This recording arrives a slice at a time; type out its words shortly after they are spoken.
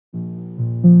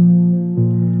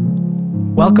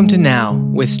Welcome to Now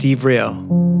with Steve Rio.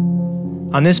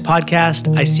 On this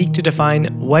podcast, I seek to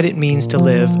define what it means to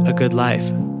live a good life.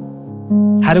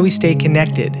 How do we stay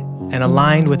connected and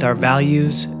aligned with our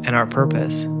values and our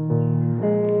purpose?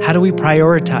 How do we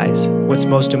prioritize what's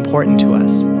most important to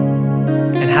us?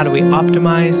 And how do we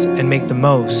optimize and make the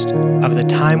most of the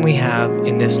time we have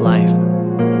in this life?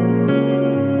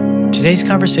 Today's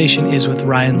conversation is with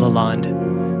Ryan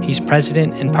Lalonde. He's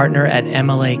president and partner at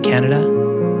MLA Canada.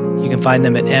 You can find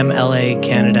them at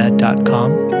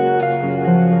mlacanada.com.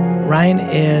 Ryan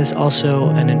is also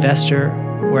an investor.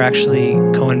 We're actually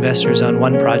co-investors on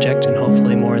one project and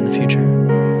hopefully more in the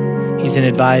future. He's an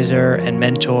advisor and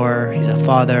mentor. He's a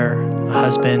father, a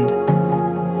husband.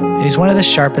 And he's one of the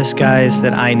sharpest guys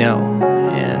that I know.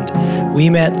 And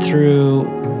we met through,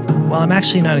 well, I'm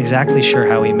actually not exactly sure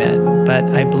how we met, but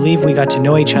I believe we got to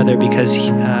know each other because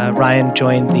Ryan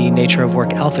joined the Nature of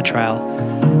Work Alpha Trial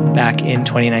back in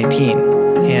 2019.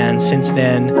 And since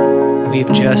then,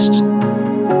 we've just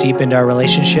deepened our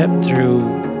relationship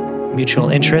through mutual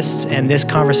interests. And this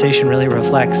conversation really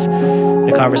reflects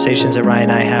the conversations that Ryan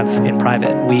and I have in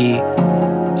private. We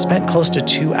spent close to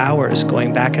 2 hours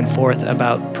going back and forth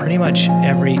about pretty much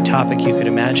every topic you could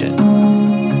imagine.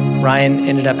 Ryan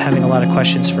ended up having a lot of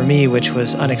questions for me, which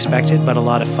was unexpected, but a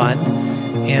lot of fun.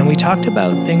 And we talked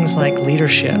about things like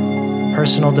leadership,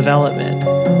 personal development,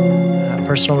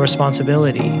 personal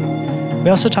responsibility. We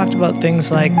also talked about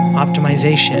things like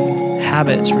optimization,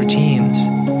 habits, routines.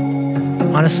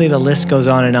 Honestly, the list goes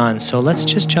on and on. So let's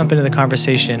just jump into the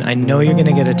conversation. I know you're going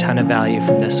to get a ton of value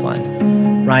from this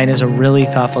one. Ryan is a really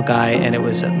thoughtful guy, and it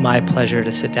was my pleasure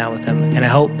to sit down with him. And I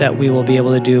hope that we will be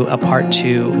able to do a part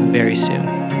 2 very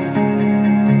soon.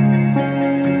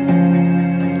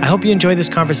 I hope you enjoyed this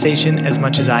conversation as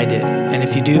much as I did. And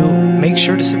if you do, make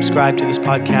sure to subscribe to this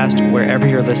podcast wherever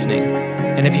you're listening.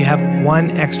 And if you have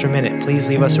 1 extra minute, please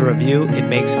leave us a review. It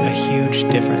makes a huge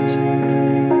difference.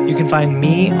 You can find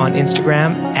me on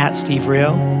Instagram at Steve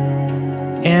Rio.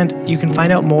 And you can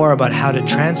find out more about how to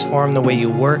transform the way you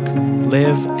work,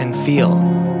 live, and feel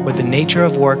with the Nature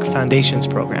of Work Foundations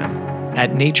program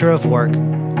at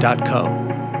natureofwork.co.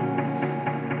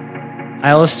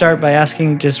 I will start by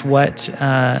asking just what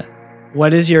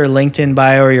is your LinkedIn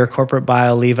bio or your corporate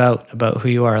bio leave out about who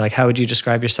you are? Like, how would you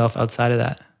describe yourself outside of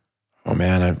that? Oh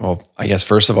man, I guess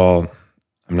first of all,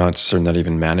 I'm not certain that I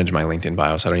even manage my LinkedIn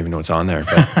bio, so I don't even know what's on there.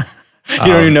 But you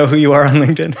don't even know who you are on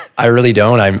LinkedIn? I really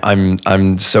don't.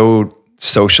 I'm so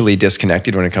socially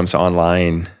disconnected when it comes to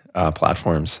online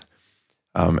platforms,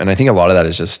 and I think a lot of that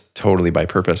is just totally by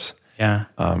purpose. Yeah.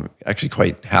 Actually,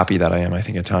 quite happy that I am. I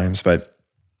think at times, but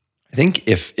I think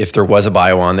if there was a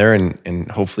bio on there, and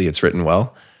hopefully it's written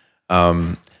well,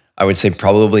 I would say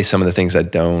probably some of the things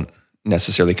that don't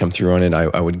necessarily come through on it,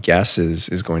 I would guess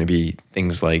is going to be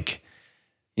things like,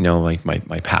 like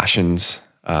my passions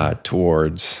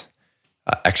towards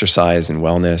exercise and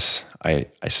wellness. I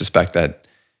suspect that,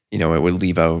 it would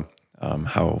leave out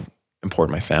how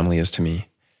important my family is to me.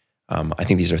 I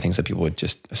think these are things that people would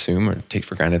just assume or take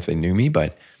for granted if they knew me,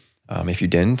 but if you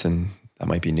didn't, then that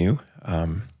might be new.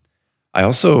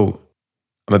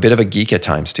 I'm a bit of a geek at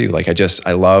times too. Like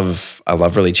I love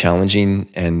really challenging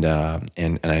and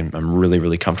I'm really,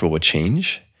 really comfortable with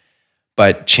change,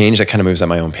 but change that kind of moves at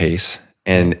my own pace.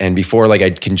 And before like I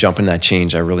can jump in that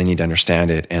change, I really need to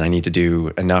understand it. And I need to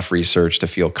do enough research to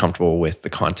feel comfortable with the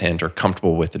content or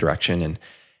comfortable with the direction. And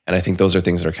I think those are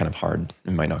things that are kind of hard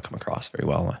and might not come across very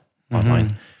well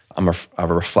online. I'm a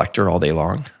reflector all day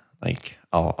long. Like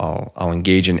I'll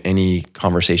engage in any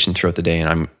conversation throughout the day, and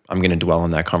I'm going to dwell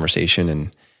on that conversation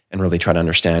and really try to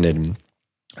understand it and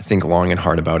think long and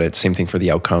hard about it. Same thing for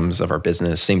the outcomes of our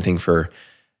business. Same thing for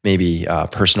maybe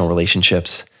personal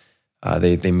relationships.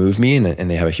 They move me and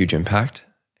they have a huge impact.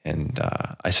 And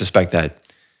I suspect that,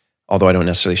 although I don't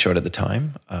necessarily show it at the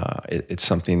time, it's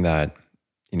something that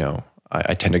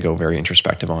I tend to go very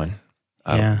introspective on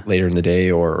later in the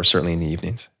day or certainly in the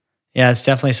evenings. Yeah, it's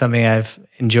definitely something I've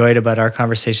enjoyed about our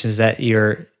conversations, that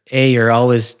you're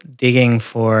always digging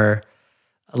for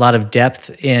a lot of depth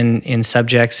in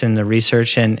subjects and the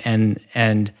research, and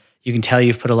you can tell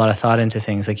you've put a lot of thought into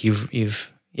things. Like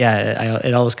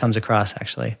it always comes across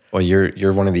actually. Well,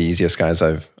 you're one of the easiest guys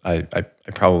I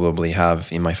probably have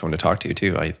in my phone to talk to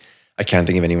too. I can't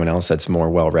think of anyone else that's more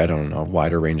well read on a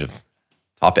wider range of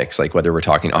topics, like whether we're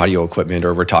talking audio equipment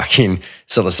or we're talking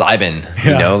psilocybin.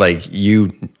 Yeah. Like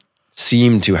you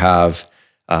seem to have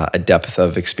a depth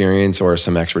of experience or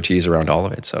some expertise around all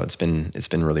of it. So it's been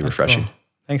really refreshing. Cool.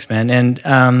 Thanks, man. And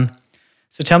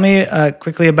so tell me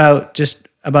quickly about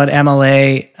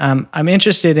MLA. I'm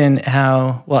interested in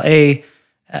how,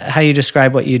 how you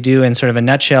describe what you do in sort of a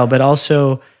nutshell, but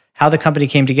also how the company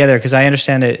came together. Because I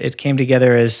understand it came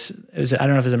together as I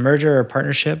don't know if it was a merger or a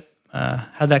partnership.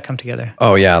 How'd that come together?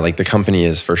 Oh yeah, like the company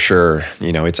is for sure,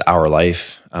 it's our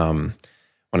life. When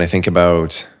I think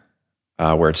about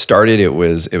where it started, it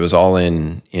was all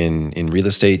in real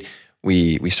estate.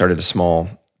 We started a small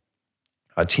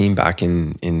team back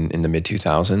in the mid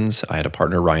 2000s. I had a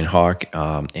partner, Ryan Hawk,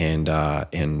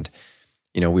 and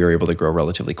we were able to grow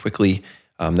relatively quickly.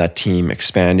 That team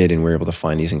expanded, and we were able to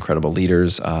find these incredible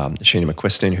leaders. Shana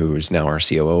McQuiston, who is now our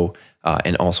COO,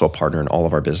 and also a partner in all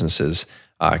of our businesses,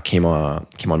 came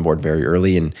on board very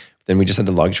early. And then we just had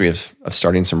the luxury of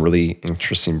starting some really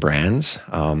interesting brands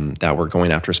that were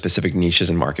going after specific niches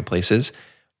and marketplaces.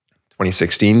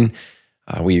 2016,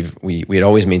 we had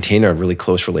always maintained a really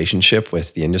close relationship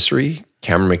with the industry.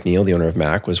 Cameron McNeil, the owner of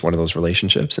Mac, was one of those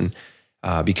relationships, and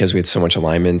because we had so much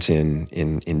alignment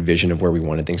in vision of where we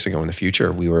wanted things to go in the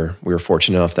future, we were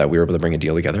fortunate enough that we were able to bring a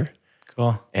deal together.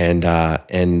 Cool.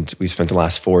 And we've spent the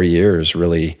last 4 years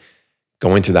really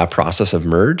going through that process of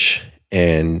merge,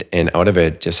 and out of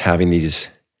it, just having these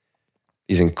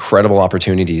incredible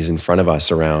opportunities in front of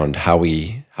us around how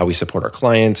we support our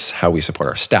clients, how we support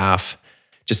our staff,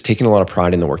 just taking a lot of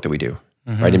pride in the work that we do,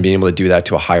 right? And being able to do that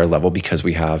to a higher level because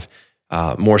we have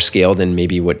more scale than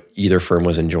maybe what either firm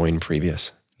was enjoying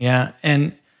previous. Yeah,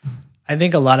 and I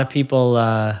think a lot of people,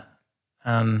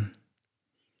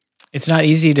 it's not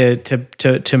easy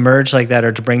to merge like that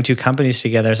or to bring two companies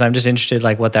together. So I'm just interested,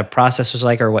 like what that process was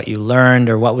like, or what you learned,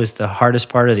 or what was the hardest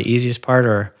part or the easiest part,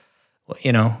 or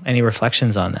any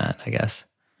reflections on that, I guess.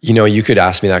 You could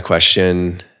ask me that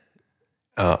question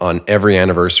on every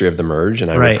anniversary of the merge,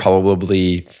 and I would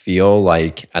probably feel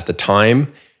like at the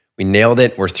time we nailed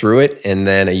it, we're through it, and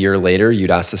then a year later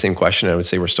you'd ask the same question, and I would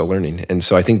say we're still learning. And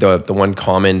so I think the one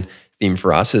common theme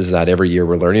for us is that every year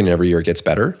we're learning and every year it gets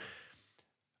better.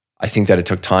 I think that it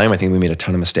took time. I think we made a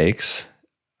ton of mistakes.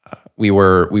 We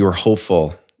were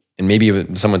hopeful, and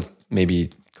maybe someone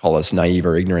maybe call us naive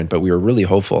or ignorant, but we were really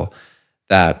hopeful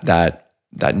that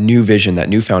new vision, that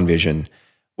newfound vision,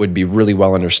 would be really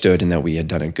well understood, and that we had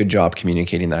done a good job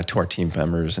communicating that to our team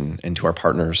members and to our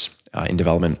partners in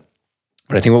development.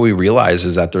 But I think what we realize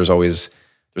is that there's always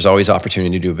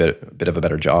opportunity to do a bit of a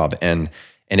better job. And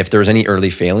if there was any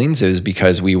early failings, it was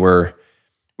because we were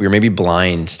maybe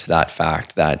blind to that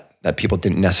fact that people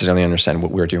didn't necessarily understand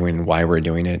what we were doing and why we were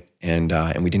doing it, and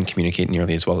we didn't communicate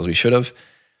nearly as well as we should have.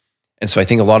 And so I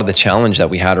think a lot of the challenge that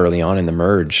we had early on in the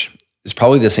merge is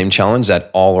probably the same challenge that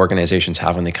all organizations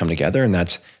have when they come together, and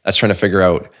that's trying to figure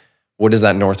out what is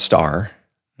that North Star,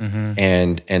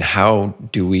 and how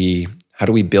do we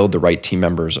build the right team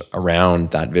members around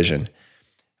that vision.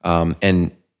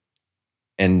 And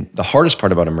the hardest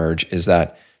part about a merge is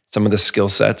that some of the skill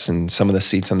sets and some of the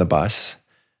seats on the bus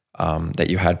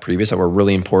that you had previous that were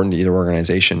really important to either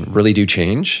organization really do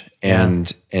change.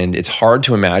 And it's hard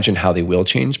to imagine how they will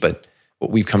change, but what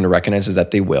we've come to recognize is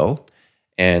that they will.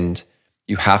 And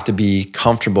you have to be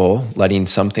comfortable letting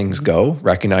some things go,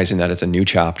 recognizing that it's a new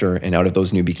chapter, and out of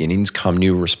those new beginnings come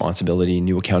new responsibility,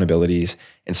 new accountabilities.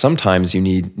 And sometimes you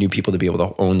need new people to be able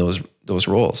to own those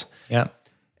roles. Yeah.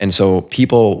 And so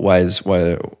people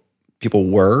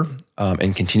were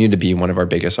and continue to be one of our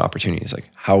biggest opportunities, like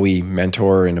how we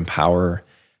mentor and empower,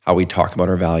 how we talk about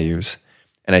our values.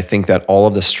 And I think that all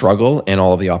of the struggle and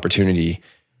all of the opportunity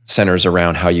centers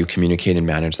around how you communicate and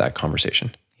manage that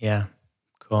conversation. Yeah,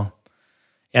 cool.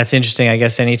 Yeah, it's interesting. I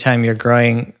guess anytime you're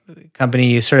growing a company,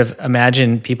 you sort of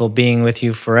imagine people being with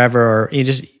you forever, or you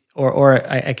just, or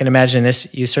I can imagine this,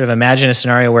 you sort of imagine a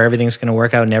scenario where everything's going to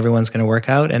work out and everyone's going to work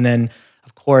out. And then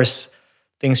of course,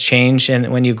 things change,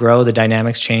 and when you grow, the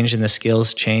dynamics change and the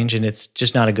skills change, and it's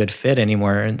just not a good fit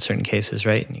anymore in certain cases,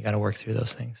 right? And you got to work through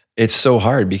those things. It's so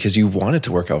hard because you want it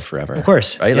to work out forever. Of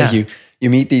course. Right? Yeah. Like you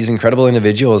meet these incredible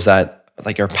individuals that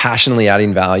like are passionately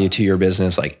adding value to your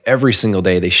business. Like every single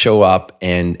day they show up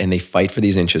and they fight for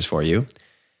these inches for you.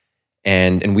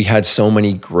 And we had so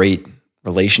many great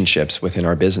relationships within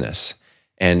our business.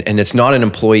 And it's not an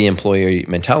employee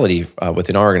mentality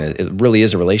within our organization. It really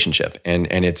is a relationship, and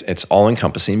it's all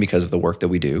encompassing because of the work that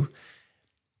we do.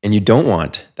 And you don't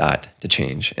want that to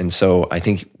change. And so I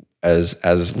think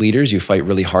as leaders, you fight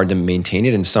really hard to maintain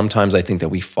it. And sometimes I think that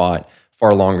we fought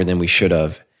far longer than we should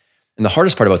have. And the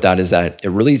hardest part about that is that it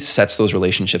really sets those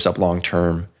relationships up long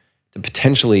term to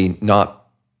potentially not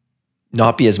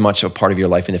be as much a part of your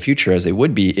life in the future as they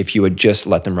would be if you would just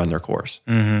let them run their course,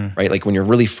 right? Like when you're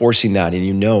really forcing that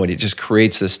and it just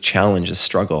creates this challenge, this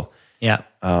struggle. Yeah.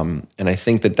 And I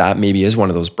think that maybe is one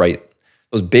of those bright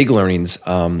those big learnings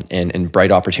and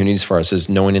bright opportunities for us is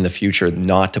knowing in the future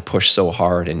not to push so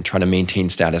hard and try to maintain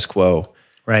status quo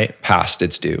Right. past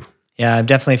its due. Yeah, I've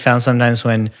definitely found sometimes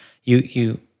when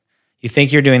you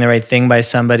think you're doing the right thing by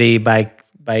somebody by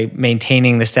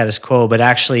maintaining the status quo, but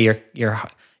actually you're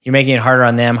making it harder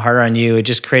on them, harder on you. It's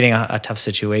just creating a tough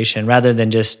situation rather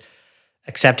than just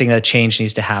accepting that change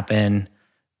needs to happen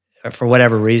for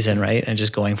whatever reason, right? And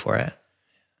just going for it.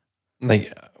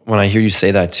 Like when I hear you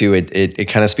say that too, it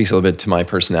kind of speaks a little bit to my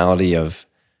personality of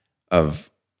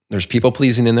there's people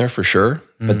pleasing in there for sure,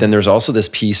 but then there's also this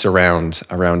piece around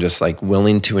just like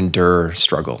willing to endure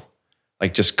struggle,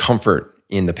 like just comfort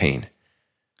in the pain.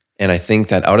 And I think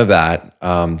that out of that,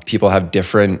 people have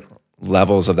different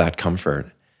levels of that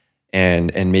comfort,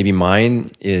 and maybe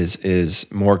mine is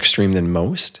more extreme than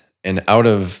most. And out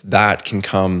of that can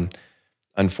come,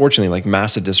 unfortunately, like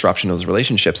massive disruption of those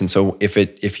relationships. And so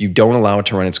if you don't allow it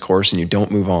to run its course and you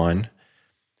don't move on,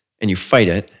 and you fight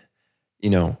it,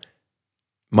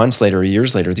 months later or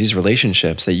years later, these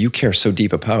relationships that you care so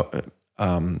deep about,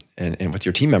 and with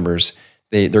your team members,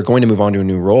 they're going to move on to a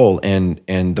new role, and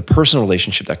the personal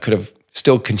relationship that could have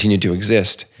still continued to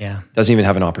exist doesn't even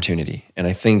have an opportunity. And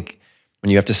I think when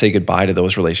you have to say goodbye to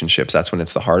those relationships, that's when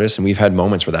it's the hardest. And we've had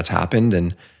moments where that's happened,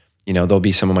 and there'll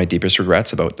be some of my deepest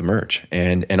regrets about the merge,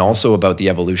 and also about the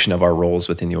evolution of our roles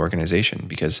within the organization,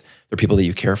 because they're people that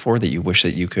you care for, that you wish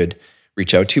that you could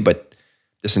reach out to, but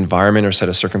this environment or set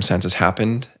of circumstances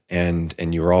happened, and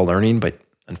you were all learning, but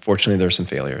unfortunately there's some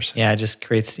failures. Yeah, it just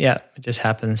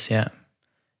happens. Yeah.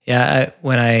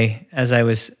 As I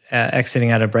was exiting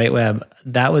out of BrightWeb,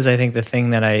 that was, I think, the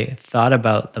thing that I thought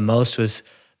about the most was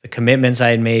the commitments I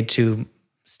had made to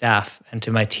staff and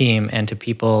to my team and to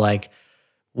people. Like,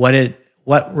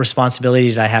 what responsibility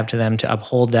did I have to them to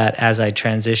uphold that as I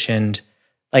transitioned?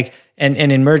 Like, and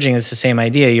in merging, it's the same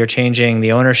idea. You're changing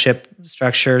the ownership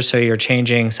structure, so you're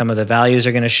changing, some of the values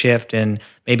are going to shift, and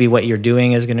maybe what you're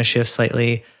doing is going to shift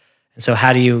slightly. And so,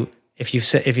 how do you, if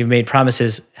you've made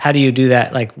promises, how do you do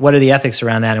that? Like, what are the ethics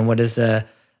around that, and what is the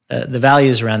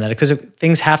values around that? Because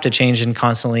things have to change and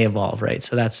constantly evolve, right?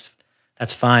 So that's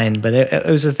fine. But it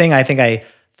was the thing I think I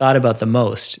thought about the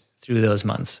most through those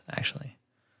months, actually.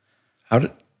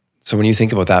 So when you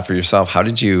think about that for yourself, how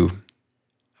did you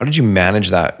manage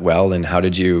that well, and how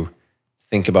did you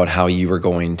think about how you were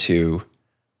going to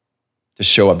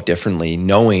show up differently,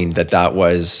 knowing that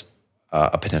was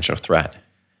a potential threat?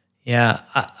 Yeah,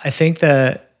 I think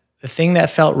the thing that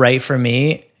felt right for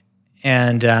me,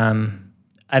 and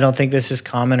I don't think this is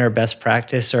common or best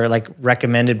practice or like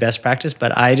recommended best practice,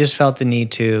 but I just felt the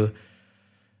need to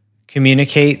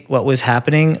communicate what was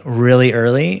happening really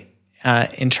early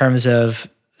in terms of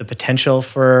the potential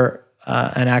for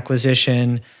an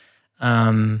acquisition.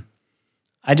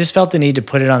 I just felt the need to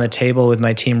put it on the table with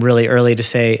my team really early to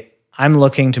say, I'm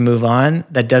looking to move on.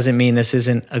 That doesn't mean this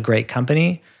isn't a great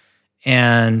company.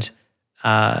 And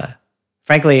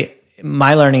frankly,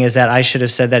 my learning is that I should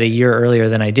have said that a year earlier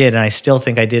than I did. And I still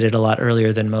think I did it a lot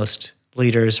earlier than most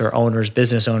leaders or owners,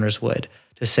 business owners would,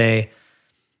 to say,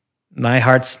 my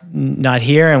heart's not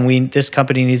here, and this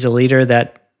company needs a leader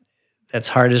that's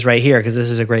heart is right here, because this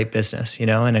is a great business,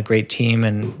 and a great team,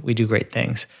 and we do great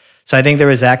things. So I think there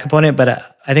was that component,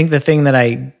 but I think the thing that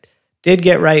I did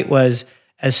get right was,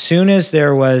 as soon as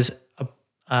there was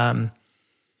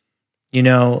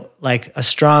like a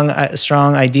strong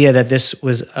idea that this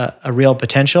was a real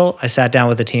potential, I sat down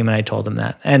with the team and I told them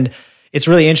that. And it's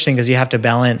really interesting because you have to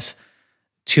balance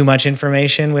too much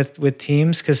information with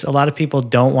teams, because a lot of people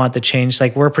don't want the change.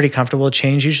 Like, we're pretty comfortable with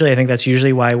change usually. I think that's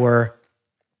usually why we're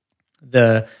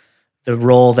the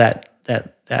role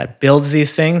that builds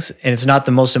these things, and it's not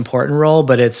the most important role,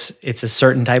 but it's a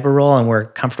certain type of role, and we're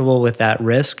comfortable with that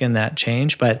risk and that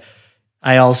change. But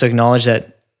I also acknowledge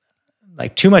that,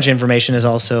 like, too much information is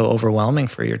also overwhelming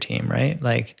for your team, right?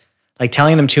 Like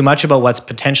telling them too much about what's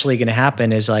potentially going to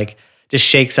happen is like just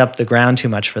shakes up the ground too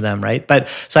much for them, right? But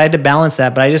so I had to balance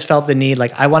that, but I just felt the need,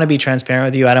 like, I want to be transparent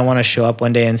with you. I don't want to show up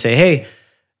one day and say, hey,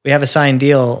 we have a signed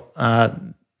deal.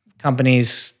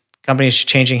 Companies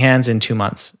changing hands in 2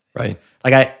 months. Right.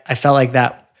 Like I felt like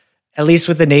that, at least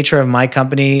with the nature of my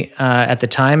company at the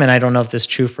time, and I don't know if this is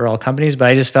true for all companies, but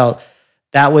I just felt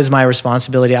that was my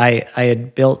responsibility. I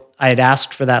had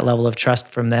asked for that level of trust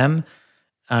from them,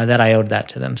 that I owed that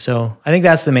to them. So I think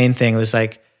that's the main thing, was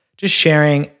like just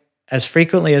sharing as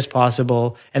frequently as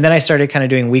possible. And then I started kind of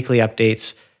doing weekly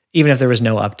updates, even if there was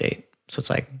no update. So it's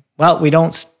like, well,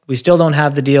 we still don't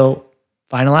have the deal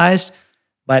finalized,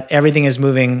 but everything is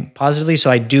moving positively. So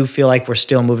I do feel like we're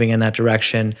still moving in that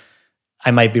direction.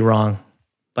 I might be wrong,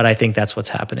 but I think that's what's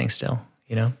happening still,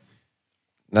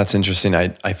 That's interesting.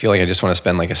 I feel like I just want to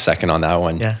spend like a second on that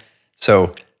one. Yeah.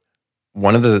 So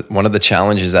one of the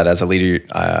challenges that as a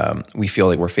leader we feel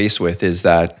like we're faced with is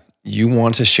that you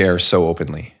want to share so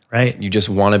openly. Right. You just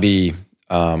want to be,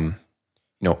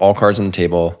 all cards on the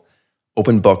table,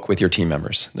 open book with your team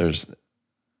members.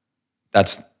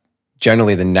 That's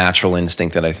generally the natural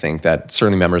instinct that I think that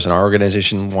certainly members in our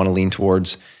organization want to lean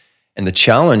towards. And the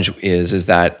challenge is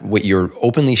that what you're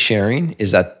openly sharing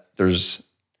is that there's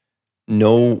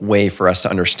no way for us to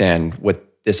understand what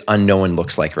this unknown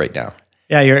looks like right now.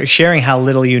 Yeah, you're sharing how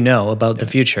little you know about the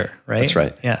future, right? That's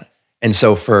right. Yeah. And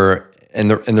so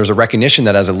there's a recognition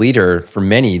that as a leader, for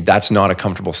many, that's not a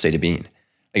comfortable state of being.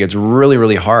 Like it's really,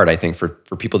 really hard, I think, for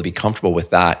people to be comfortable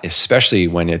with that, especially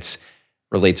when it's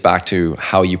relates back to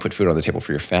how you put food on the table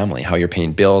for your family, how you're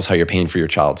paying bills, how you're paying for your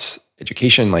child's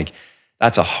education. Like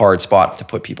that's a hard spot to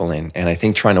put people in. And I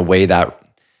think trying to weigh that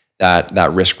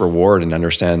risk reward and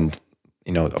understand,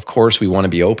 of course we want to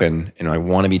be open and I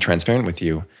want to be transparent with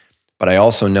you, but I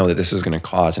also know that this is going to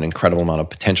cause an incredible amount of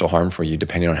potential harm for you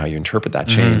depending on how you interpret that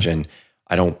change. And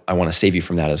I want to save you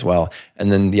from that as well.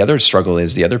 And then the other struggle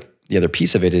is the other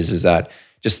piece of it is that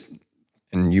just,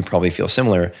 and you probably feel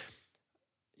similar,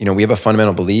 we have a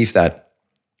fundamental belief that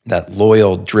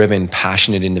loyal, driven,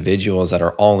 passionate individuals that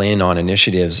are all in on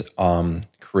initiatives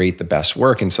create the best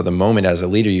work. And so the moment as a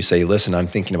leader you say, listen, I'm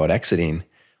thinking about exiting,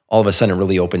 all of a sudden it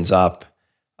really opens up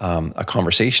a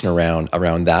conversation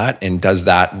around that. And does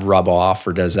that rub off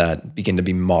or does that begin to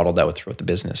be modeled out throughout the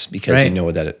business? Because Right. you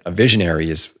know that a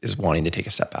visionary is wanting to take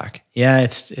a step back. Yeah,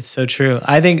 it's so true.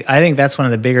 I think that's one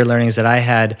of the bigger learnings that I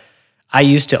had. I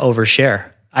used to overshare.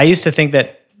 I used to think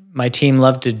that my team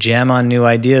loved to jam on new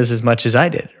ideas as much as I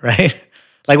did, right?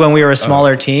 Like when we were a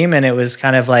smaller team and it was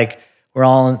kind of like we're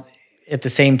all at the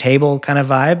same table kind of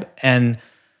vibe. And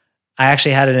I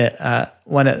actually had a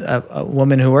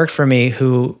woman who worked for me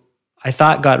who I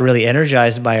thought got really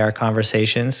energized by our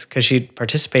conversations because she'd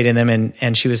participate in them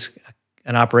and she was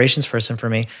an operations person for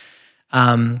me.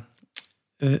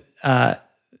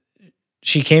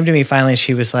 She came to me finally and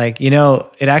she was like, it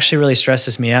actually really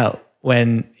stresses me out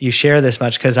when you share this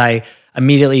much because I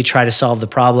immediately try to solve the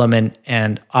problem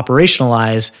and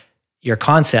operationalize your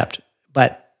concept.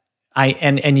 But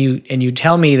you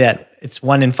tell me that it's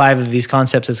 1 in 5 of these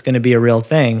concepts that's going to be a real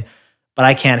thing, but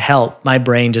I can't help. My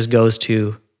brain just goes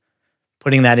to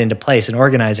putting that into place and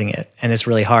organizing it. And it's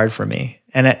really hard for me.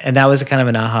 And that was a kind of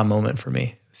an aha moment for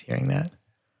me, was hearing that.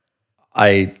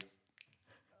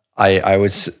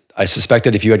 I suspect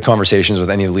that if you had conversations with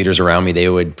any of the leaders around me, they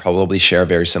would probably share a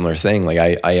very similar thing. Like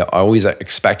I always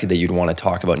expected that you'd want to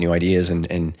talk about new ideas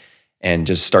and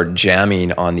just start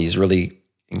jamming on these really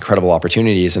incredible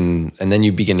opportunities. And then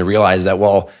you begin to realize that,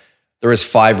 well, there was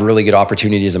 5 really good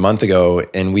opportunities a month ago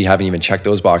and we haven't even checked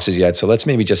those boxes yet. So let's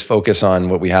maybe just focus on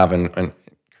what we have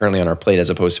currently on our plate as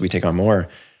opposed to we take on more.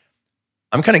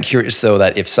 I'm kind of curious though,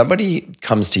 that if somebody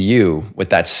comes to you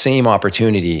with that same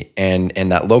opportunity and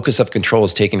that locus of control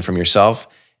is taken from yourself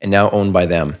and now owned by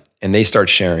them, and they start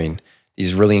sharing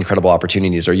these really incredible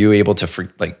opportunities, are you able to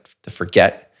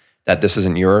forget that this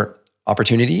isn't your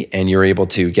opportunity and you're able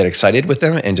to get excited with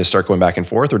them and just start going back and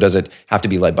forth, or does it have to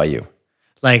be led by you?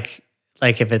 Like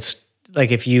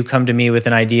if you come to me with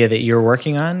an idea that you're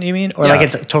working on, you mean? Or Yeah. like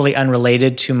it's totally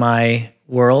unrelated to my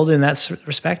world in that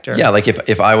respect? Or? Yeah, like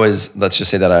if I was, let's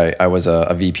just say that I was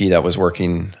a VP that was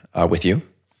working with you,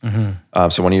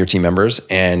 so one of your team members,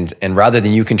 and rather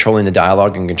than you controlling the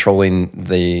dialogue and controlling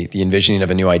the envisioning of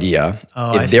a new idea,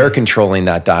 if they're controlling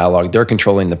that dialogue, they're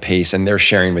controlling the pace and they're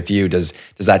sharing with you, does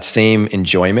that same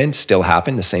enjoyment still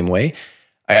happen the same way?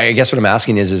 I guess what I'm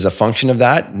asking is a function of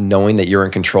that, knowing that you're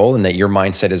in control and that your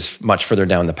mindset is much further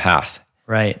down the path.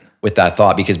 Right. With that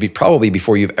thought, because probably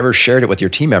before you've ever shared it with your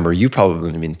team member, you've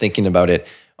probably been thinking about it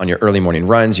on your early morning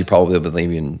runs. You probably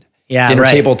been dinner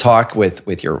table talk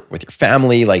with your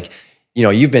family. Like,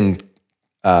 you've been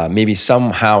maybe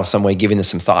somehow, some way giving this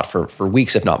some thought for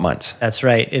weeks, if not months. That's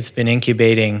right. It's been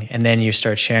incubating, and then you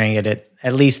start sharing it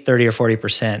at least 30 or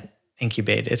 40%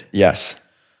 incubated. Yes.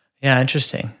 Yeah,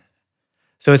 interesting.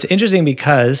 So it's interesting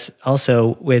because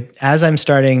also as I'm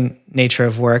starting Nature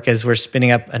of Work, as we're spinning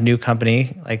up a new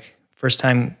company, like first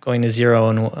time going to 0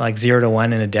 and like 0 to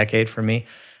 1 in a decade for me,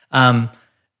 I'm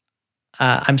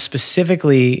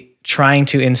specifically trying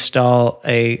to install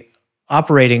a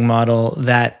operating model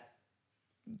that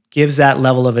gives that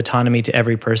level of autonomy to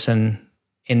every person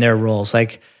in their roles.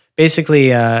 Like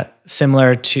basically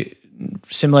similar to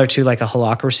like a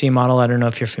holacracy model. I don't know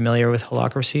if you're familiar with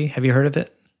holacracy. Have you heard of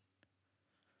it?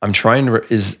 I'm trying to,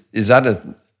 is that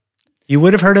You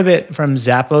would have heard of it from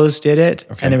Zappos did it.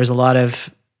 Okay. And there was a lot of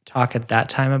talk at that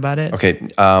time about it. Okay.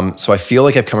 So I feel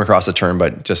like I've come across the term,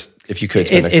 but just if you could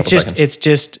spend a couple seconds. It's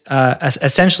just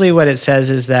essentially what it says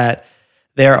is that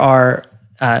there are,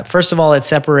 first of all, it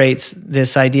separates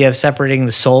this idea of separating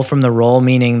the soul from the role,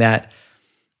 meaning that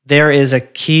there is a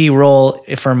key role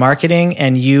for marketing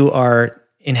and you are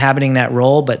inhabiting that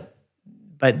role, but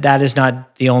that is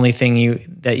not the only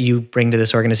thing that you bring to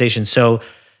this organization. So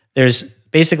there's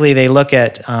basically, they look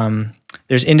at,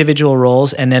 there's individual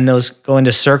roles and then those go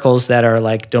into circles that are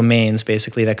like domains,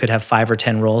 basically, that could have 5 or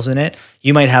 10 roles in it.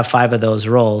 You might have 5 of those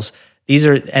roles.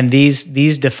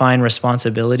 These define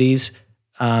responsibilities,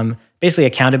 basically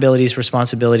accountabilities,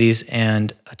 responsibilities,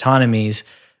 and autonomies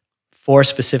for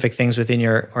specific things within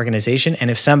your organization. And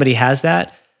if somebody has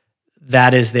that,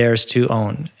 that is theirs to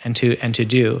own and to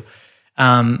do.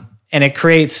 And it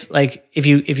creates, like, if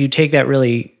you take that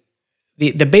really,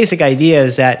 the basic idea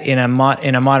is that in a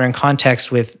modern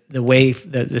context, with the way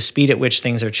the speed at which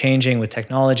things are changing with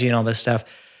technology and all this stuff,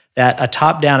 that a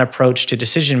top-down approach to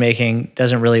decision making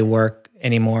doesn't really work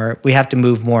anymore. We have to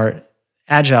move more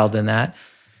agile than that.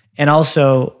 And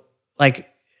also, like,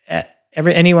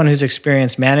 anyone who's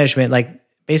experienced management, like,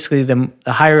 basically the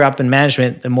higher up in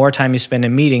management, the more time you spend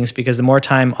in meetings, because the more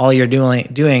time all you're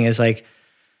doing is like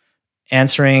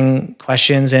answering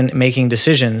questions and making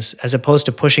decisions, as opposed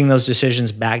to pushing those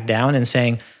decisions back down and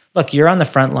saying, look, you're on the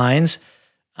front lines.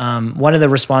 One of the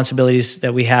responsibilities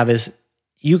that we have is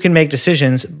you can make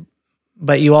decisions,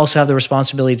 but you also have the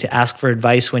responsibility to ask for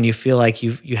advice when you feel like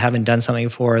you haven't done something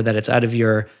before, that it's out of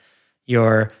your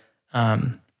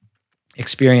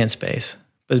experience base.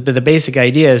 But the basic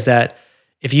idea is that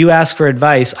if you ask for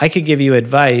advice, I could give you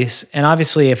advice. And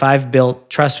obviously, if I've built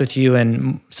trust with you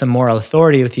and some moral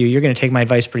authority with you, you're going to take my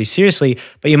advice pretty seriously.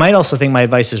 But you might also think my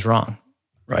advice is wrong.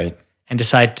 Right. And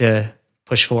decide to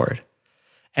push forward.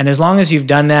 And as long as you've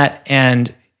done that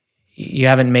and you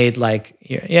haven't made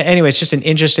anyway, it's just an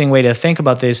interesting way to think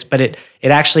about this. But it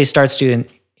actually starts to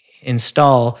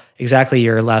install exactly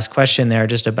your last question there,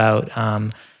 just about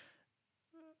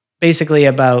basically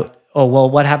about, oh, well,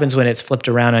 what happens when it's flipped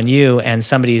around on you and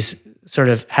somebody's sort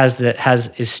of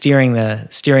is steering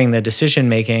the decision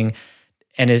making,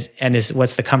 and is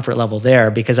what's the comfort level there?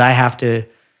 Because I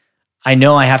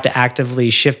know I have to actively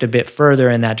shift a bit further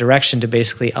in that direction to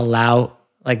basically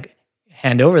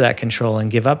hand over that control and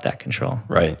give up that control.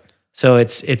 Right. So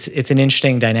it's an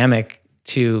interesting dynamic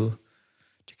to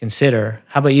consider.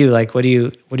 How about you? Like, what do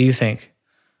you think?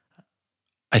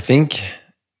 I think,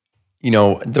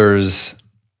 there's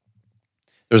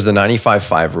the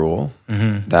 95-5 rule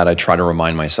that I try to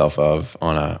remind myself of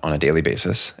on a daily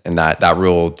basis. And that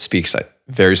rule speaks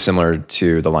very similar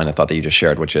to the line of thought that you just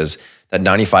shared, which is that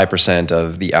 95%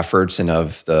 of the efforts and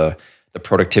of the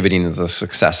productivity and the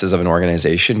successes of an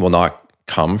organization will not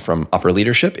come from upper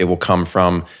leadership. It will come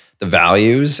from the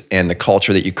values and the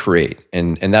culture that you create.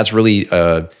 And that's really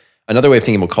another way of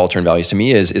thinking about culture and values to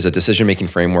me is a decision-making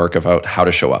framework about how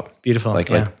to show up. Beautiful.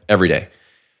 Like every day.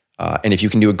 And if you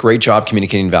can do a great job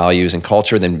communicating values and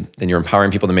culture, then you're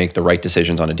empowering people to make the right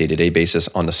decisions on a day-to-day basis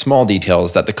on the small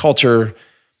details that the culture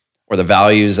or the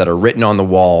values that are written on the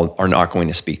wall are not going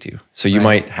to speak to. So you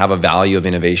might have a value of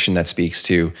innovation that speaks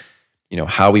to,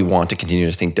 how we want to continue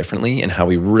to think differently and how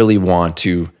we really want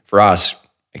to, for us,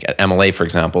 like at MLA, for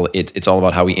example, it's all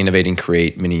about how we innovate and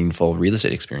create meaningful real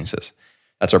estate experiences.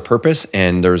 That's our purpose,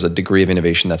 and there's a degree of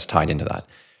innovation that's tied into that.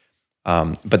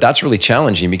 But that's really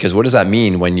challenging, because what does that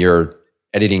mean when you're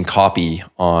editing copy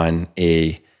on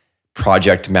a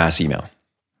project mass email?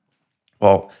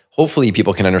 Well, hopefully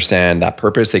people can understand that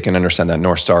purpose, they can understand that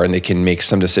North Star, and they can make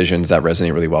some decisions that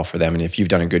resonate really well for them. And if you've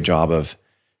done a good job of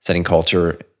setting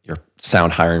culture, your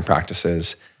sound hiring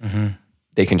practices,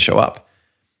 they can show up.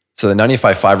 So the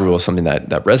 95-5 rule is something that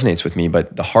resonates with me,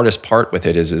 but the hardest part with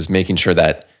it is making sure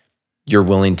that you're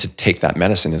willing to take that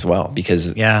medicine as well,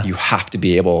 because you have to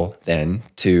be able then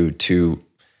to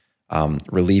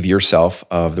relieve yourself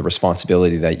of the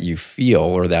responsibility that you feel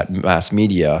or that mass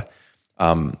media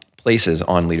places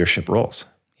on leadership roles.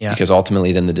 Yeah. Because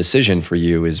ultimately then the decision for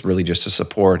you is really just to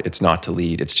support. It's not to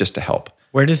lead. It's just to help.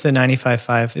 Where does the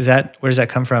 95-5, where does that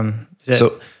come from?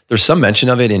 So there's some mention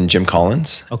of it in Jim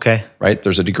Collins. Okay. Right?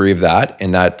 There's a degree of that,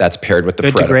 and that's paired with the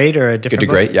Good Pareto. to Great or a different Good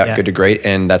to Great, book? yeah, Good to Great.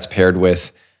 And that's paired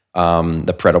with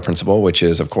the Pareto principle, which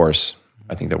is, of course,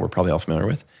 I think that we're probably all familiar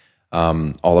with,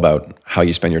 all about how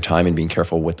you spend your time and being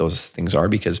careful what those things are,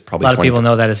 because probably a lot of people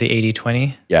know that as the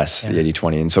 80-20. Yes, the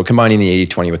 80-20. And so combining the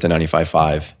 80-20 with the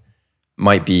 95-5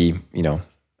 might be,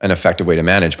 an effective way to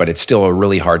manage, but it's still a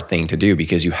really hard thing to do,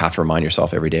 because you have to remind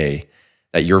yourself every day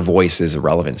that your voice is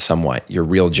irrelevant somewhat. Your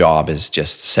real job is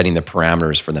just setting the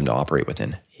parameters for them to operate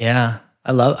within. Yeah.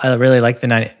 I really like the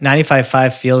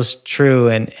 95.5 feels true.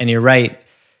 And you're right.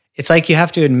 It's like you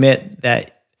have to admit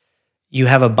that you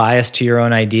have a bias to your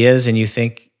own ideas and you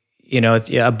think,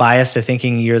 a bias to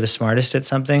thinking you're the smartest at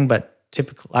something, but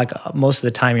typically, like most of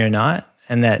the time you're not.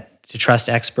 And that to trust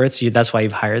experts, that's why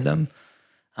you've hired them.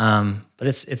 But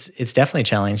it's definitely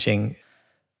challenging.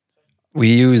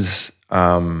 We use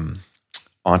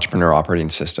Entrepreneur Operating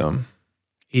System,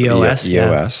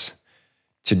 EOS,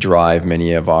 to drive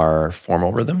many of our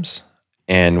formal rhythms.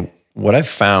 And what I've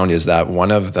found is that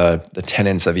one of the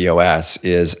tenets of EOS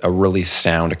is a really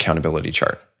sound accountability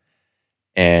chart.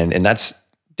 And that's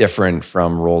different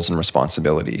from roles and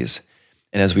responsibilities.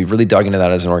 And as we really dug into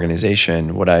that as an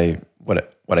organization, what I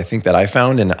think that I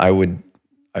found, and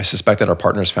I suspect that our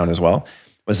partners found as well,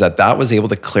 was that was able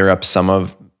to clear up some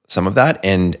of that.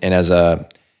 And as a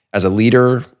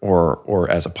leader or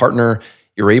as a partner,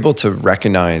 you're able to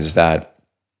recognize that,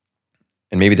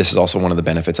 and maybe this is also one of the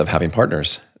benefits of having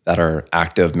partners that are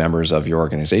active members of your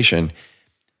organization,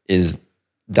 is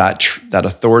that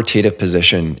authoritative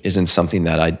position isn't something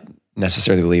that I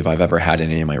necessarily believe I've ever had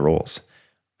in any of my roles.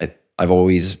 I've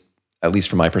always, at least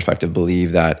from my perspective,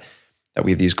 believe that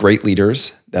we have these great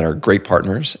leaders that are great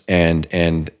partners,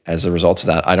 and as a result of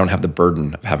that, I don't have the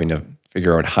burden of having to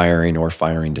figure out hiring or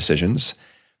firing decisions.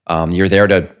 You're there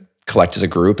to collect as a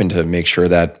group and to make sure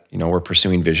that we're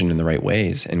pursuing vision in the right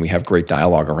ways, and we have great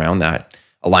dialogue around that.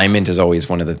 Alignment is always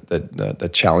one of the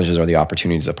challenges or the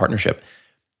opportunities of partnership.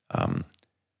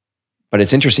 But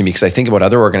it's interesting because I think about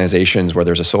other organizations where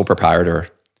there's a sole proprietor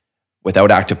without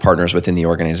active partners within the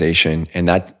organization, and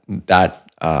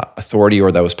that authority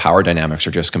or those power dynamics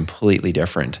are just completely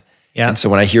different. Yeah. And so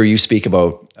when I hear you speak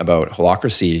about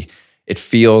holacracy, it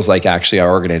feels like actually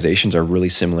our organizations are really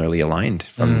similarly aligned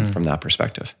from that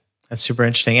perspective. That's super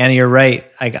interesting. And you're right.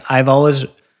 I've always,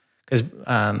 because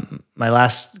my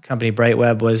last company,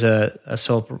 Brightweb, was a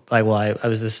sole, I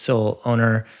was the sole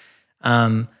owner.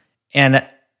 And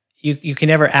you can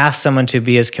never ask someone to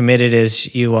be as committed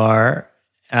as you are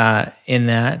in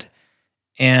that.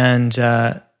 And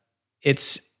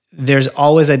there's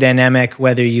always a dynamic,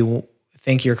 whether you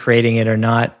think you're creating it or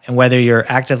not, and whether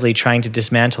you're actively trying to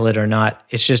dismantle it or not,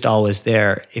 it's just always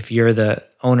there. If you're the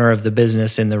owner of the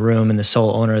business in the room and the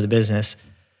sole owner of the business,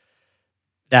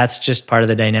 that's just part of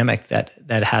the dynamic that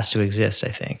has to exist, I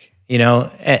think. And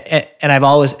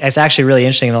it's actually really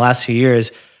interesting in the last few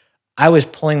years, I was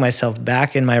pulling myself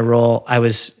back in my role. I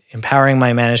was empowering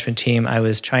my management team. I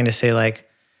was trying to say, like,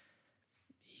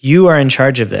 you are in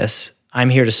charge of this. I'm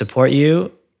here to support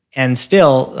you. And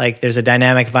still, like, there's a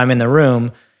dynamic. If I'm in the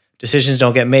room, decisions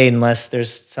don't get made unless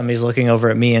there's somebody's looking over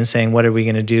at me and saying, what are we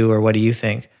going to do? Or what do you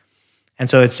think? And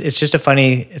so it's just a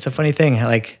funny thing.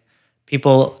 Like,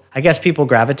 I guess people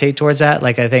gravitate towards that.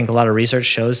 Like, I think a lot of research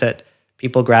shows that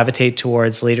people gravitate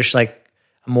towards leadership, like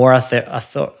more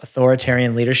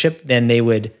authoritarian leadership than they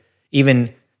would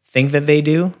even think that they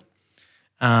do.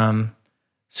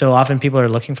 So often people are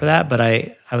looking for that, but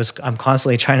I'm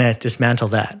constantly trying to dismantle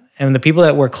that. And the people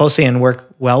that work closely and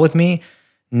work well with me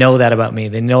know that about me.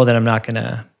 They know that I'm not going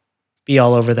to be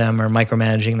all over them or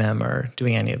micromanaging them or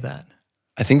doing any of that.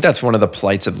 I think that's one of the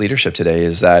plights of leadership today,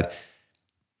 is that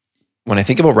when I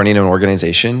think about running an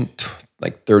organization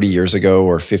like 30 years ago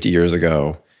or 50 years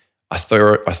ago,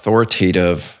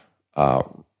 authoritative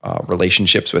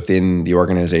relationships within the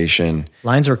organization.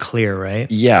 Lines were clear, right?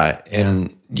 Yeah.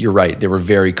 And you're right. They were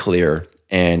very clear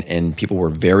and people were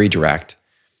very direct.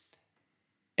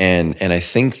 And I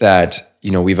think that,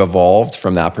 we've evolved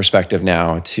from that perspective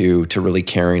now to really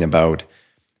caring about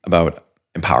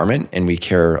empowerment, and we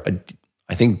care,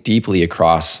 I think, deeply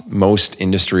across most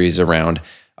industries around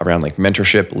like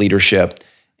mentorship, leadership,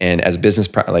 and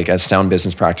as sound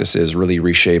business practices really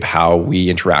reshape how we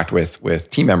interact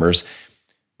with team members.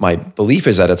 My belief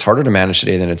is that it's harder to manage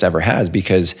today than it's ever has,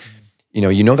 because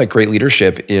that great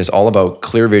leadership is all about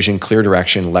clear vision, clear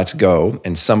direction, let's go.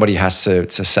 And somebody has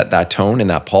to set that tone and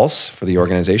that pulse for the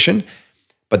organization.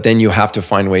 But then you have to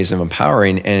find ways of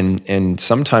empowering. And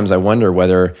sometimes I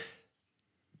wonder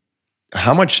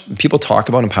how much people talk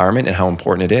about empowerment and how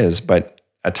important it is. But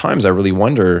at times I really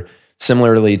wonder,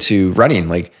 similarly to running,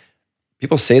 like,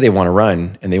 people say they want to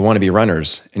run and they want to be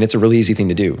runners, and it's a really easy thing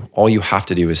to do. All you have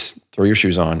to do is throw your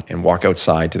shoes on and walk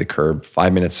outside to the curb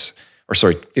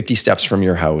 50 steps from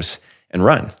your house and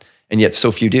run. And yet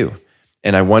so few do.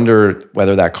 And I wonder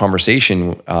whether that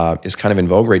conversation is kind of in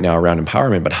vogue right now around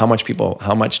empowerment, but how much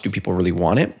do people really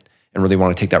want it and really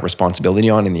want to take that responsibility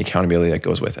on and the accountability that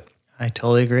goes with it? I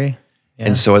totally agree. Yeah.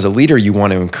 And so as a leader, you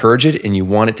want to encourage it and you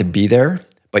want it to be there,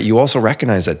 but you also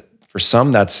recognize that for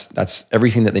some, that's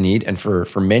everything that they need. And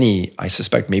for many, I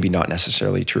suspect maybe not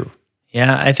necessarily true.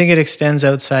 Yeah, I think it extends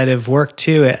outside of work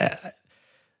too.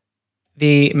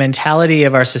 The mentality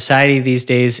of our society these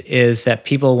days is that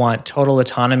people want total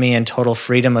autonomy and total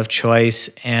freedom of choice.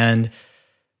 And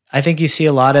I think you see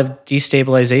a lot of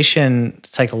destabilization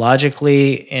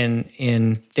psychologically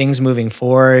in things moving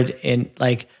forward. In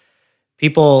like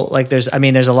people like there's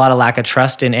a lot of lack of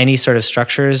trust in any sort of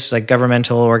structures, like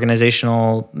governmental,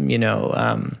 organizational,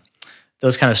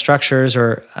 those kind of structures,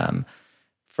 or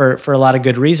for a lot of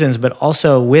good reasons. But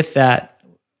also with that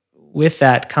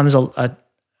comes a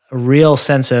real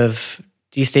sense of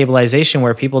destabilization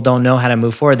where people don't know how to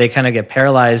move forward. They kind of get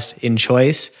paralyzed in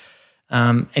choice.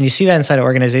 And you see that inside of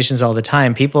organizations all the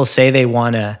time. People say they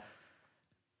want to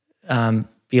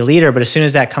be a leader, but as soon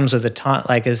as that comes with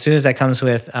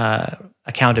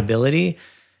accountability,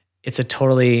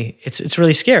 it's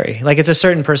really scary. Like it's a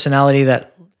certain personality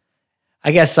that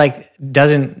I guess like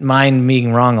doesn't mind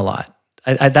being wrong a lot.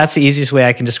 That's the easiest way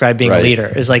I can describe being a leader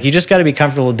is like, you just got to be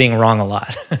comfortable with being wrong a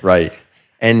lot. Right.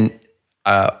 And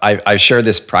I share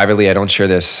this privately. I don't share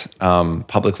this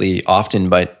publicly often,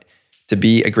 but to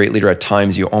be a great leader at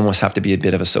times, you almost have to be a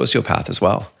bit of a sociopath as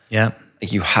well. Yeah.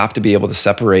 Like you have to be able to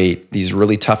separate these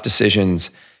really tough decisions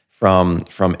from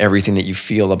everything that you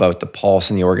feel about the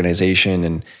pulse in the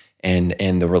organization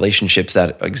and the relationships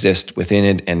that exist within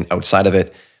it and outside of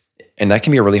it. And that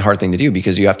can be a really hard thing to do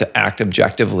because you have to act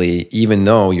objectively, even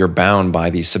though you're bound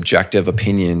by these subjective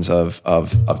opinions of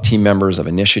team members, of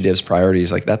initiatives,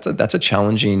 priorities. Like that's a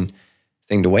challenging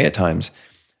thing to weigh at times.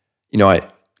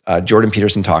 Jordan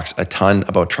Peterson talks a ton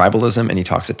about tribalism, and he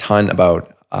talks a ton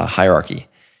about hierarchy.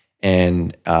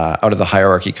 And out of the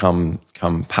hierarchy come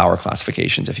power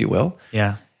classifications, if you will.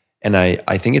 Yeah. And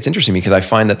I think it's interesting because I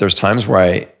find that there's times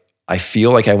where I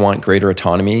feel like I want greater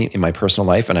autonomy in my personal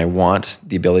life and I want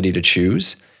the ability to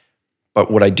choose. But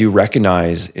what I do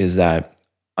recognize is that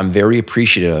I'm very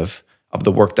appreciative of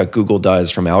the work that Google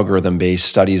does from algorithm-based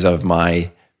studies of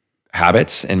my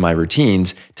habits and my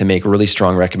routines to make really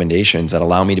strong recommendations that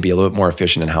allow me to be a little bit more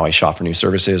efficient in how I shop for new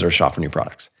services or shop for new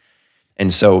products.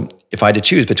 And so if I had to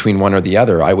choose between one or the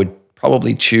other, I would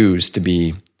probably choose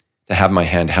to have my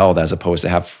hand held as opposed to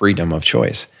have freedom of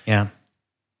choice. Yeah.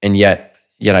 And yet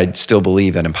I still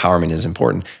believe that empowerment is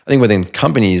important. I think within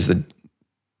companies, the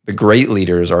great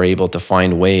leaders are able to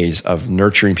find ways of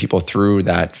nurturing people through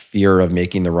that fear of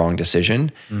making the wrong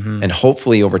decision. Mm-hmm. And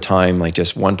hopefully over time, like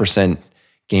just 1%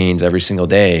 gains every single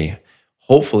day,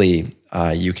 hopefully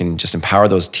you can just empower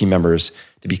those team members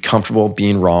to be comfortable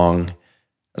being wrong,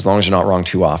 as long as you're not wrong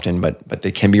too often, but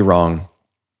they can be wrong.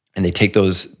 And they take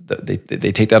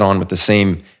they take that on with the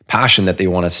same passion that they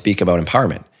want to speak about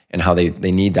empowerment and how they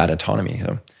need that autonomy.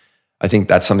 So I think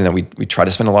that's something that we try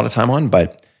to spend a lot of time on,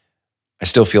 but I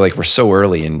still feel like we're so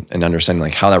early in understanding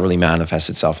like how that really manifests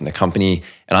itself in the company.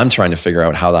 And I'm trying to figure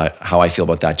out how I feel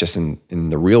about that just in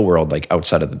the real world, like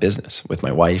outside of the business with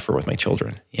my wife or with my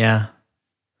children. Yeah.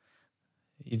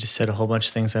 You just said a whole bunch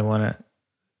of things I want to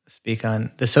speak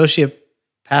on. The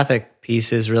sociopathic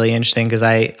piece is really interesting because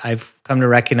I've come to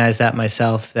recognize that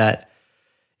myself, that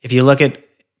if you look at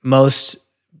most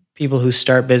people who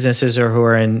start businesses or who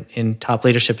are in top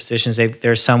leadership positions,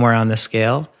 they're somewhere on the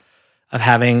scale of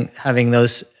having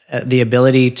those the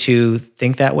ability to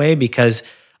think that way, because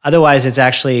otherwise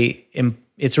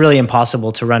it's really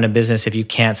impossible to run a business if you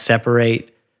can't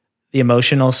separate the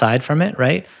emotional side from it,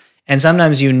 right? And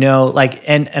sometimes and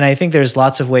I think there's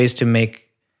lots of ways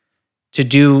to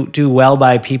do well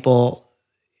by people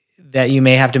that you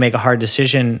may have to make a hard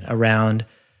decision around.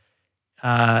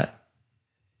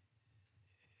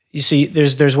 You see,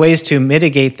 there's ways to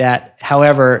mitigate that.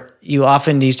 However, you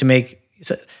often need to make.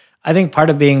 I think part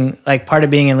of being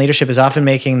in leadership is often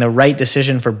making the right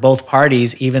decision for both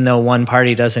parties, even though one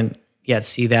party doesn't yet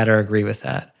see that or agree with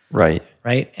that. Right.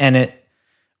 Right.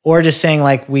 Or just saying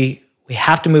like we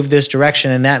have to move this direction,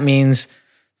 and that means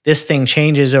this thing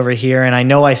changes over here. And I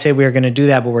know I say we are going to do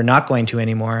that, but we're not going to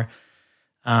anymore.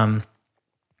 But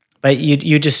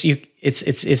it's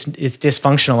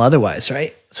dysfunctional otherwise,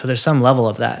 right? So there's some level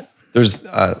of that. There's,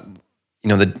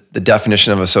 the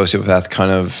definition of a sociopath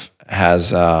kind of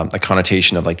has a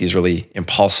connotation of like these really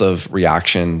impulsive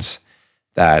reactions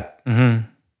that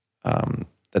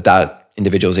that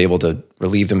individual is able to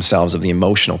relieve themselves of the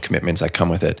emotional commitments that come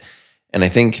with it. And I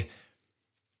think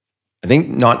I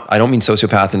don't mean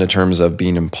sociopath in the terms of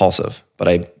being impulsive, but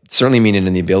I certainly mean it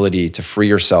in the ability to free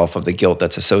yourself of the guilt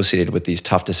that's associated with these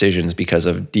tough decisions because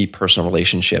of deep personal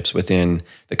relationships within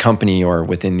the company or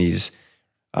within these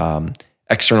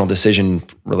external decision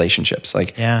relationships.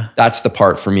 Like, that's the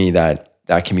part for me that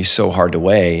can be so hard to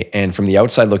weigh. And from the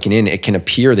outside looking in, it can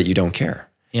appear that you don't care.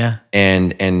 Yeah.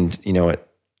 And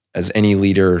as any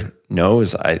leader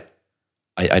knows, I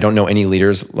don't know any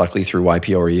leaders, luckily through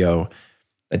YPO or EO,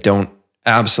 that don't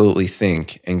absolutely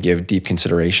think and give deep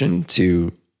consideration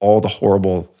to all the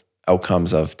horrible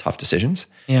outcomes of tough decisions.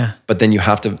 Yeah. But then you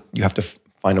have to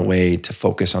find a way to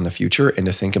focus on the future and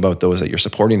to think about those that you're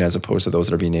supporting as opposed to those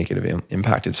that are being negatively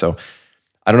impacted. So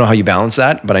I don't know how you balance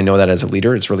that, but I know that as a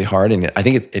leader, it's really hard. And I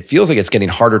think it feels like it's getting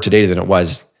harder today than it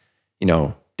was,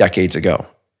 decades ago.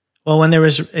 Well, when there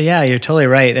was, you're totally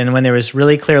right. And when there was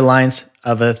really clear lines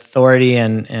of authority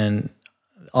and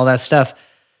all that stuff,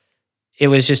 it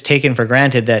was just taken for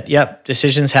granted that,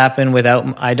 decisions happen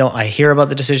I hear about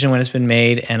the decision when it's been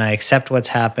made and I accept what's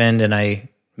happened and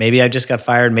maybe I just got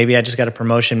fired, maybe I just got a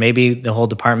promotion, maybe the whole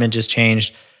department just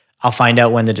changed. I'll find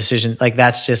out when the decision,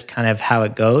 that's just kind of how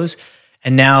it goes.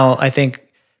 And now I think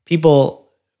people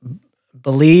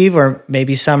believe, or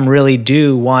maybe some really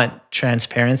do want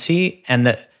transparency,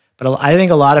 but I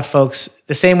think a lot of folks,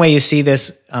 the same way you see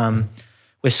this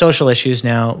with social issues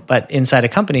now, but inside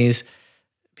of companies,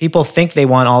 people think they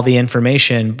want all the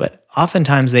information, but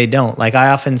oftentimes they don't. I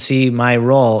often see my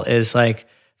role is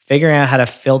figuring out how to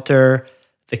filter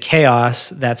the chaos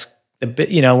that's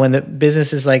when the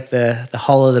business is like the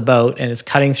hull of the boat and it's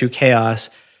cutting through chaos,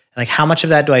 how much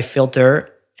of that do I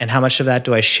filter and how much of that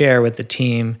do I share with the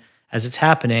team as it's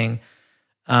happening,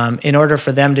 in order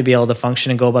for them to be able to function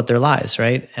and go about their lives,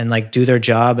 right? And do their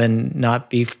job and not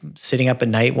be sitting up at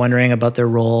night wondering about their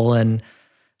role and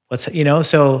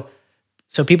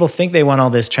so people think they want all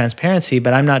this transparency,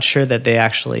 but I'm not sure that they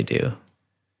actually do.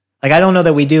 I don't know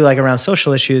that we do around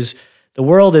social issues. The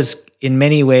world is in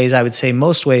many ways, I would say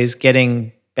most ways,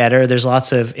 getting better. There's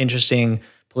lots of interesting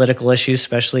political issues,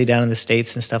 especially down in the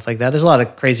States and stuff like that. There's a lot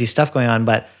of crazy stuff going on,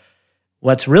 but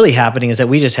what's really happening is that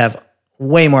we just have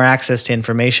way more access to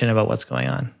information about what's going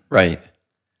on. Right.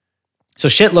 So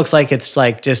shit looks like it's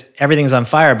just everything's on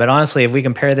fire. But honestly, if we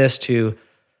compare this to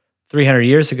 300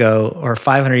 years ago or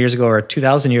 500 years ago or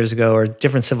 2,000 years ago or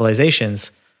different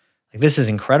civilizations, this is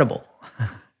incredible.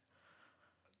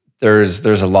 There's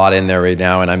a lot in there right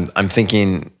now. And I'm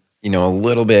thinking, a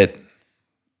little bit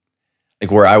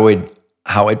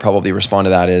how I'd probably respond to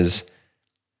that is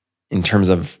in terms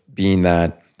of being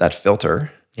that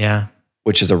filter. Yeah.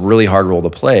 Which is a really hard role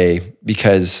to play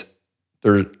because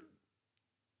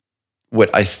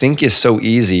what I think is so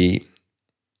easy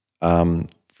for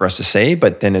us to say,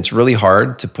 but then it's really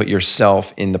hard to put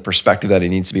yourself in the perspective that it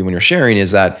needs to be when you're sharing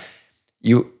is that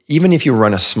even if you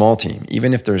run a small team,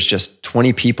 even if there's just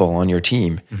 20 people on your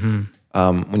team,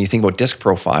 when you think about disc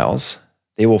profiles,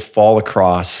 they will fall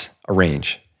across a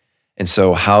range. And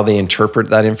so how they interpret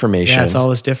that information it's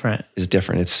always different. Is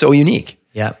different. It's so unique.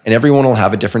 Yeah. And everyone will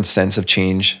have a different sense of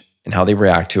change and how they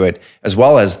react to it, as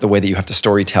well as the way that you have to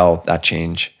storytell that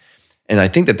change. And I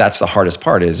think that that's the hardest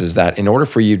part is that in order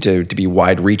for you to be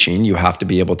wide reaching, you have to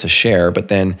be able to share, but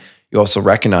then you also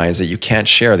recognize that you can't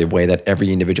share the way that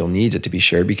every individual needs it to be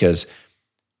shared, because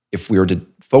if we were to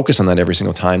focus on that every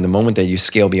single time, the moment that you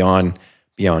scale beyond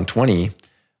 20,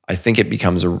 I think it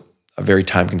becomes a very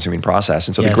time-consuming process.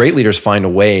 And so the great leaders find a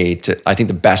way I think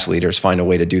the best leaders find a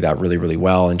way to do that really, really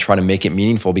well and try to make it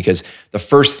meaningful, because the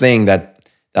first thing that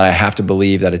I have to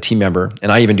believe that a team member, and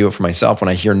I even do it for myself, when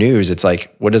I hear news, it's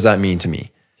what does that mean to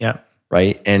me? Yeah.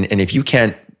 Right? And if you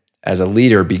can't, as a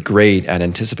leader, be great at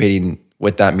anticipating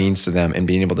what that means to them and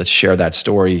being able to share that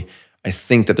story, I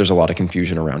think that there's a lot of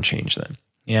confusion around change then.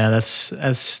 Yeah,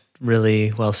 that's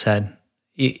really well said.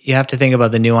 You have to think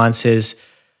about the nuances.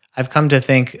 I've come to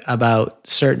think about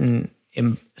certain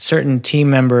team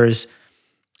members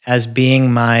as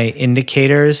being my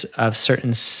indicators of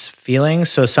certain feelings.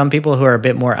 So some people who are a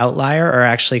bit more outlier are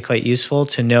actually quite useful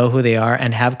to know who they are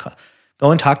and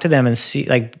go and talk to them and see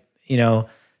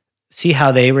see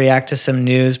how they react to some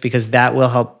news, because that will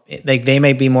help. They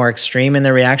may be more extreme in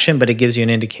their reaction, but it gives you an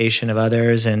indication of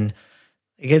others, and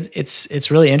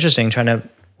it's really interesting trying to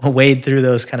wade through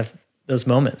those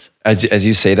moments. As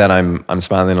you say that, I'm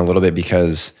smiling a little bit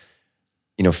because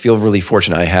feel really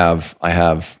fortunate. I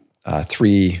have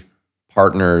 3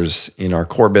 partners in our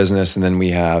core business, and then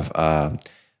we have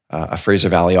a Fraser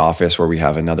Valley office where we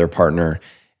have another partner.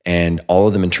 And all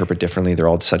of them interpret differently. They're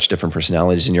all such different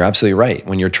personalities. And you're absolutely right.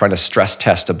 When you're trying to stress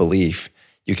test a belief,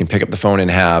 you can pick up the phone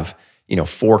and have,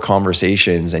 4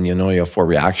 conversations, and you have 4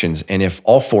 reactions. And if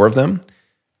all 4 of them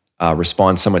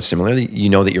respond somewhat similarly, you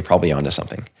know that you're probably onto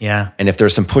something. Yeah. And if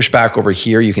there's some pushback over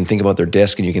here, you can think about their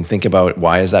disc and you can think about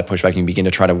why is that pushback, and you begin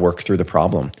to try to work through the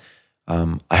problem.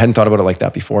 I hadn't thought about it like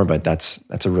that before, but that's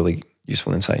a really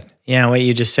useful insight. Yeah, what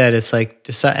you just said, it's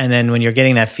decide, and then when you're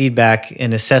getting that feedback,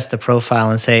 and assess the profile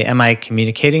and say, am I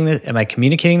communicating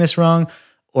this wrong?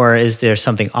 Or is there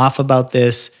something off about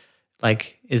this?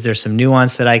 Like, is there some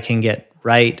nuance that I can get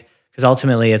right? Because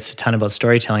ultimately it's a ton about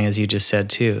storytelling, as you just said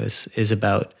too,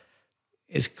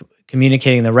 is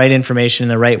communicating the right information in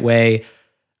the right way.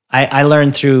 I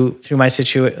learned through my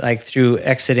through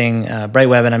exiting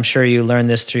Brightweb, and I'm sure you learned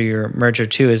this through your merger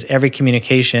too, is every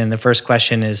communication, the first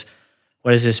question is,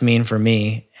 what does this mean for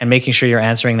me? And making sure you're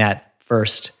answering that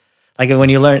first. Like when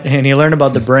you learn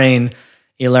about the brain,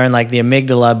 you learn like the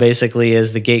amygdala basically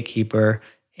is the gatekeeper,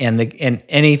 and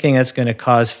anything that's going to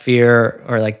cause fear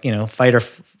or like, fight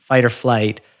or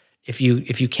flight, if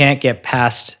you can't get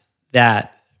past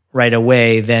that right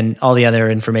away, then all the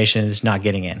other information is not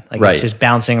getting in. Like Right. It's just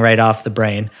bouncing right off the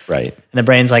brain. Right. And the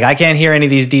brain's like, I can't hear any of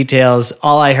these details.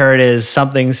 All I heard is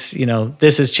something's,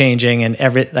 this is changing, and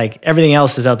everything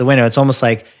else is out the window. It's almost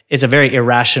like it's a very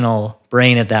irrational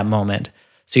brain at that moment.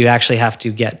 So you actually have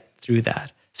to get through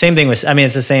that. Same thing with,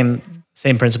 it's the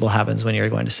same principle happens when you're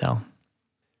going to sell.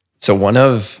 So one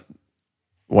of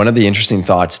the interesting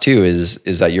thoughts too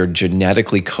is that you're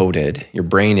genetically coded. Your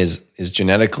brain is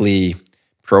genetically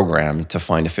programmed to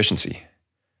find efficiency.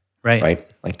 Right?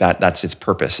 Like that's its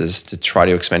purpose, is to try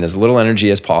to expend as little energy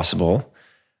as possible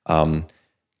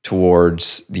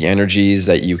towards the energies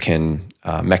that you can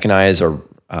mechanize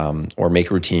or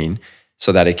make routine,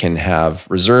 so that it can have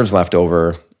reserves left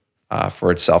over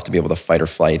for itself to be able to fight or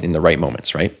flight in the right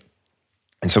moments, right?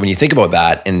 And so when you think about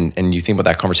that, and you think about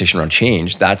that conversation around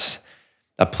change, that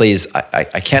plays,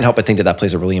 I can't help but think that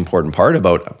plays a really important part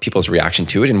about people's reaction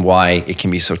to it and why it can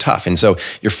be so tough. And so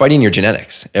you're fighting your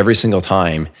genetics every single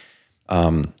time.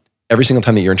 Every single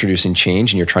time that you're introducing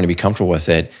change and you're trying to be comfortable with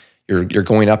it, you're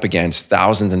going up against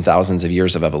thousands and thousands of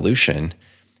years of evolution.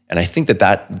 And I think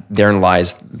that therein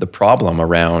lies the problem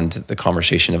around the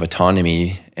conversation of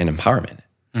autonomy and empowerment.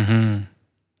 Mm-hmm.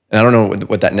 And I don't know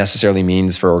what that necessarily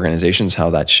means for organizations, how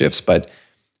that shifts, but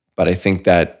I think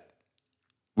that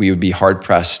we would be hard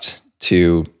pressed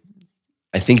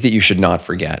I think that you should not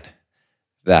forget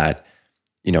that,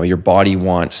 your body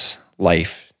wants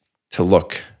life to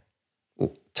look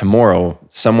tomorrow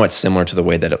somewhat similar to the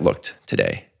way that it looked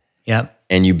today. Yep.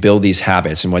 And you build these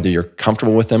habits, and whether you're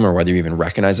comfortable with them or whether you even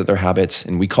recognize that they're habits,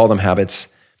 and we call them habits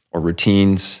or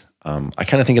routines. I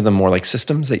kind of think of them more like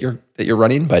systems that you're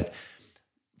running, but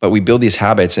we build these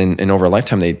habits, and over a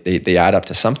lifetime they add up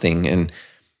to something. And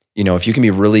if you can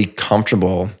be really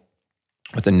comfortable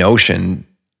with the notion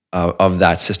of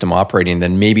that system operating,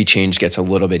 then maybe change gets a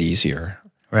little bit easier,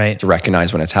 right, to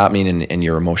recognize when it's happening and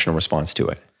your emotional response to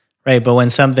it. Right, but when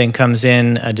something comes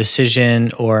in, a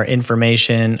decision or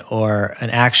information or an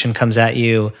action comes at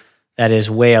you that is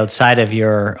way outside of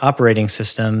your operating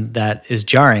system, that is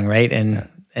jarring, right? And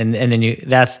then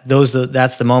that's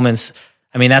the moments.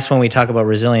 That's when we talk about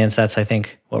resilience. That's, I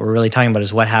think, what we're really talking about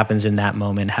is what happens in that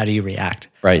moment. How do you react?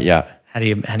 Right. Yeah. How do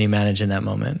you manage in that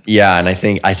moment? Yeah, and I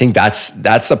think that's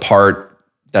the part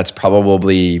that's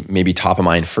probably maybe top of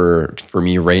mind for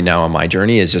me right now on my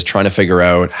journey, is just trying to figure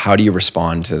out how do you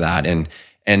respond to that.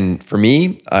 And for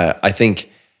me, I think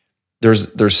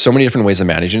there's so many different ways of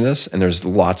managing this, and there's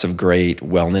lots of great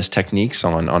wellness techniques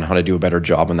on how to do a better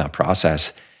job in that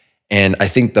process. And I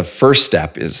think the first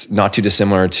step is not too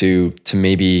dissimilar to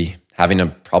maybe having a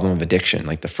problem of addiction.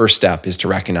 Like the first step is to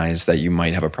recognize that you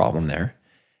might have a problem there,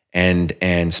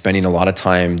 and spending a lot of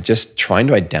time just trying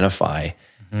to identify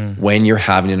when you're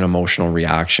having an emotional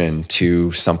reaction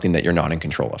to something that you're not in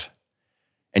control of.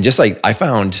 And just like I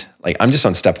found, like I'm just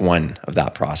on step one of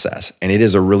that process, and it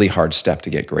is a really hard step to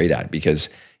get great at, because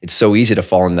it's so easy to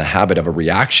fall in the habit of a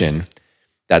reaction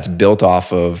that's built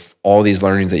off of all these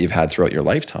learnings that you've had throughout your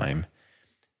lifetime.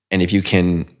 And if you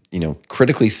can,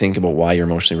 critically think about why you're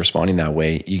emotionally responding that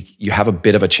way, you have a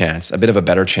bit of a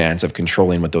better chance of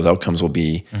controlling what those outcomes will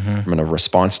be from a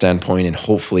response standpoint, and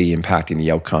hopefully impacting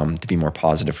the outcome to be more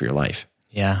positive for your life.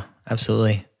 Yeah,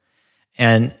 absolutely.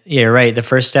 And yeah, you're right. The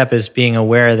first step is being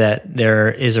aware that there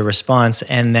is a response,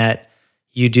 and that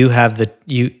you do have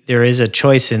there is a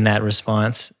choice in that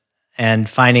response, and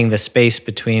finding the space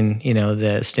between,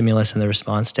 the stimulus and the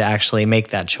response to actually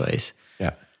make that choice.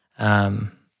 Yeah.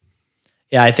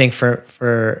 Yeah, I think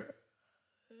for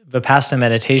Vipassana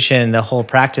meditation, the whole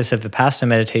practice of Vipassana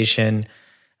meditation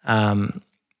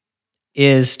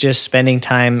is just spending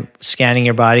time scanning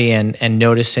your body and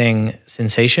noticing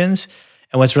sensations.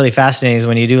 And what's really fascinating is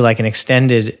when you do like an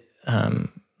extended,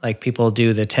 like people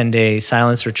do the 10-day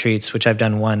silence retreats, which I've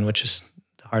done one, which is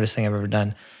the hardest thing I've ever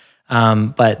done.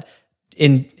 But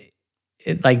in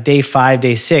like day 5,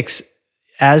 day 6,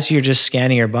 as you're just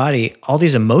scanning your body, all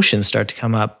these emotions start to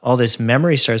come up, all this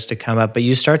memory starts to come up, but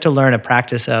you start to learn a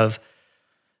practice of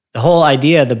the whole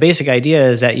idea. The basic idea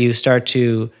is that you start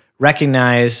to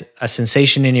recognize a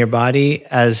sensation in your body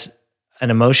as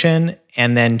an emotion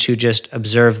and then to just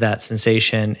observe that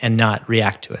sensation and not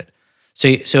react to it.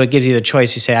 So it gives you the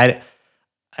choice. You say,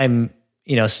 I'm,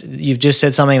 you've just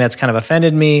said something that's kind of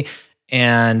offended me,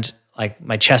 and like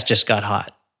my chest just got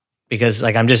hot because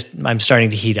like I'm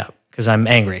starting to heat up because I'm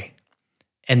angry,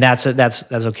 and that's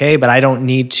okay. But I don't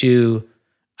need to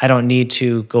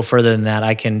go further than that.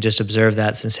 I can just observe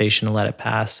that sensation and let it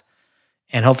pass,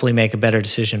 and hopefully make a better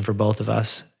decision for both of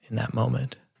us in that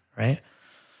moment, right?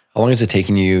 How long has it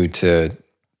taken you to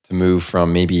move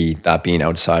from maybe that being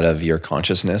outside of your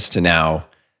consciousness to now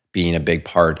being a big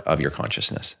part of your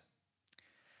consciousness?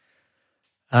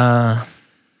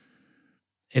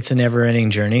 It's a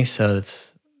never-ending journey, so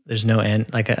there's no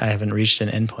end. Like I haven't reached an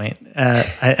end point.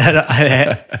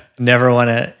 I never want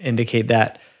to indicate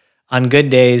that. On good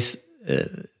days,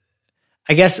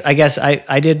 I guess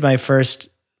I did my first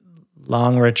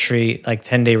long retreat, like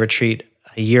 10-day retreat,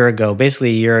 a year ago,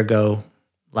 basically a year ago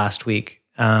last week.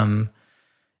 And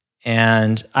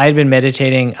I had been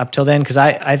meditating up till then because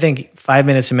I think 5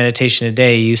 minutes of meditation a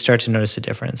day, you start to notice a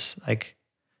difference. Like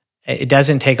it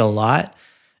doesn't take a lot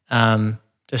to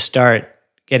start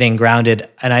getting grounded.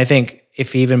 And I think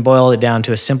if you even boil it down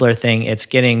to a simpler thing, it's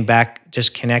getting back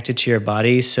just connected to your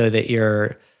body so that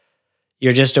you're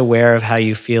just aware of how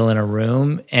you feel in a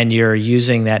room, and you're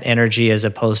using that energy as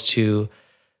opposed to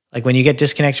like when you get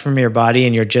disconnected from your body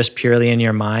and you're just purely in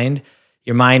your mind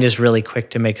is really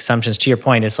quick to make assumptions. To your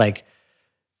point, it's like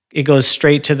it goes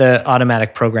straight to the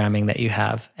automatic programming that you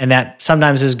have. And that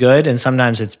sometimes is good and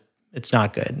sometimes it's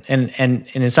not good. And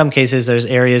in some cases there's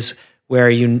areas where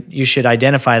you should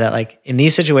identify that, like in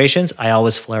these situations, I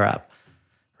always flare up,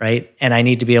 right? And I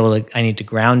need to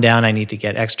ground down. I need to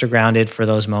get extra grounded for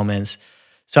those moments.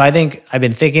 So I think I've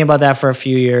been thinking about that for a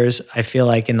few years. I feel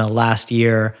like in the last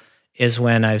year is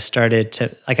when I've started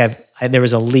to, like there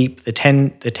was a leap. The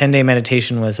 10-day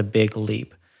meditation was a big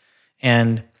leap.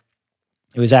 And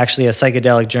it was actually a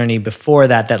psychedelic journey before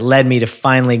that led me to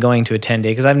finally going to a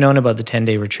 10-day, because I've known about the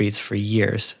 10-day retreats for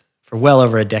years, for well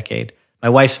over a decade. My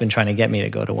wife's been trying to get me to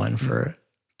go to one for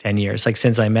 10 years, like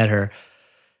since I met her,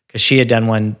 because she had done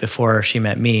one before she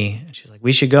met me. And she's like,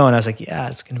 we should go. And I was like, yeah,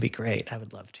 it's going to be great. I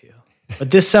would love to. But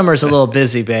this summer's a little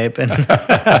busy, babe. And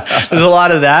there's a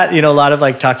lot of that, a lot of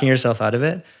like talking yourself out of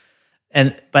it.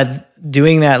 But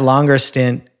doing that longer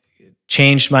stint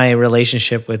changed my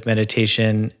relationship with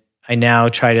meditation. I now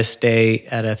try to stay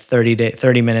at a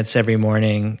 30 minutes every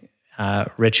morning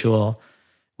ritual,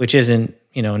 which isn't,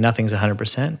 nothing's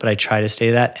 100%, but I try to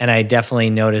stay that. And I definitely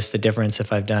notice the difference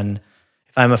if I'm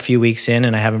a few weeks in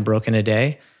and I haven't broken a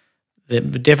day. The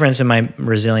difference in my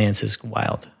resilience is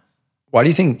wild. Why do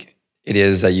you think it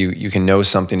is that you can know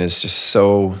something is just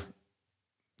so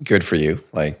good for you,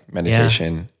 like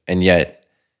meditation, and yet,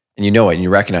 and you know it and you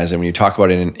recognize it when you talk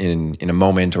about it in a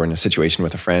moment or in a situation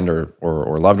with a friend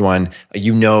or loved one, like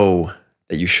you know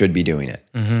that you should be doing it.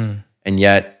 Mm-hmm. And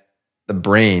yet the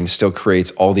brain still creates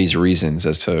all these reasons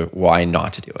as to why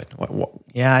not to do it.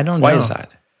 I don't know. Why is that?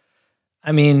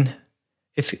 I mean,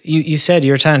 it's you said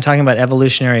you were talking about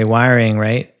evolutionary wiring,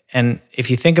 right? And if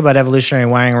you think about evolutionary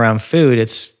wiring around food,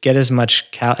 it's get as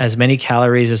many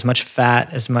calories, as much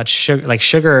fat, as much sugar. Like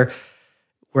sugar,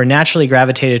 we're naturally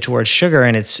gravitated towards sugar,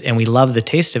 and we love the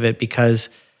taste of it because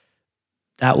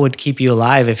that would keep you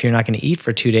alive. If you're not going to eat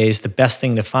for 2 days, the best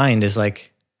thing to find is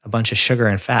like a bunch of sugar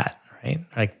and fat, right?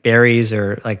 Like berries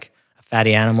or like a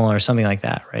fatty animal or something like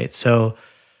that, right? So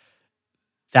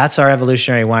that's our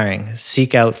evolutionary wiring.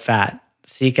 Seek out fat.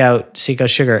 Seek out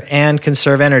sugar and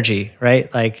conserve energy,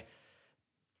 right? Like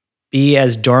be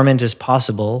as dormant as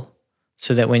possible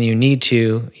so that when you need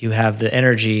to, you have the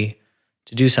energy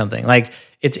to do something. Like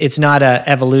it's not a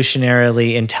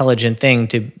evolutionarily intelligent thing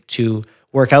to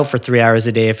work out for 3 hours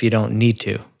a day if you don't need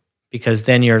to, because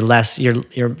then you're less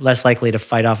likely to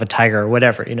fight off a tiger or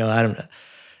whatever, I don't know,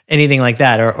 anything like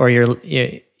that, or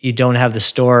you don't have the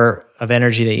store of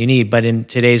energy that you need. But in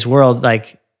today's world,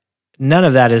 like none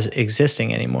of that is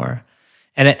existing anymore.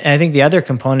 And I think the other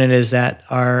component is that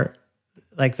our,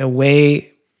 like the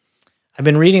way I've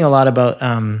been reading a lot about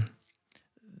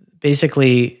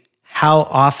basically how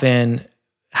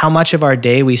much of our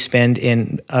day we spend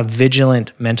in a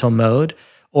vigilant mental mode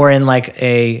or in like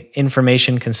a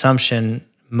information consumption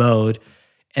mode.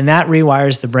 And that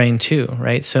rewires the brain too,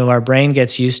 right? So our brain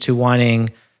gets used to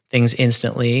wanting things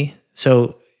instantly.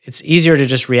 So it's easier to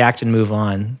just react and move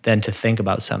on than to think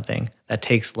about something that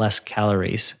takes less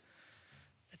calories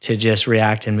to just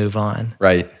react and move on.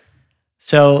 Right.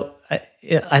 So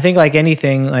I think like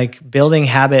anything, like building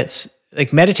habits,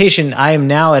 like meditation, I am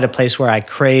now at a place where I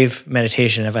crave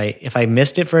meditation. If I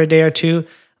missed it for a day or two, I'm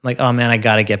like, oh man, I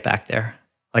got to get back there.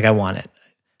 Like I want it.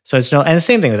 So and the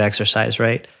same thing with exercise,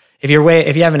 right? If you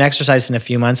haven't exercised in a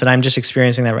few months, and I'm just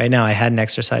experiencing that right now, I hadn't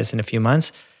exercised in a few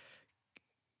months,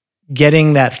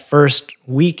 getting that first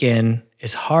week in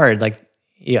is hard. Like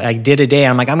I did a day,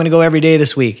 I'm like, I'm going to go every day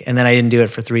this week. And then I didn't do it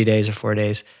for 3 days or 4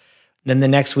 days. Then the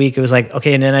next week it was like,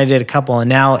 okay. And then I did a couple. And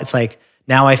now it's like,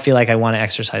 now I feel like I want to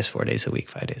exercise 4 days a week,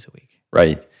 5 days a week.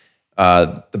 Right.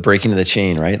 The breaking of the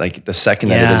chain, right? Like the second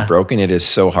that it is broken, it is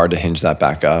so hard to hinge that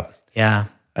back up. Yeah.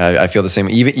 I feel the same.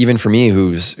 Even for me,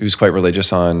 who's quite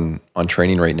religious on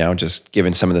training right now, just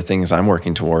given some of the things I'm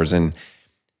working towards, and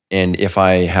if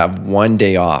I have one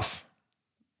day off,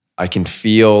 I can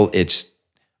feel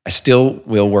I still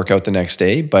will work out the next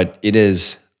day, but it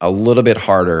is a little bit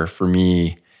harder for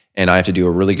me, and I have to do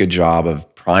a really good job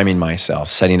of priming myself,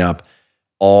 setting up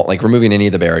removing any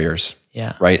of the barriers.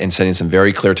 Yeah. Right. And setting some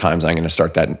very clear times. I'm going to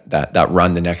start that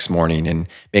run the next morning, and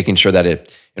making sure that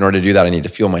in order to do that, I need to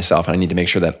fuel myself, and I need to make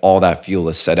sure that all that fuel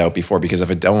is set out before, because if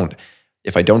I don't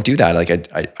do that, like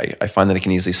I find that it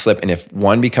can easily slip. And if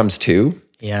one becomes two,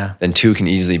 then two can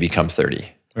easily become 30.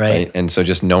 Right. And so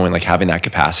just knowing, like, having that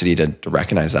capacity to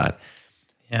recognize that.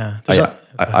 Yeah.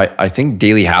 I think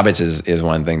daily habits is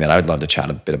one thing that I would love to chat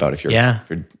a bit about if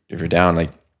you're down.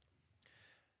 Like,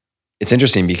 it's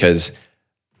interesting because,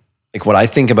 like, what I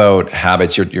think about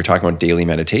habits, you're talking about daily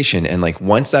meditation, and like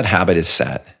once that habit is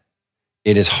set,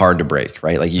 it is hard to break,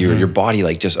 right? Like your body,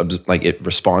 like, just like it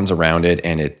responds around it,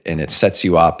 and it sets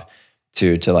you up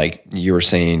to like you were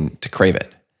saying, to crave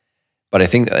it. But I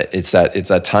think that it's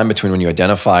that time between when you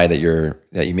identify that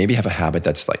you maybe have a habit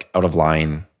that's like out of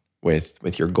line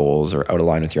with your goals, or out of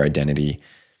line with your identity.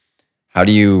 How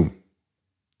do you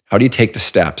take the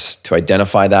steps to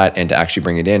identify that and to actually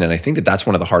bring it in? And I think that that's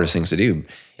one of the hardest things to do.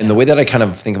 And the way that I kind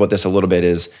of think about this a little bit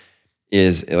is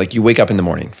like, you wake up in the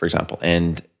morning, for example,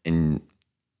 and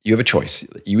you have a choice.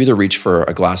 You either reach for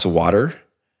a glass of water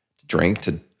to drink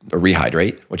or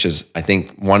rehydrate, which is, I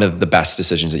think, one of the best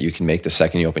decisions that you can make the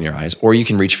second you open your eyes, or you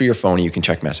can reach for your phone and you can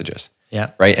check messages.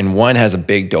 Yeah. Right. And one has a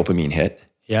big dopamine hit.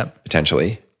 Yeah.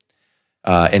 Potentially.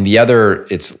 And the other,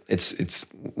 it's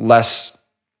less,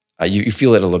 you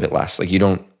feel it a little bit less. Like, you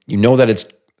know that it's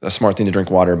a smart thing to drink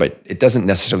water, but it doesn't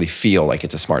necessarily feel like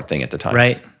it's a smart thing at the time.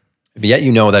 Right. But yet,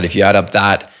 you know that if you add up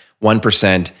that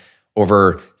 1%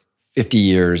 over 50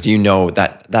 years, you know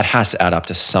that has to add up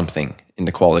to something in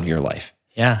the quality of your life.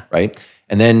 Yeah. Right.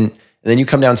 And then you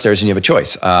come downstairs and you have a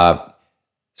choice.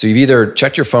 So you've either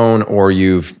checked your phone or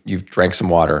you've drank some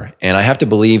water. And I have to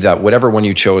believe that whatever one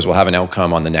you chose will have an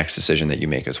outcome on the next decision that you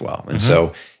make as well. And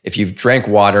so if you've drank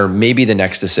water, maybe the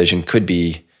next decision could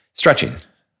be stretching.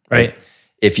 Right.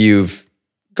 If you've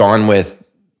gone with,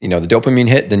 the dopamine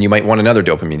hit, then you might want another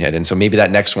dopamine hit. And so maybe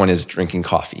that next one is drinking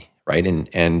coffee. Right.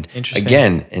 And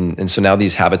again, and so now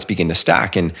these habits begin to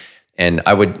stack, and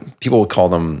people would call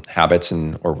them habits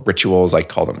or rituals. I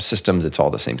call them systems. It's all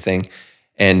the same thing.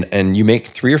 And you make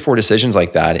 3 or 4 decisions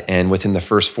like that, and within the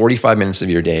first 45 minutes of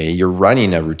your day, you're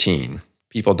running a routine.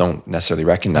 People don't necessarily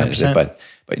recognize 100%. It,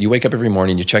 but you wake up every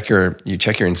morning, you check your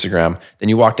Instagram, then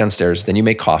you walk downstairs, then you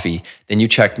make coffee, then you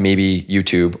check maybe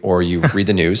YouTube or you read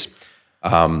the news,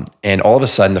 and all of a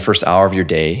sudden, the first hour of your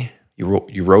day,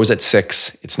 you rose at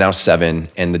 6, it's now 7,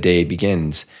 and the day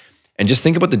begins. And just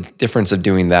think about the difference of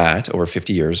doing that over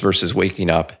 50 years versus waking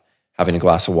up, having a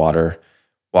glass of water,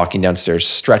 walking downstairs,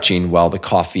 stretching while the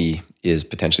coffee is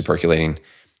potentially percolating.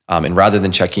 And rather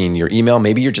than checking your email,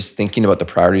 maybe you're just thinking about the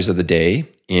priorities of the day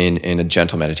in a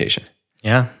gentle meditation.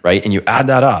 Yeah. Right. And you add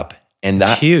that up, and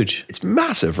that's huge. It's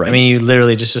massive, right? I mean, you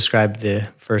literally just described the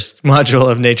first module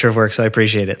of Nature of Work, so I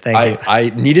appreciate it. Thank you. I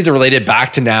needed to relate it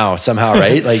back to now somehow,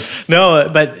 right? Like, no,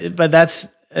 but that's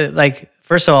like,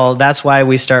 first of all, that's why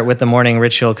we start with the morning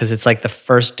ritual, because it's like the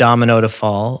first domino to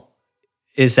fall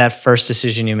is that first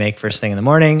decision you make first thing in the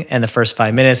morning, and the first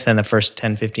 5 minutes, then the first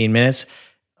 10, 15 minutes.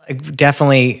 Like,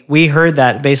 definitely, we heard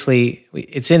that basically,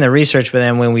 it's in the research, but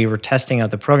then when we were testing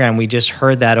out the program, we just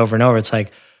heard that over and over. It's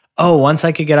like, oh, once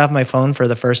I could get off my phone for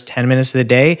the first 10 minutes of the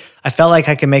day, I felt like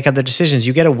I could make other decisions.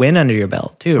 You get a win under your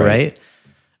belt too, right?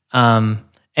 And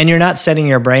you're not setting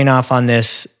your brain off on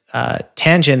this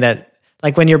tangent that,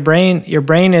 like, when your brain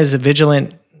is a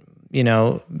vigilant,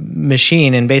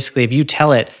 machine, and basically if you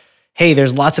tell it, hey,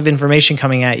 there's lots of information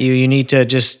coming at you, you need to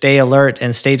just stay alert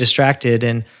and stay distracted,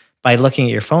 and by looking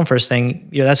at your phone first thing,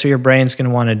 that's what your brain's going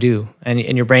to want to do, and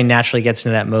your brain naturally gets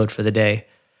into that mode for the day.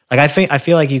 Like, I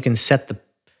feel like you can set the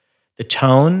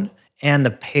tone and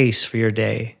the pace for your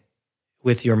day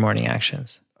with your morning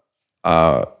actions.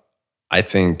 I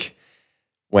think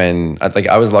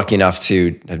I was lucky enough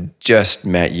to have just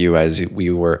met you as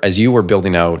you were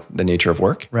building out the Nature of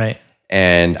Work. Right.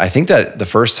 And I think that the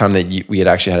first time that we had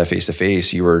actually had a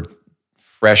face-to-face, you were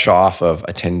fresh off of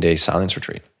a 10-day silence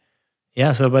retreat.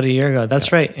 Yeah, so about a year ago.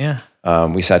 That's right, yeah.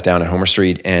 We sat down at Homer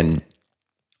Street, and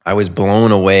I was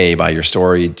blown away by your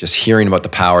story, just hearing about the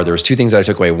power. There was two things that I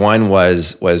took away. One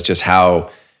was just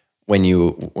how once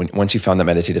you found that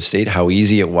meditative state, how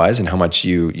easy it was and how much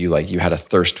you had a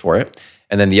thirst for it.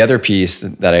 And then the other piece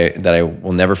that I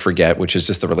will never forget, which is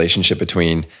just the relationship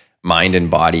between mind and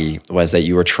body, was that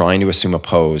you were trying to assume a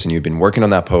pose, and you'd been working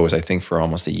on that pose, I think, for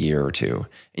almost a year or two,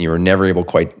 and you were never able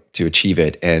quite to achieve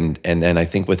it. And then I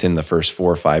think within the first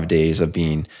 4 or 5 days of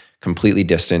being completely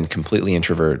distant, completely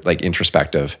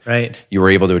introspective, right, you were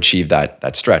able to achieve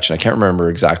that stretch. And I can't remember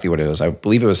exactly what it was. I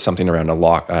believe it was something around a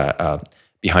lock,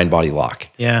 behind body lock.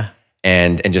 Yeah.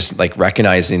 And just like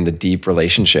recognizing the deep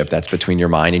relationship that's between your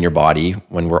mind and your body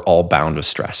when we're all bound with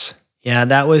stress. Yeah,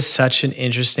 that was such an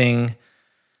interesting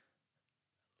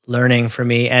learning for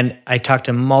me. And I talked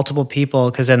to multiple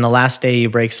people, because then the last day you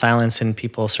break silence and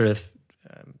people sort of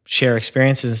share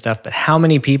experiences and stuff. But how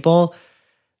many people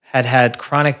had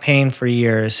chronic pain for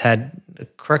years, had a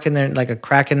crack in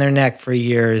their neck for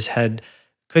years,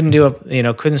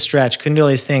 couldn't stretch, couldn't do all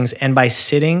these things. And by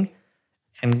sitting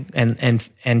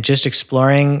and just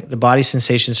exploring the body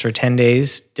sensations for 10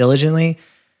 days diligently,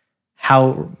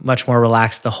 how much more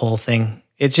relaxed the whole thing.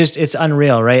 It's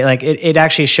unreal, right? Like it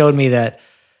actually showed me that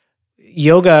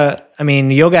yoga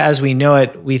as we know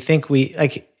it, we think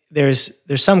there's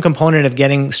some component of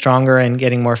getting stronger and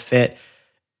getting more fit.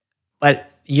 But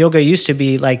yoga used to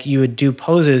be like you would do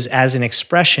poses as an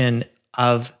expression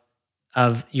of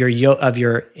your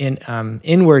inward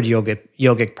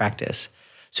yogic practice.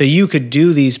 So you could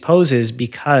do these poses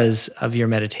because of your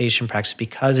meditation practice,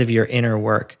 because of your inner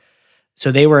work. So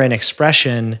they were an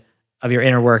expression of your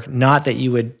inner work, not that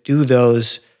you would do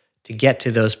those to get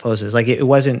to those poses. Like it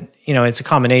wasn't, it's a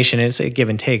combination, it's a give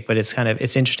and take, but it's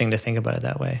interesting to think about it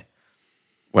that way.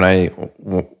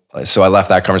 So I left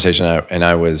that conversation and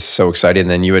I was so excited. And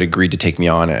then you had agreed to take me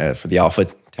on for the alpha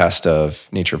test of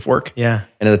Nature of Work. Yeah.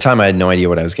 And at the time I had no idea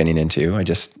what I was getting into. I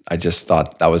just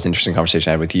thought that was an interesting conversation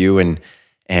I had with you.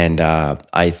 And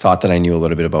I thought that I knew a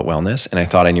little bit about wellness, and I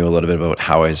thought I knew a little bit about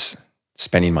how I was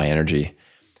spending my energy.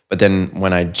 But then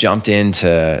when I jumped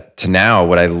into now,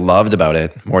 what I loved about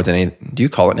it more than anything, do you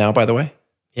call it now, by the way?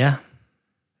 Yeah.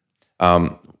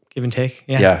 Give and take.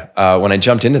 Yeah. Yeah. When I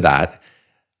jumped into that,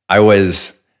 I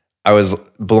was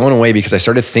blown away because I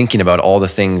started thinking about all the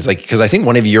things, because I think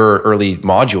one of your early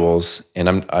modules, and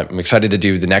I'm excited to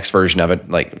do the next version of it,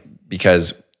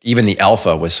 because even the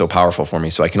alpha was so powerful for me.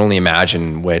 So I can only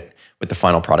imagine what the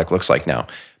final product looks like now.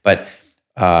 But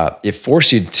it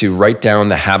forced you to write down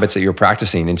the habits that you're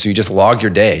practicing. And so you just log your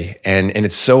day. And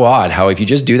it's so odd how if you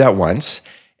just do that once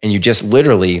and you just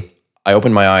literally, I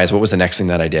opened my eyes, what was the next thing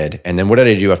that I did? And then what did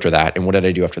I do after that? And what did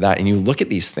I do after that? And you look at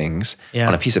these things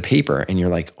on a piece of paper and you're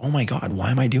like, oh my God, why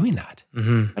am I doing that?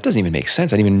 Mm-hmm. That doesn't even make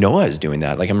sense. I didn't even know I was doing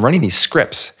that. Like I'm running these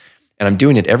scripts and I'm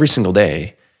doing it every single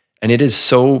day. And it is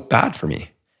so bad for me.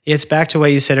 It's back to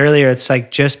what you said earlier. It's like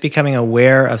just becoming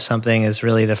aware of something is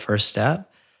really the first step.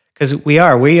 Because we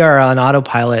are on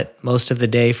autopilot most of the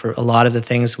day for a lot of the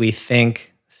things we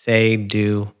think, say,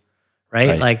 do,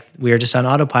 right? Like we are just on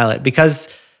autopilot because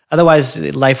otherwise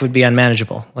life would be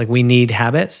unmanageable. Like we need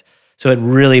habits. So it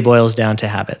really boils down to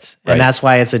habits. And that's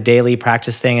why it's a daily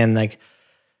practice thing. And like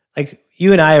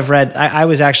you and I have read, I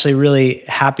was actually really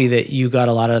happy that you got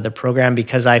a lot out of the program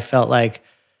because I felt like,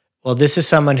 well, this is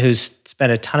someone who's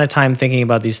spent a ton of time thinking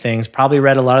about these things, probably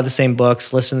read a lot of the same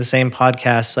books, listened to the same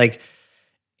podcasts,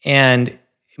 and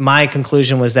my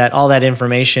conclusion was that all that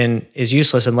information is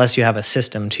useless unless you have a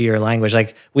system to your language.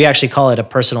 Like we actually call it a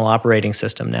personal operating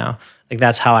system now. Like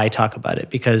that's how I talk about it,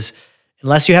 because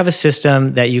unless you have a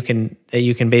system that you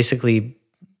can basically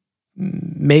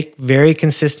make very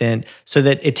consistent so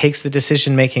that it takes the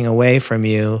decision making away from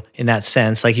you in that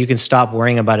sense, like you can stop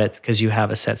worrying about it because you have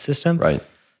a set system. Right.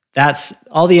 That's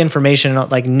all the information.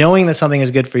 Like knowing that something is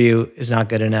good for you is not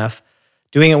good enough.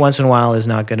 Doing it once in a while is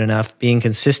not good enough. Being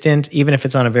consistent, even if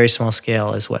it's on a very small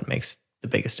scale, is what makes the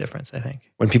biggest difference, I think.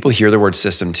 When people hear the word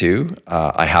system too,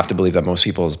 I have to believe that most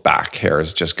people's back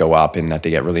hairs just go up and that they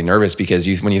get really nervous because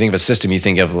when you think of a system, you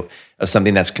think of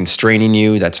something that's constraining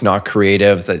you, that's not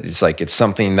creative, that it's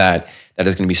something that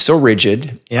is going to be so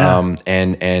rigid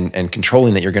and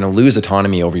controlling that you're going to lose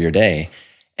autonomy over your day.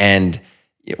 And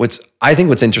I think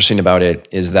what's interesting about it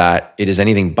is that it is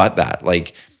anything but that.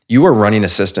 Like you are running a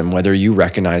system, whether you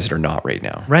recognize it or not right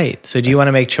now. Right. So do you want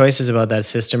to make choices about that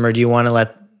system, or do you want to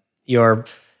let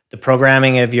the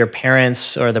programming of your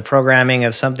parents or the programming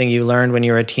of something you learned when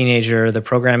you were a teenager or the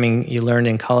programming you learned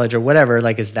in college or whatever,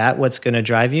 is that what's going to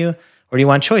drive you? or do you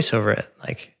want choice over it?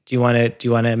 Like, do you want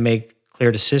to make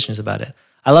clear decisions about it?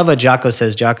 I love what Jocko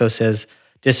says. Jocko says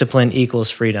discipline equals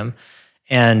freedom.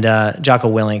 And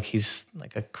Jocko Willink, he's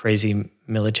like a crazy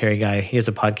military guy. He has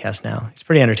a podcast now. He's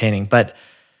pretty entertaining. But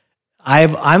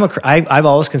I've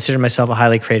always considered myself a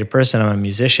highly creative person. I'm a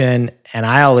musician, and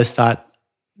I always thought,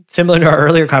 similar to our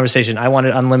earlier conversation, I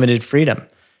wanted unlimited freedom.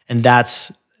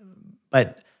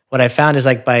 But what I found is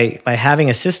like by having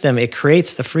a system, it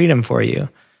creates the freedom for you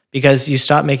because you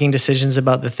stop making decisions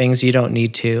about the things you don't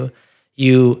need to.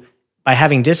 By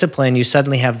having discipline, you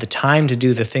suddenly have the time to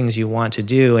do the things you want to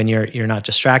do, and you're not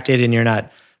distracted, and you're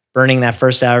not burning that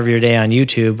first hour of your day on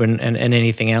YouTube and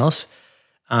anything else,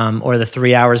 or the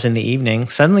 3 hours in the evening.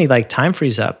 Suddenly, like, time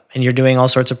frees up, and you're doing all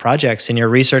sorts of projects, and you're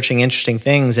researching interesting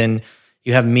things, and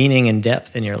you have meaning and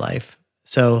depth in your life.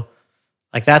 So,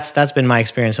 like, that's been my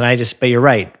experience. And but you're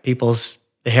right,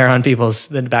 the hair on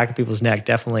the back of people's neck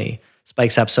definitely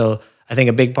spikes up. So I think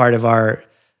a big part of our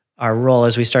role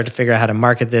as we start to figure out how to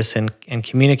market this and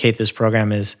communicate this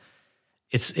program is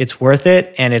it's worth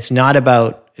it, and it's not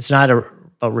about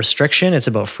restriction, it's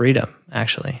about freedom,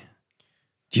 actually.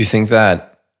 Do you think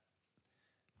that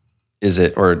is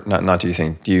it, or not do you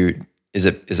think, is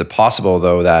it possible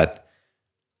though that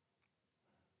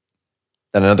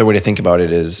another way to think about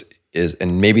it is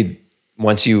and maybe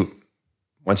once you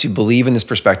believe in this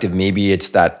perspective, maybe it's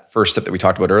that first step that we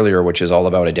talked about earlier, which is all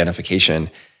about identification.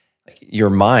 Your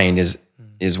mind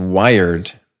is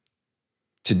wired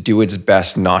to do its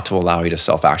best not to allow you to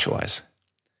self-actualize,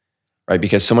 right?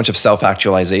 Because so much of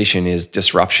self-actualization is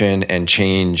disruption and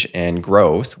change and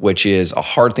growth, which is a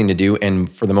hard thing to do, and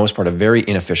for the most part, a very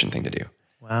inefficient thing to do.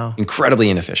 Wow. Incredibly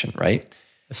inefficient, right?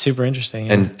 That's super interesting.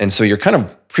 Yeah. And so you're kind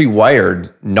of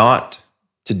pre-wired not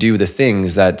to do the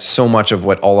things that so much of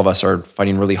what all of us are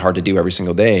fighting really hard to do every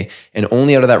single day, and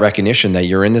only out of that recognition that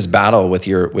you're in this battle with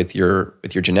your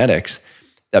genetics,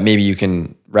 that maybe you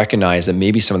can recognize that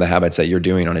maybe some of the habits that you're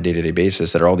doing on a day-to-day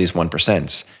basis that are all these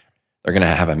 1%, they're going to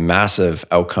have a massive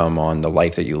outcome on the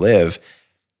life that you live.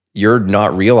 You're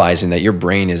not realizing that your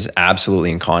brain is absolutely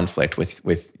in conflict with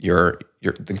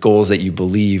the goals that you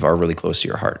believe are really close to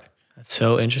your heart. That's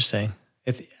so interesting.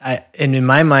 And in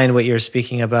my mind, what you're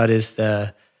speaking about is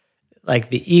the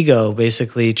ego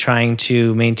basically trying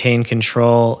to maintain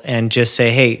control and just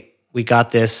say, "Hey, we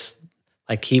got this.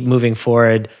 Like, keep moving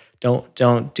forward.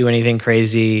 Don't do anything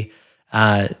crazy.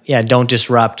 Don't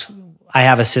disrupt. I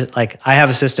have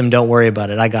a system. Don't worry about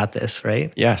it. I got this."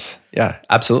 Right? Yes. Yeah.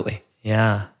 Absolutely.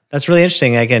 Yeah, that's really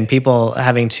interesting. Again, people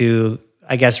having to,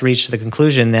 I guess, reach the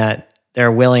conclusion that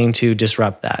they're willing to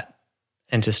disrupt that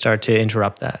and to start to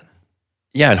interrupt that.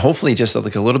 Yeah, and hopefully just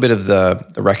like a little bit of the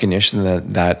recognition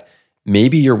that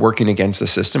maybe you're working against the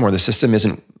system, or the system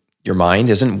your mind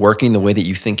isn't working the way that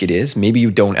you think it is. Maybe you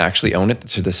don't actually own it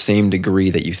to the same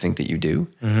degree that you think that you do,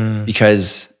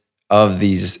 because of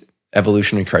these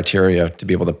evolutionary criteria to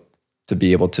be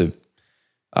able to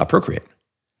procreate,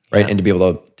 right, and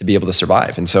to be able to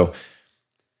survive. And so,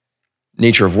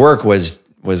 nature of work was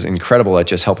incredible at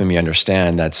just helping me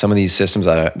understand that some of these systems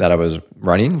that I was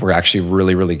running were actually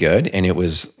really, really good. And it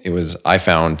was I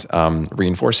found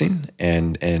reinforcing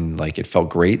and like it felt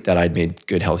great that I'd made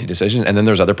good, healthy decisions. And then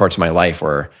there's other parts of my life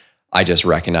where I just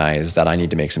recognized that I need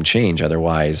to make some change.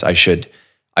 Otherwise I should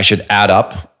add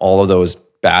up all of those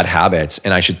bad habits,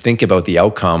 and I should think about the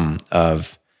outcome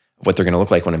of what they're going to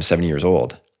look like when I'm 70 years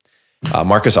old.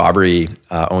 Marcus Aubrey,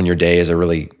 Own Your Day, is a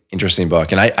really interesting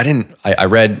book. And I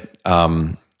read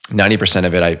 90%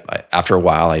 of it. After a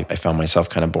while, I found myself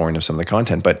kind of boring of some of the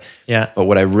content. But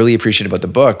what I really appreciated about the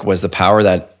book was the power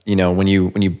that, when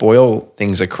you boil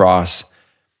things across,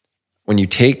 when you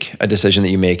take a decision that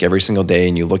you make every single day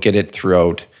and you look at it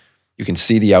throughout, you can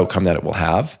see the outcome that it will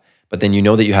have. But then you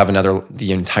know that you have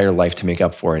the entire life to make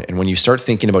up for it. And when you start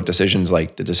thinking about decisions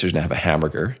like the decision to have a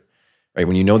hamburger, right?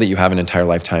 When you know that you have an entire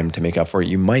lifetime to make up for it,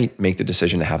 you might make the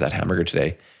decision to have that hamburger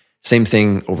today. Same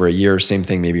thing over a year, same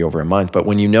thing maybe over a month. But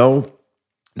when you know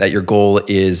that your goal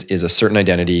is a certain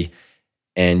identity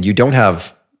and you don't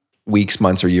have weeks,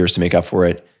 months, or years to make up for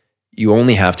it, you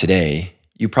only have today,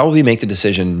 you probably make the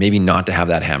decision maybe not to have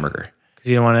that hamburger. Because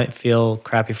you don't want to feel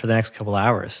crappy for the next couple of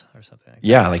hours or something like that.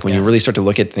 Yeah, like when you really start to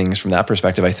look at things from that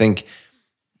perspective, I think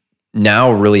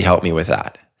now really helped me with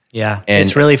that. Yeah, and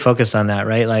it's really focused on that,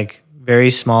 right? Like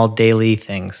very small daily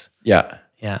things. Yeah.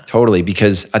 Yeah. Totally.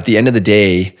 Because at the end of the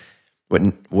day,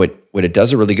 what it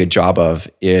does a really good job of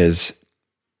is,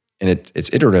 and it's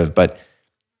iterative, but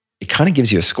it kind of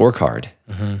gives you a scorecard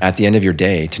at the end of your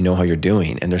day to know how you're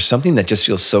doing. And there's something that just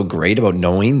feels so great about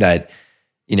knowing that,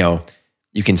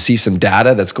 you can see some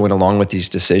data that's going along with these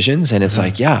decisions. And it's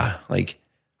like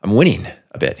I'm winning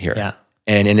a bit here. Yeah.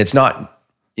 And it's not,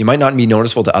 it might not be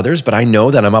noticeable to others, but I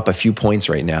know that I'm up a few points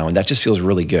right now, and that just feels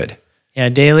really good. Yeah,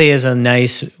 daily is a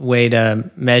nice way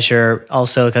to measure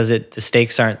also because the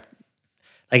stakes aren't,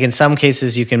 like in some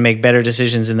cases you can make better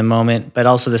decisions in the moment, but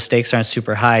also the stakes aren't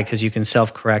super high because you can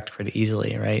self-correct pretty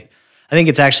easily, right? I think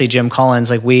it's actually Jim Collins,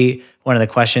 like one of the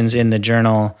questions in the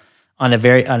journal on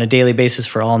a daily basis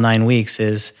for all 9 weeks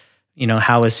is,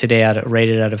 how is today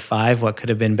rated out of 5? What could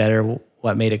have been better?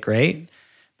 What made it great?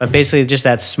 But basically just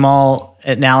that small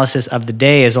analysis of the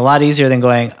day is a lot easier than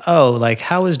going, oh, like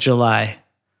how was July?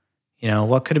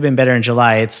 What could have been better in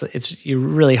July? It's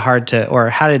really hard to, or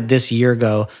how did this year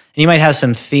go? And you might have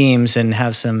some themes and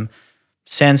have some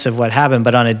sense of what happened,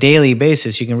 but on a daily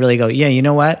basis, you can really go, yeah, you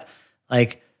know what?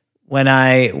 Like when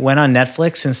I went on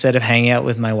Netflix instead of hanging out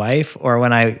with my wife, or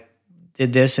when I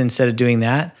did this instead of doing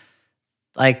that,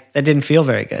 like that didn't feel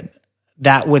very good.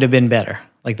 That would have been better.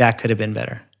 Like that could have been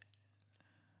better.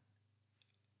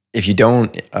 If you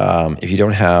don't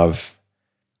have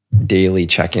daily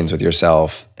check-ins with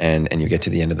yourself and you get to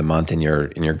the end of the month and you're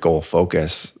in your goal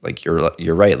focus, like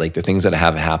you're right. Like the things that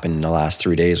have happened in the last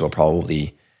 3 days will probably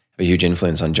have a huge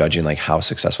influence on judging like how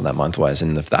successful that month was.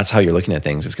 And if that's how you're looking at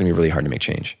things, it's going to be really hard to make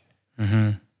change.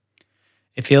 Mm-hmm.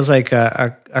 It feels like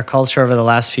our culture over the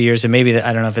last few years, and maybe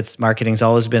I don't know if it's marketing's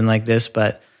always been like this,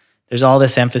 but there's all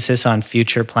this emphasis on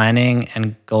future planning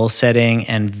and goal setting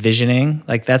and visioning.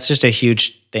 Like that's just a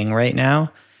huge thing right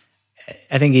now.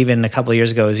 I think even a couple of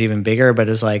years ago it was even bigger, but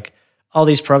it was like all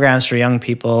these programs for young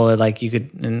people, like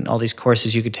and all these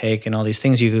courses you could take and all these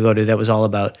things you could go to that was all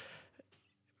about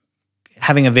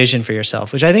having a vision for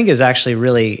yourself, which I think is actually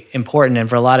really important. And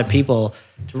for a lot of people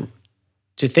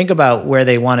to think about where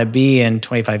they want to be in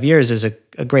 25 years is a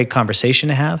great conversation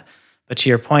to have. But to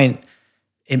your point,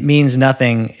 it means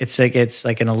nothing. It's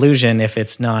like an illusion if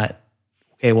it's not,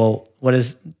 okay, well, what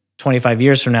is 25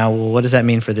 years from now? Well, what does that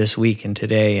mean for this week and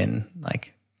today and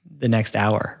like the next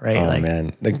hour, right? Oh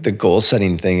man, the goal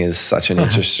setting thing is such an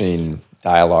interesting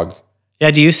dialogue.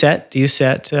 Yeah. Do you set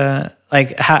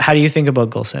like, how do you think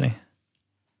about goal setting?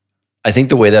 I think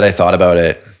the way that I thought about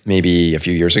it maybe a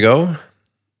few years ago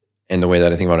and the way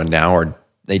that I think about it now are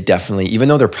they definitely, even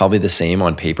though they're probably the same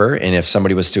on paper, and if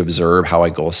somebody was to observe how I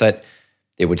goal set,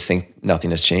 they would think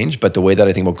nothing has changed. But the way that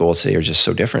I think about goals today are just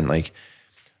so different. Like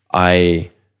I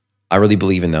really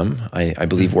believe in them. I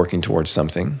believe working towards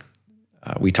something.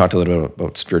 We talked a little bit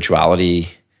about spirituality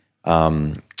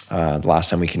the last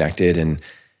time we connected, and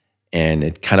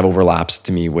it kind of overlaps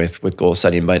to me with goal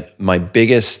setting. But my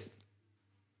biggest,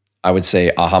 I would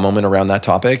say, aha moment around that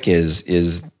topic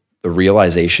is the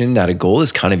realization that a goal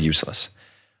is kind of useless.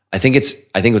 I think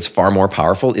what's far more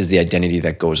powerful is the identity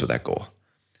that goes with that goal.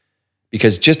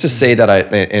 Because just to say that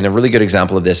and a really good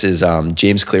example of this is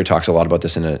James Clear talks a lot about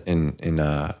this in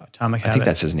Atomic Habits. I think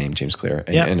that's his name, James Clear,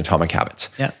 in Atomic Habits.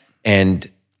 Yeah. And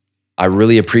I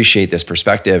really appreciate this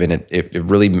perspective, and it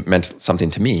really meant something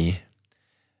to me.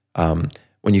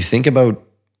 When you think about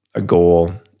a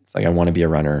goal, it's like I want to be a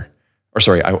runner, or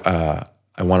sorry,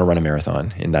 I want to run a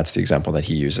marathon, and that's the example that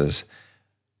he uses.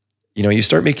 You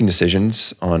start making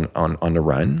decisions on to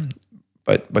run.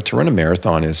 But to run a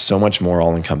marathon is so much more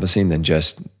all-encompassing than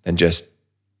just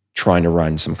trying to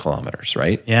run some kilometers,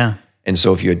 right? Yeah. And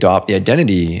so if you adopt the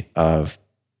identity of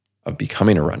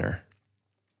becoming a runner,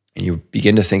 and you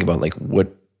begin to think about like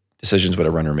what decisions would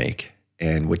a runner make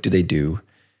and what do they do,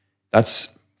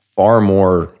 that's far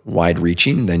more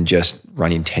wide-reaching than just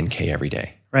running 10K every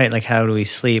day. Right. Like how do we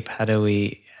sleep? How do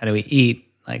we eat?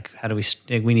 Like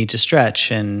we need to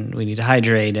stretch and we need to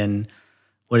hydrate, and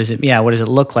what does it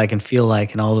look like and feel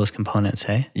like, and all those components,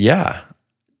 hey? Yeah,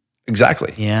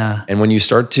 exactly. Yeah. And when you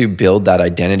start to build that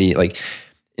identity, like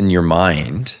in your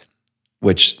mind,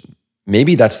 which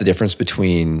maybe that's the difference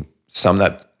between some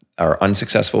that are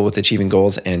unsuccessful with achieving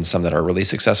goals and some that are really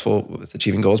successful with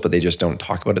achieving goals, but they just don't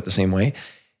talk about it the same way.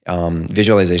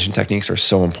 Visualization techniques are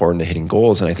so important to hitting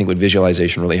goals. And I think what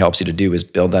visualization really helps you to do is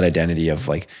build that identity of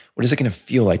like, what is it going to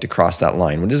feel like to cross that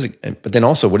line? But then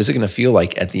also, what is it going to feel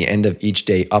like at the end of each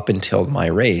day up until my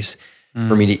race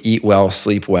for me to eat well,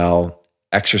 sleep well,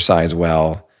 exercise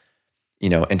well,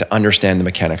 and to understand the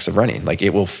mechanics of running? Like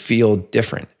it will feel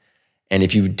different. And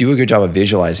if you do a good job of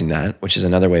visualizing that, which is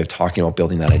another way of talking about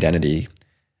building that identity,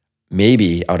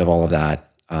 maybe out of all of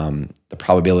that, the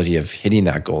probability of hitting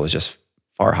that goal is just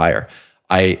far higher.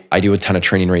 I do a ton of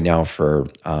training right now for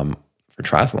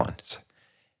triathlons,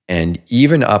 and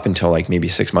even up until like maybe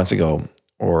 6 months ago,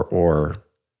 or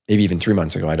maybe even 3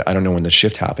 months ago, I don't know when the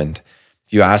shift happened.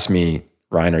 If you ask me,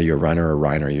 Ryan, are you a runner, or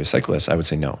Ryan, are you a cyclist? I would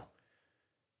say no.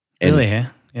 And really?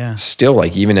 Yeah. Still,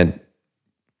 like even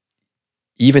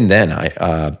then,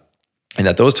 And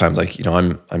at those times, like,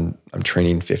 I'm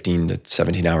training 15 to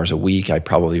 17 hours a week. I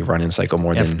probably run and cycle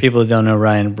more Yeah, than. for people who don't know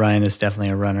Ryan, Brian is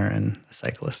definitely a runner and a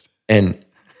cyclist.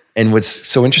 And what's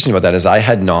so interesting about that is I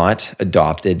had not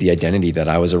adopted the identity that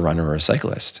I was a runner or a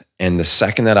cyclist. And the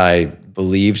second that I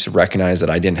believed, recognized that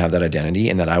I didn't have that identity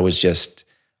and that I was just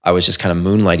kind of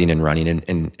moonlighting and running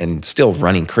and still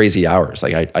running crazy hours.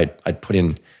 Like I'd put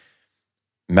in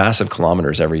massive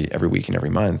kilometers every week and every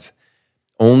month.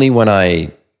 Only when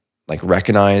I like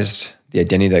recognized the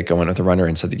identity that go in with a runner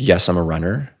and said that, yes, I'm a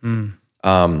runner.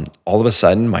 All of a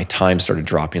sudden my time started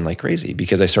dropping like crazy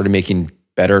because I started making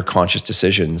better conscious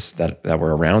decisions that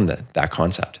were around that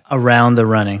concept. Around the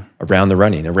running, around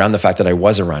the fact that I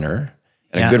was a runner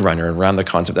and a good runner, around the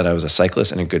concept that I was a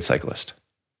cyclist and a good cyclist.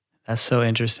 That's so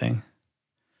interesting.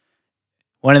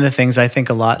 One of the things I think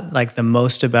a lot, like the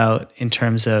most about in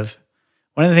terms of,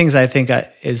 one of the things I think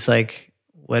is like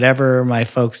whatever my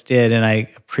folks did and I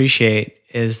appreciate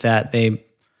is that they,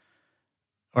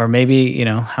 or maybe,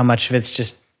 how much of it's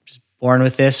just born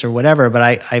with this or whatever,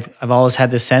 but I've always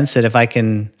had this sense that if I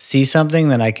can see something,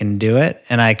 then I can do it,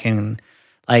 and I can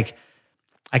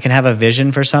have a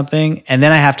vision for something, and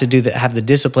then I have to have the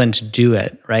discipline to do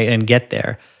it, right, and get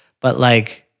there. But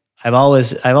like I've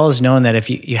always known that if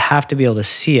you have to be able to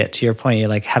see it. To your point, you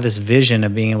like have this vision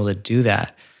of being able to do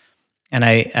that, and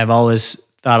I've always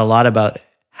thought a lot about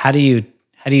can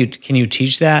you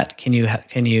teach that?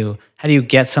 How do you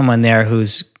get someone there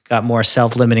who's got more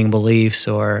self-limiting beliefs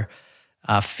or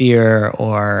fear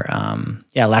or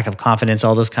lack of confidence,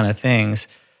 all those kind of things.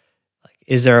 Like,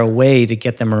 is there a way to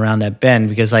get them around that bend?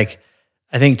 Because like,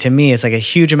 I think to me, it's like a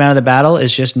huge amount of the battle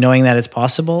is just knowing that it's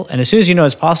possible. And as soon as you know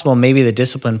it's possible, maybe the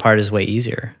discipline part is way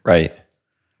easier. Right.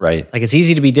 Like it's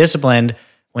easy to be disciplined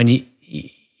when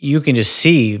you can just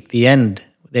see the end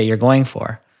that you're going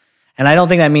for. And I don't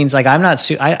think that means like I'm not.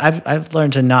 I've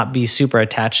learned to not be super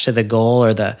attached to the goal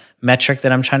or the metric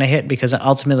that I'm trying to hit because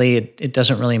ultimately it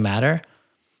doesn't really matter.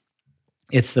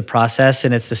 It's the process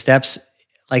and it's the steps.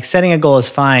 Like setting a goal is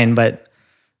fine, but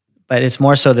it's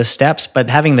more so the steps. But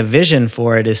having the vision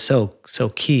for it is so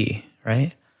key,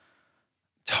 right?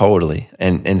 Totally,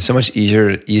 and so much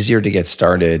easier to get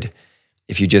started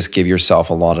if you just give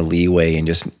yourself a lot of leeway and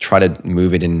just try to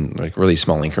move it in like really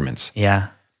small increments. Yeah.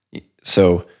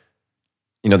 So,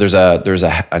 there's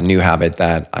a new habit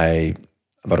that I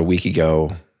about a week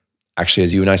ago, actually,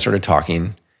 as you and I started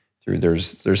talking through,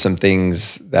 there's some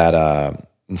things that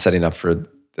in setting up for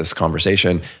this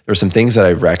conversation, there were some things that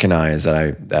I recognized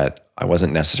that I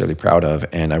wasn't necessarily proud of,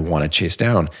 and I want to chase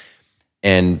down.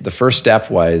 And the first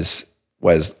step was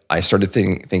I started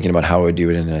thinking about how I would do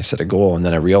it, and I set a goal, and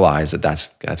then I realized that's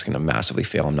going to massively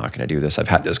fail. I'm not going to do this. I've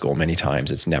had this goal many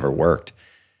times. It's never worked.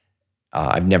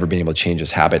 I've never been able to change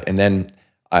this habit. And then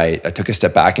I took a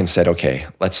step back and said, okay,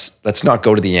 let's not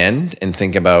go to the end and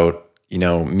think about,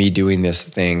 me doing this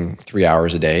thing 3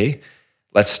 hours a day.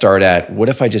 Let's start at, what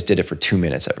if I just did it for 2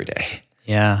 minutes every day?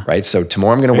 Yeah. Right. So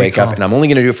tomorrow I'm going to wake up and I'm only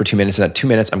going to do it for 2 minutes. And at 2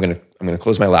 minutes, I'm going to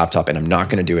close my laptop and I'm not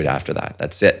going to do it after that.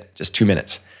 That's it. Just 2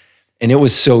 minutes. And it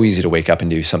was so easy to wake up and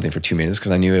do something for 2 minutes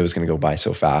because I knew it was going to go by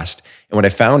so fast. And what I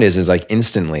found is like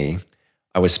instantly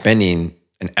I was spending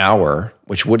an hour,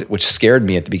 which scared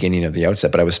me at the beginning of the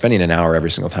outset, but I was spending an hour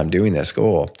every single time doing this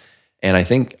goal. And I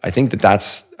think that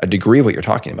that's a degree of what you're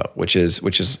talking about, which is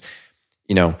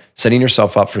setting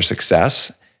yourself up for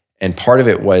success. And part of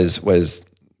it was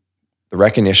the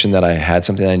recognition that I had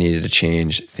something I needed to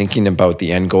change, thinking about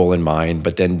the end goal in mind,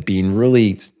 but then being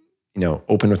really,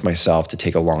 open with myself to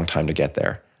take a long time to get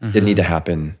there. Mm-hmm. Didn't need to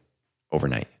happen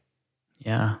overnight.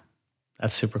 Yeah.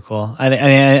 That's super cool.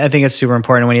 I think it's super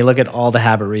important when you look at all the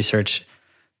habit research.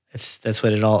 That's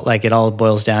what it all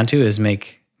boils down to is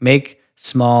make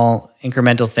small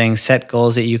incremental things, set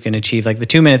goals that you can achieve. Like the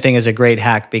 2 minute thing is a great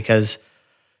hack because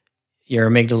your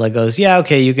amygdala goes, yeah,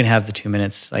 okay, you can have the 2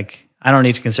 minutes. Like I don't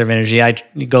need to conserve energy.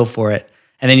 You go for it,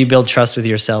 and then you build trust with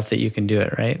yourself that you can do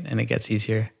it, right? And it gets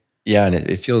easier. Yeah, and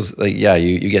it feels like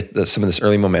you get some of this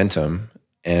early momentum,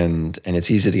 and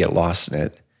it's easy to get lost in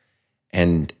it,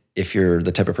 and if you're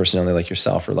the type of personality like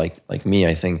yourself or like me,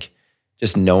 I think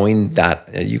just knowing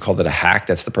that you called it a hack,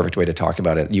 that's the perfect way to talk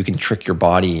about it. You can trick your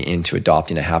body into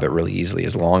adopting a habit really easily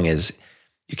as long as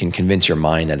you can convince your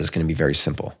mind that it's going to be very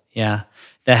simple. Yeah.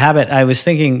 The habit, I was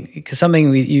thinking, because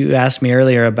something you asked me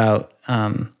earlier about,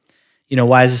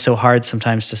 why is it so hard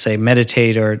sometimes to say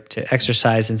meditate or to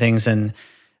exercise and things. And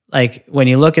like when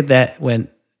you look at that, when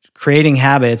creating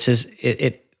habits is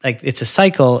it's a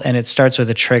cycle and it starts with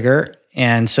a trigger.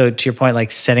 And so to your point,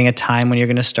 like setting a time when you're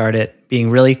going to start it, being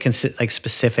really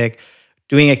specific,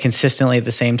 doing it consistently at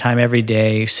the same time every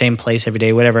day, same place every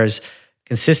day, whatever is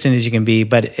consistent as you can be,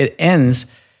 but it ends,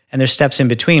 and there's steps in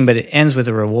between, but it ends with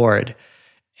a reward.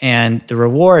 And the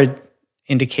reward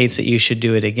indicates that you should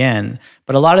do it again.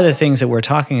 But a lot of the things that we're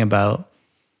talking about,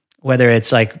 whether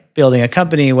it's like building a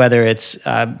company, whether it's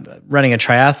running a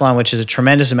triathlon, which is a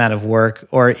tremendous amount of work,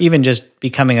 or even just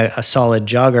becoming a solid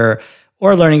jogger,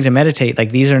 or learning to meditate,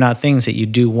 like these are not things that you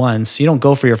do once. You don't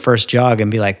go for your first jog and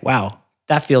be like, wow,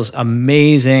 that feels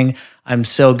amazing. I'm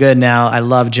so good now. I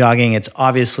love jogging. It's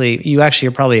obviously, you actually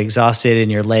are probably exhausted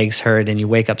and your legs hurt and you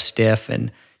wake up stiff.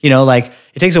 And, like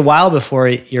it takes a while before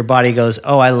your body goes,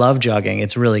 oh, I love jogging.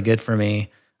 It's really good for me.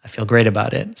 I feel great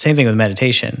about it. Same thing with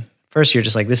meditation. First, you're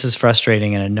just like, this is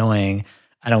frustrating and annoying.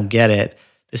 I don't get it.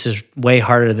 This is way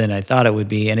harder than I thought it would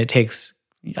be. And it takes,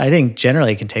 I think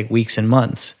generally it can take weeks and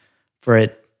months for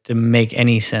it to make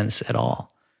any sense at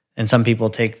all. And some people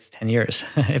take 10 years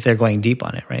if they're going deep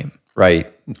on it, right?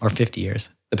 Right. Or 50 years.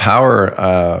 The power,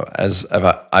 as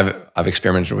I've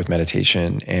experimented with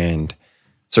meditation and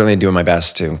certainly doing my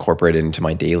best to incorporate it into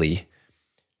my daily.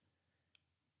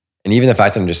 And even the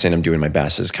fact that I'm just saying I'm doing my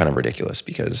best is kind of ridiculous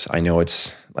because I know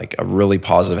it's like a really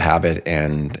positive habit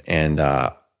and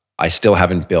I still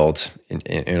haven't built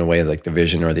in a way like the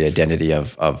vision or the identity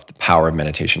of the power of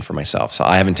meditation for myself. So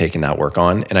I haven't taken that work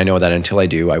on. And I know that until I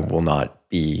do, I will not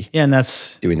be and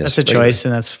that's doing this. That's a choice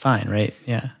and that's fine, right?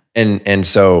 Yeah. And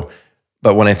so,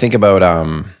 but when I think about,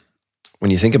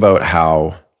 when you think about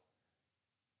how,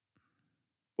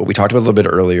 what we talked about a little bit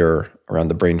earlier around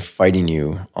the brain fighting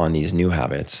you on these new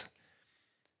habits,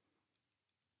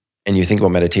 and you think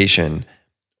about meditation,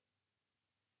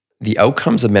 the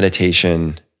outcomes of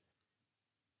meditation,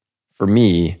 for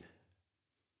me,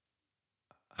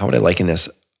 how would I liken this?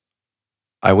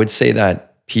 I would say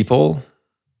that people,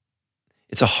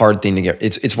 it's a hard thing to get,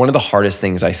 it's one of the hardest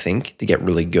things I think to get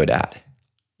really good at,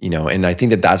 and I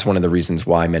think that that's one of the reasons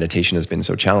why meditation has been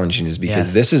so challenging is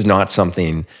because this is not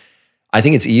something, I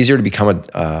think it's easier to become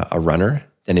a runner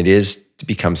than it is to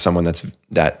become someone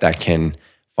that can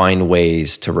find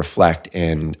ways to reflect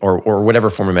or whatever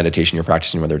form of meditation you're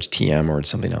practicing, whether it's TM or it's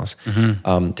something else,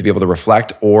 to be able to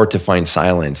reflect or to find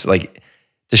silence, like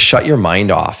to shut your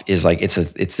mind off is like, it's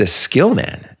a skill,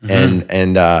 man.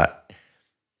 And I'm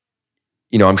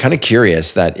kind of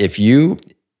curious that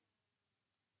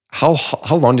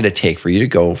how long did it take for you to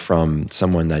go from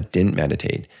someone that didn't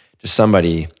meditate to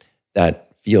somebody that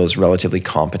feels relatively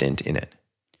competent in it?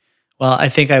 Well, I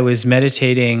think I was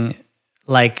meditating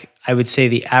like I would say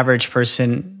the average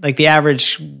person, like the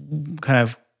average kind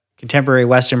of contemporary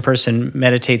Western person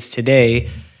meditates today,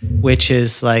 which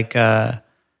is like, I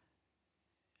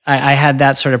had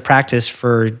that sort of practice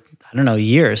for, I don't know,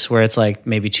 years where it's like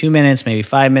maybe 2 minutes, maybe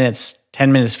 5 minutes,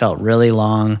 10 minutes felt really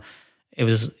long. It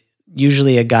was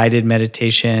usually a guided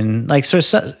meditation, like so a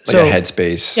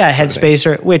headspace. Yeah, headspace,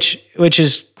 or which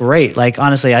is great. Like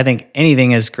honestly, I think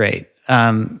anything is great.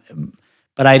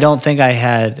 But I don't think I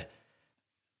had.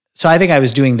 So I think I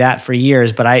was doing that for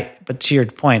years. But to your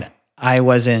point, I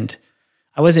wasn't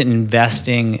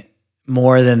investing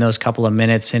more than those couple of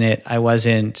minutes in it. I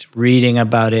wasn't reading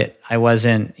about it. I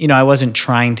wasn't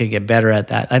trying to get better at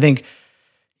that. I think,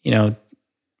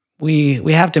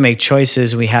 we have to make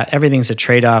choices. Everything's a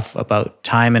trade-off about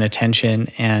time and attention.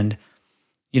 And,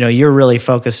 you're really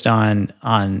focused on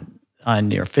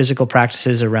your physical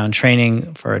practices around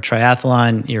training for a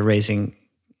triathlon. You're raising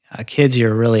kids.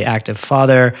 You're a really active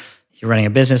father. You're running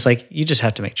a business. Like you just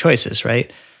have to make choices, right?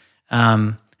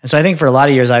 And so I think for a lot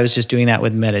of years, I was just doing that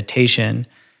with meditation.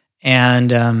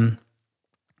 And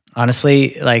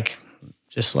honestly, like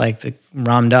just like the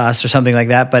Ram Dass or something like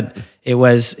that. But it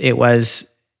was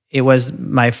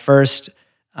my first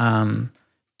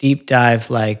deep dive,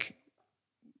 like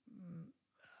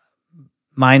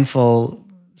mindful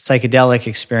psychedelic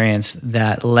experience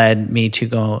that led me to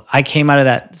go. I came out of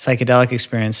that psychedelic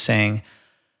experience saying,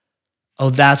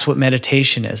 oh, that's what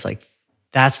meditation is. Like,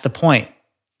 that's the point.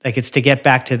 Like, it's to get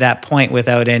back to that point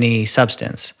without any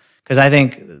substance. Because I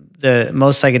think the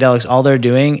most psychedelics, all they're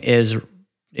doing is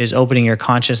opening your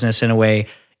consciousness in a way,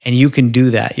 and you can do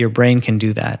that. Your brain can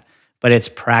do that. But it's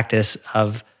practice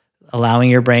of allowing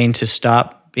your brain to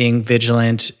stop being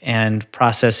vigilant and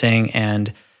processing,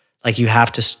 and like you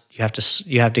have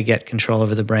to get control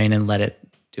over the brain and let it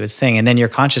do its thing, and then your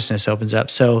consciousness opens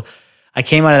up. So I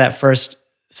came out of that first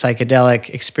psychedelic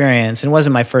experience, and it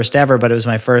wasn't my first ever, but it was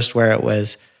my first where it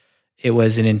was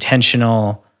an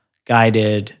intentional,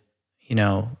 guided,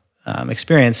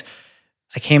 experience.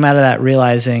 I came out of that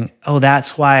realizing, oh,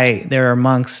 that's why there are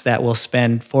monks that will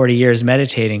spend 40 years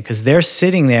meditating, because they're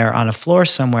sitting there on a floor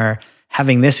somewhere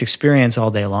having this experience all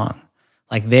day long.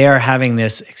 Like they are having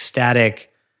this ecstatic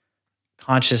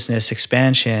consciousness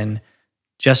expansion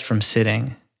just from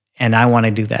sitting. And I want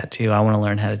to do that too. I want to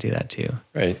learn how to do that too.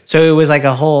 Right. So it was like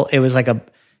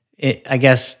I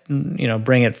guess,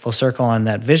 bring it full circle on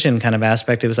that vision kind of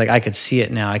aspect. It was like, I could see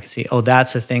it now. I could see, oh,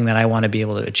 that's a thing that I want to be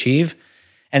able to achieve.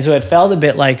 And so it felt a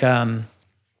bit like a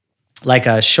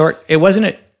short,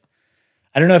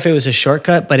 I don't know if it was a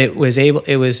shortcut, but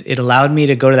it allowed me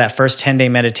to go to that first 10-day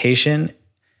meditation.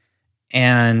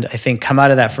 And I think come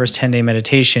out of that first 10-day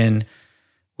meditation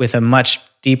with a much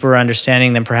deeper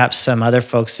understanding than perhaps some other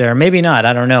folks there. Maybe not,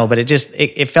 I don't know. But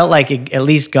it felt like it at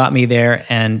least got me there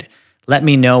and let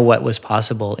me know what was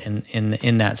possible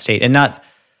in that state. And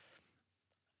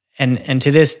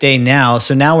to this day now,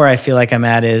 so now where I feel like I'm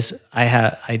at is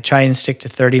I try and stick to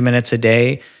 30 minutes a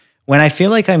day. When I feel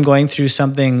like I'm going through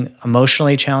something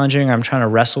emotionally challenging or I'm trying to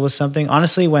wrestle with something,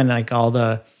 honestly, when like all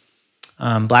the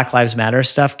Black Lives Matter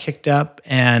stuff kicked up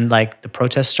and like the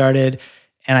protests started,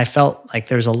 and I felt like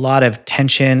there's a lot of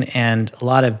tension and a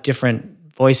lot of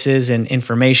different voices and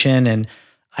information, and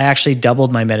I actually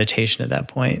doubled my meditation at that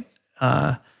point.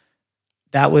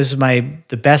 That was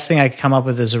the best thing I could come up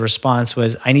with as a response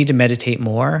was I need to meditate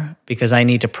more because I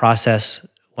need to process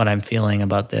what I'm feeling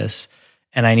about this.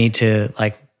 And I need to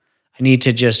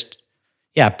just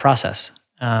process.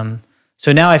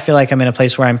 So now I feel like I'm in a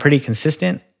place where I'm pretty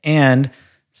consistent, and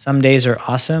some days are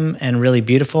awesome and really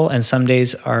beautiful. And some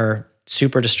days are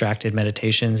super distracted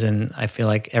meditations. And I feel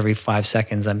like every 5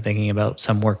 seconds I'm thinking about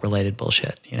some work-related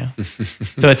bullshit,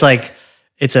 So it's like,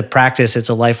 it's a practice. It's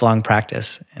a lifelong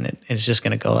practice, and it's just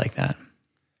going to go like that.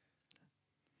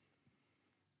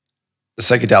 The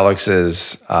psychedelics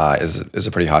is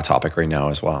a pretty hot topic right now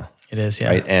as well. It is, yeah.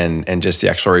 Right, and just the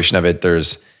exploration of it.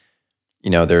 There's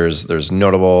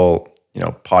notable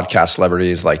podcast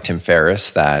celebrities like Tim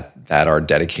Ferriss that are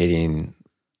dedicating.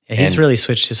 Yeah, he's really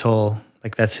switched his whole,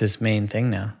 like that's his main thing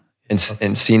now. And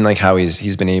seen like how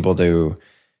he's been able to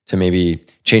maybe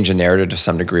change the narrative to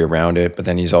some degree around it, but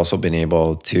then he's also been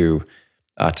able to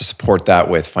support that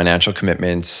with financial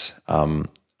commitments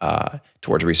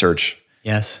towards research.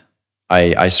 Yes.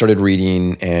 I started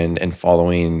reading and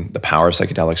following the power of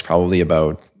psychedelics probably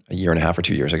about a year and a half or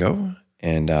 2 years ago.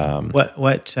 And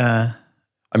what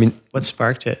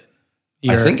sparked it?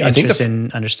 Your interest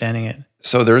in understanding it.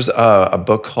 So there's a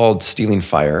book called Stealing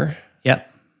Fire.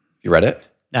 Yep. You read it?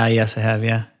 Yes, I have.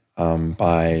 Yeah.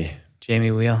 By Jamie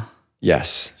Wheal.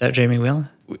 Yes. Is that Jamie Wheal?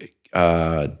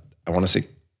 I want to say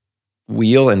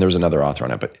Wheal, and there's another author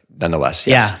on it, but nonetheless,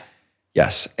 yes. Yeah.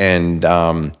 Yes. And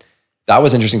that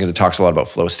was interesting because it talks a lot about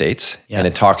flow states, yeah. and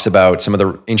it talks about some of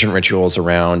the ancient rituals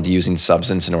around using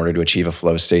substance in order to achieve a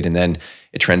flow state. And then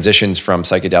it transitions from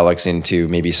psychedelics into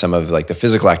maybe some of like the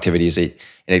physical activities. And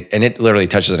it literally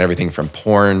touches on everything from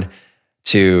porn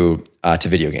to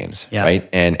video games, yeah. right?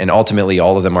 And ultimately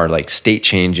all of them are like state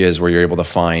changes where you're able to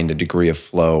find a degree of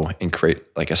flow and create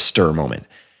like a stir moment.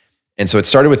 And so it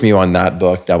started with me on that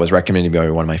book that was recommended by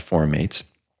one of my forum mates,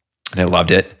 and I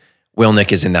loved it.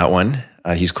 Wilnick is in that one.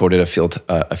 He's quoted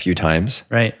a few times,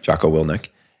 right? Jocko Wilnick.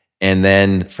 And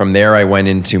then from there, I went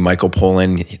into Michael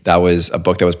Pollan. That was a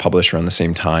book that was published around the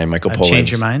same time. Michael Pollan.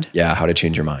 Change Your Mind? Yeah, How to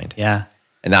Change Your Mind. Yeah.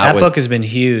 And that book has been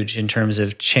huge in terms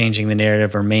of changing the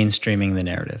narrative or mainstreaming the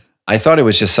narrative. I thought it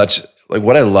was just like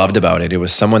what I loved about it. It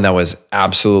was someone that was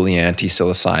absolutely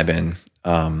anti-psilocybin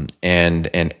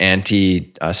and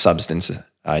anti-substance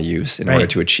use in order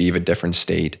to achieve a different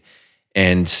state.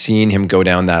 And seeing him go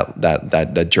down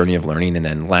that journey of learning and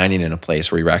then landing in a place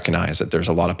where he recognized that there's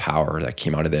a lot of power that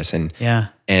came out of this. And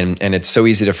it's so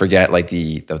easy to forget like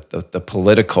the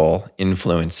political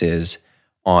influences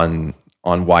on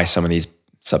why some of these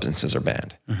substances are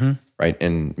banned, right?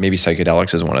 And maybe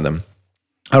psychedelics is one of them.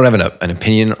 I don't have an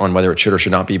opinion on whether it should or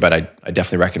should not be, but I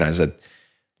definitely recognize that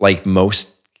like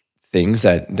most things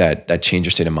that change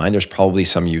your state of mind, there's probably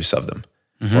some use of them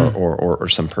or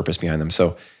some purpose behind them.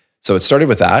 So it started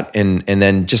with that, and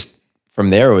then just from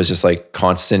there, it was just like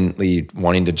constantly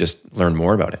wanting to just learn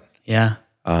more about it. Yeah.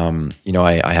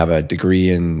 I have a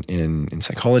degree in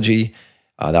psychology.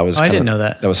 That was I didn't know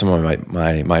that. That was some of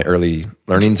my early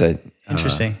learnings at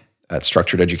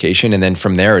structured education, and then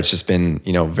from there, it's just been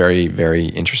very, very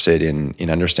interested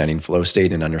in understanding flow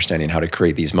state and understanding how to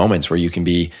create these moments where you can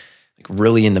be like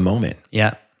really in the moment.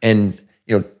 Yeah. And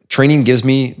training gives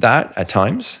me that at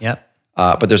times. Yep.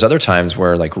 But there's other times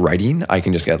where like writing, I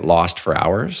can just get lost for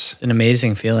hours. It's an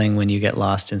amazing feeling when you get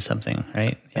lost in something,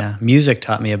 right? Yeah. Music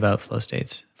taught me about flow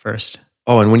states first.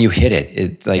 Oh, and when you hit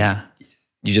it,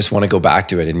 you just want to go back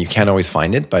to it, and you can't always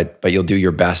find it, but you'll do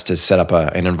your best to set up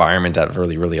an environment that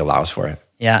really, really allows for it.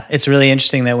 Yeah. It's really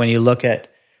interesting that when you look at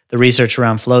the research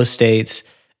around flow states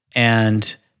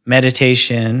and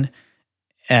meditation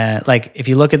like if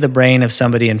you look at the brain of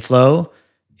somebody in flow,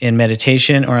 in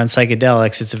meditation, or on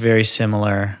psychedelics, it's a very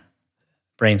similar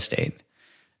brain state,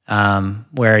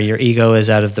 where your ego is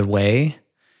out of the way,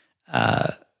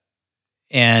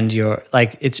 and you're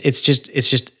like it's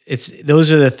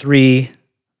those are the three.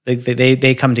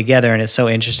 They come together, and it's so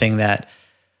interesting that,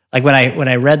 like when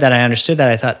I read that, I understood that.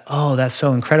 I thought, oh, that's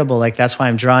so incredible. Like that's why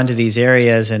I'm drawn to these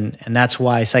areas, and that's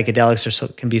why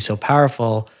psychedelics can be so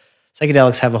powerful.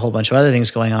 Psychedelics have a whole bunch of other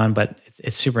things going on, but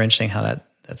it's super interesting how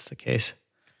that's the case.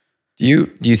 Do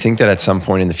you think that at some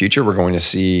point in the future we're going to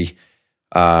see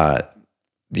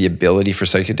the ability for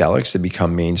psychedelics to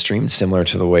become mainstream, similar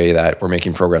to the way that we're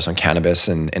making progress on cannabis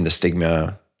and the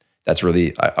stigma that's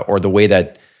really, or the way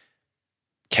that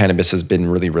cannabis has been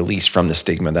really released from the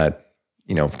stigma that,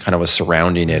 kind of was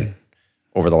surrounding it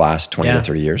over the last 20 to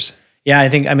 30 years? Yeah, I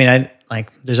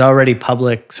there's already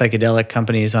public psychedelic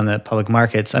companies on the public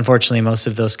markets. Unfortunately, most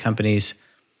of those companies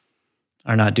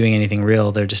are not doing anything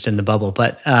real. They're just in the bubble.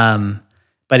 But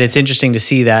it's interesting to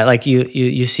see that, like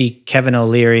you see Kevin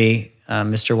O'Leary,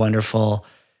 Mr. Wonderful,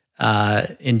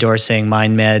 endorsing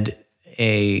MindMed,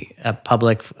 a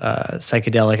public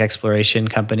psychedelic exploration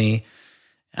company.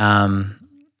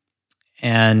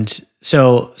 And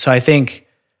so I think,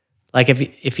 like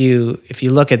if you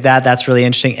look at that, that's really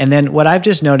interesting. And then what I've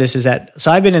just noticed is that,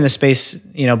 so I've been in the space,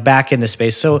 back in the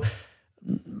space. So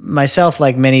myself,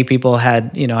 like many people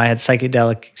had, I had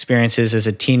psychedelic experiences as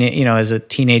a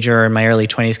teenager in my early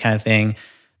 20s kind of thing,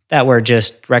 that were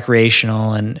just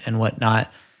recreational and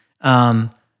whatnot.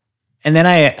 And then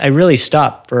I really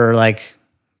stopped for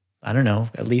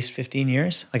at least 15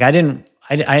 years. Like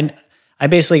I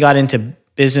basically got into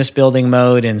business building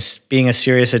mode and being a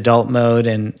serious adult mode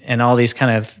and all these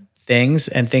kind of things,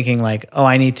 and thinking like, oh,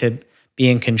 I need to be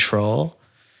in control.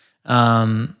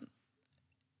 And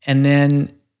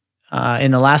then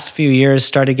in the last few years,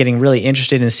 started getting really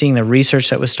interested in seeing the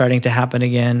research that was starting to happen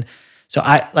again. So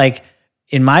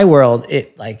in my world,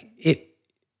 it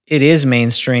is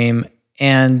mainstream.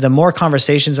 And the more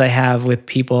conversations I have with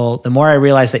people, the more I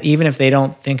realize that even if they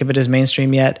don't think of it as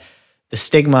mainstream yet, the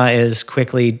stigma is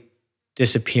quickly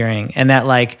disappearing. And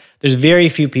that there's very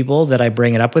few people that I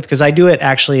bring it up with, because I do it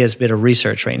actually as a bit of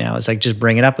research right now. It's like, just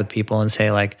bring it up with people and say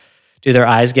do their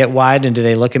eyes get wide and do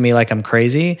they look at me like I'm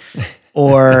crazy?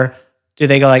 Or do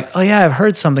they go like, oh yeah, I've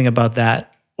heard something about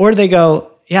that? Or do they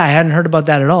go, yeah, I hadn't heard about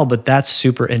that at all, but that's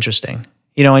super interesting.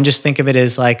 And just think of it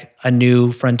as like a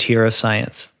new frontier of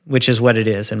science, which is what it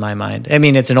is in my mind. I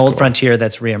mean, it's an old frontier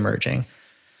that's reemerging.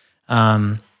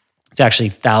 It's actually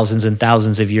thousands and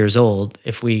thousands of years old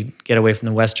if we get away from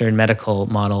the Western medical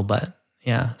model. But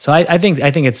yeah, so I think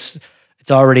it's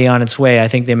already on its way. I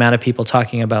think the amount of people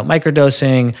talking about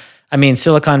microdosing, I mean,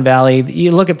 Silicon Valley,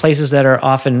 you look at places that are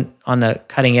often on the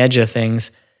cutting edge of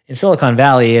things. In Silicon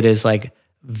Valley, it is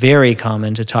very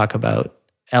common to talk about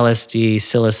LSD,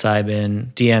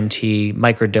 psilocybin, DMT,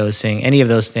 microdosing, any of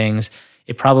those things.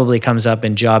 It probably comes up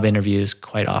in job interviews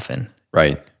quite often.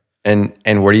 Right. And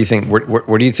where do you think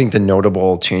where do you think the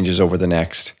notable changes over the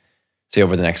next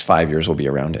 5 years will be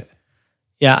around it?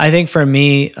 Yeah, I think for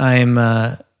me,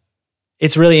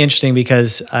 it's really interesting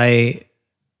because I'm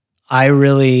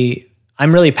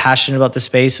really passionate about the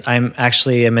space. I'm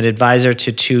an advisor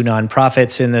to 2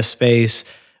 nonprofits in this space,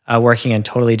 working in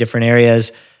totally different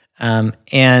areas.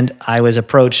 And I was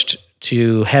approached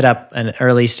to head up an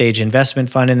early stage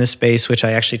investment fund in this space, which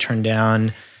I actually turned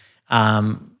down.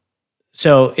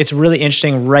 So it's really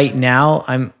interesting right now.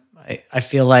 I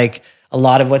feel like a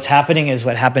lot of what's happening is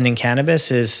what happened in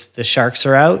cannabis is the sharks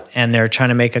are out and they're trying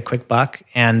to make a quick buck,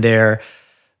 and they're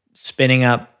spinning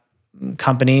up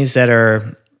companies that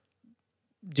are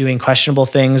doing questionable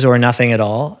things or nothing at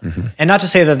all. Mm-hmm. And not to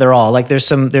say that they're all, there's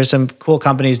some cool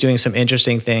companies doing some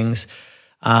interesting things.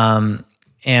 But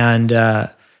I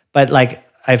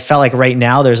felt like right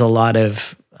now there's a lot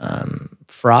of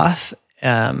froth.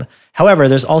 However,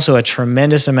 there's also a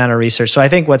tremendous amount of research. So I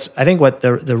think what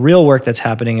the real work that's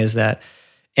happening is that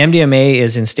MDMA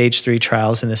is in stage 3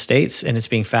 trials in the States, and it's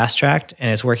being fast tracked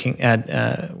and it's working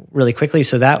at really quickly.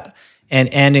 So that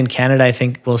and in Canada, I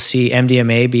think we'll see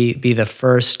MDMA be the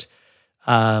first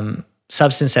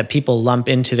substance that people lump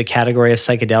into the category of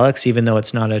psychedelics, even though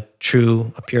it's not a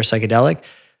pure psychedelic.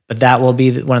 But that will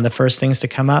be one of the first things to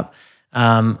come up.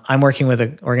 I'm working with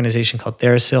an organization called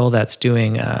TheraSil that's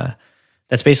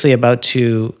basically about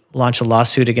to launch a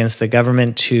lawsuit against the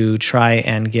government to try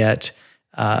and get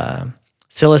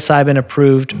psilocybin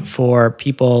approved for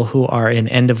people who are in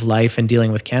end of life and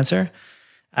dealing with cancer,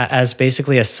 as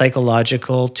basically a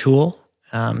psychological tool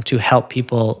to help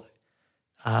people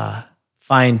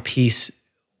find peace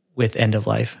with end of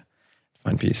life.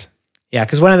 Find peace. Yeah,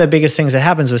 because one of the biggest things that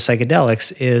happens with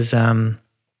psychedelics is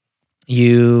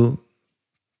you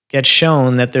get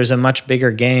shown that there's a much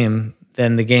bigger game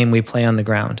than the game we play on the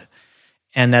ground,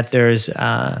 and that there's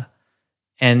and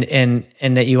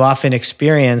that you often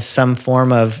experience some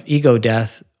form of ego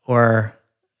death or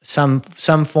some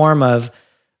form of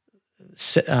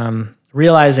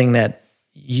realizing that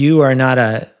you are not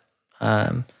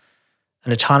an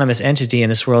autonomous entity in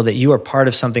this world, that you are part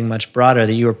of something much broader,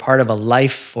 that you are part of a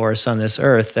life force on this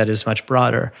earth that is much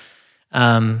broader.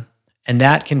 And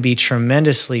that can be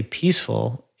tremendously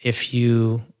peaceful if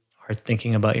you are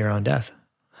thinking about your own death.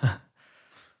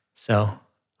 So,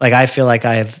 like, I feel like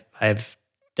I've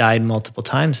died multiple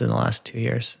times in the last 2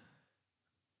 years.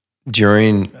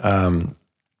 During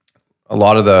a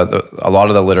lot of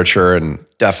the literature, and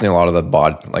definitely a lot of the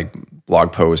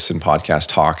blog posts and podcasts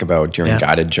talk about during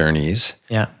guided journeys.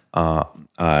 Yeah.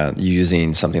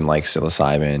 Using something like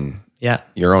psilocybin. Yeah.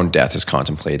 Your own death is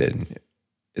contemplated.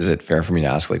 Is it fair for me to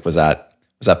ask, like, was that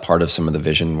part of some of the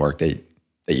vision work that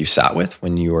you sat with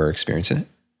when you were experiencing it?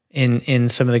 In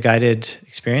some of the guided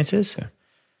experiences?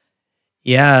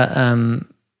 Yeah.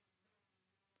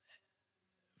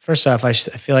 First off, I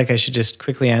feel like I should just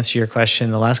quickly answer your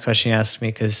question, the last question you asked me,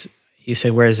 because you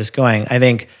said, where is this going? I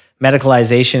think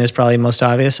medicalization is probably most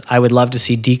obvious. I would love to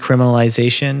see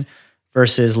decriminalization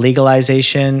versus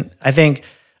legalization. I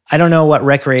don't know what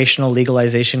recreational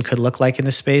legalization could look like in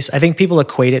this space. I think people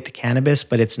equate it to cannabis,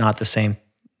 but it's not the same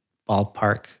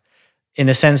ballpark. In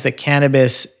the sense that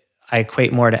cannabis, I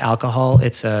equate more to alcohol.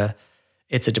 It's a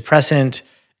depressant.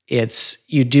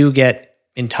 You do get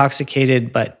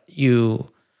intoxicated, but you're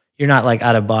not like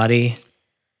out of body.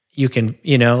 You can,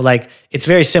 like, it's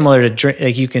very similar to drink.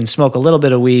 Like, you can smoke a little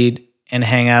bit of weed and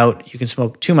hang out. You can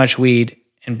smoke too much weed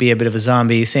and be a bit of a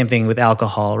zombie. Same thing with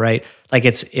alcohol, right? Like,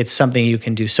 it's something you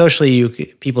can do socially.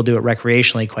 People do it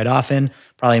recreationally quite often,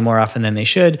 probably more often than they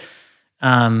should.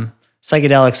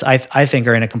 Psychedelics, I think,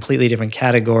 are in a completely different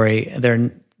category.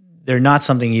 They're not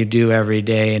something you do every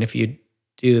day, and if you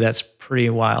do, that's pretty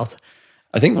wild.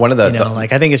 I think one of the,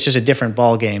 I think it's just a different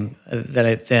ball game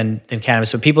than cannabis.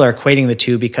 So people are equating the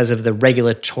two because of the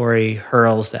regulatory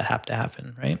hurdles that have to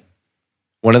happen, right?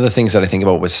 One of the things that I think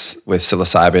about with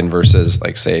psilocybin versus,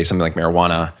 like, say, something like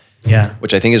marijuana,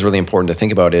 which I think is really important to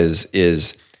think about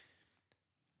is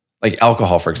like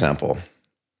alcohol, for example,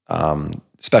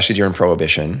 especially during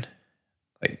Prohibition.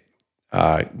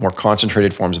 More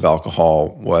concentrated forms of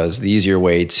alcohol was the easiest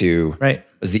way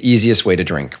to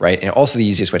drink, right? And also the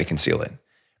easiest way to conceal it,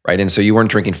 right? And so you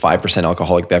weren't drinking 5%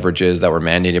 alcoholic beverages that were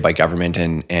mandated by government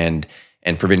and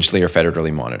provincially or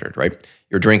federally monitored, right?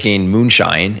 You're drinking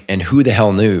moonshine, and who the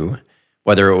hell knew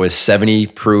whether it was 70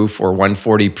 proof or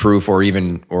 140 proof or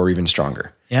even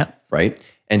stronger. Yeah. Right?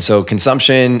 And so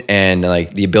consumption and,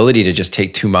 like, the ability to just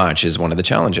take too much is one of the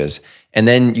challenges. And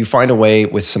then you find a way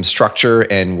with some structure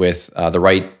and with the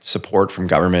right support from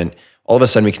government, all of a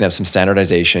sudden we can have some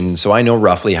standardization. So I know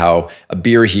roughly how a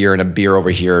beer here and a beer over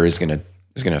here is going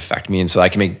to affect me. And so I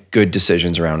can make good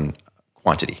decisions around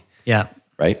quantity. Yeah.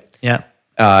 Right? Yeah.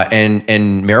 And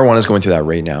marijuana is going through that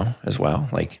right now as well.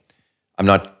 Like, I'm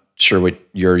not sure what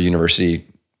your university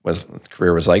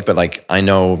career was like, but, like, I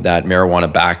know that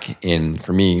marijuana back in,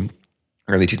 for me,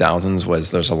 early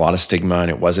 2000s there's a lot of stigma, and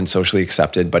it wasn't socially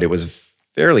accepted, but it was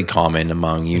fairly common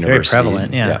among universities. Very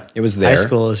prevalent, yeah. It was there. High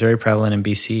school is very prevalent in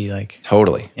BC, like.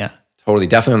 Totally. Yeah. Totally.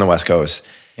 Definitely on the West Coast.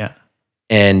 Yeah.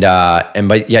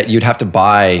 But yet you'd have to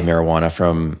buy marijuana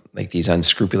from, like, these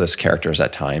unscrupulous characters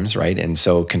at times, right? And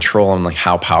so control on, like,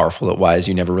 how powerful it was,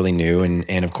 you never really knew.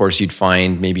 And of course you'd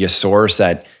find maybe a source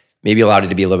that maybe allowed it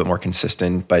to be a little bit more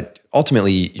consistent, but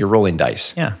ultimately you're rolling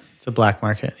dice. Yeah. It's a black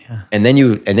market. Yeah. And then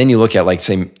you look at, like,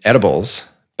 say, edibles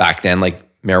back then, like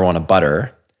marijuana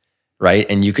butter, right?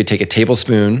 And you could take a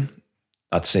tablespoon,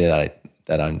 not to say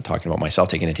that I'm talking about myself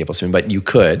taking a tablespoon, but you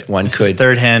could. This is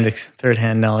third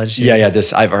hand knowledge. Yeah.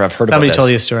 I've heard about this. Somebody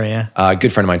told you a story, yeah. A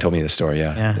good friend of mine told me this story,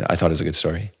 yeah. I thought it was a good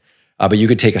story. But you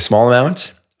could take a small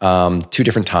amount, 2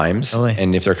 different times, totally.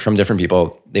 And if they're from different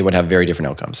people, they would have very different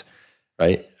outcomes,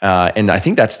 right? And I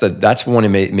think that's one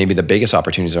of maybe the biggest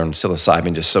opportunities around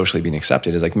psilocybin just socially being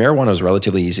accepted is, like, marijuana is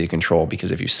relatively easy to control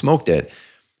because if you smoked it,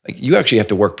 like, you actually have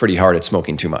to work pretty hard at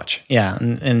smoking too much. Yeah,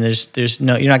 and there's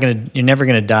no, you're never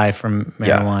gonna die from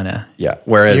marijuana. Yeah.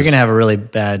 Whereas you're gonna have a really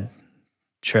bad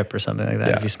trip or something like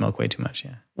that if you smoke way too much.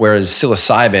 Yeah. Whereas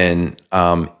psilocybin,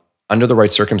 under the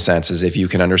right circumstances, if you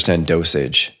can understand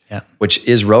dosage, which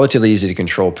is relatively easy to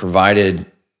control, provided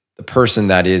the person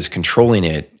that is controlling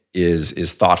it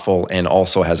is thoughtful and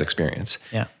also has experience.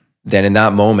 Yeah. Then in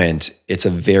that moment, it's a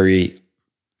very,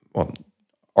 well,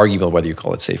 arguable whether you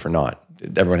call it safe or not.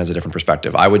 everyone has a different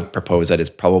perspective. I would propose that it's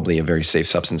probably a very safe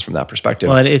substance from that perspective.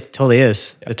 Well, it totally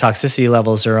is. The toxicity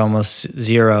levels are almost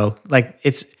zero. Like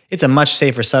it's a much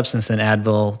safer substance than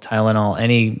Advil,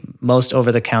 Tylenol, most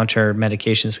over-the-counter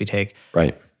medications we take.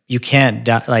 Right. You can't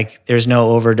die, like there's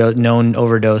no known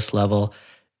overdose level.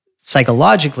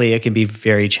 Psychologically, it can be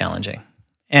very challenging,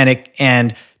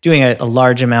 and doing a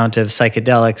large amount of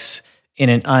psychedelics in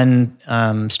an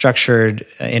unstructured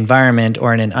environment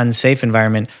or in an unsafe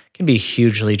environment can be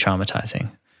hugely traumatizing.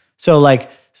 So like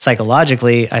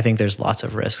psychologically, I think there's lots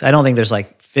of risks. I don't think there's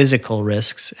like physical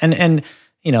risks. And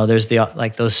there's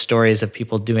like those stories of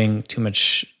people doing too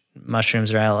much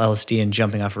mushrooms or LSD and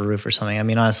jumping off a roof or something. I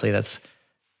mean, honestly, those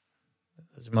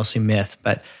are mostly myth.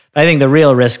 But I think the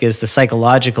real risk is the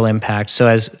psychological impact. So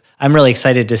as I'm really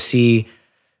excited to see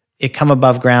it come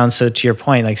above ground. So to your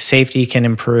point, like safety can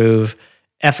improve,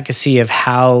 efficacy of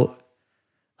how,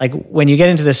 like when you get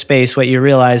into this space, what you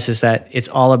realize is that it's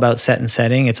all about set and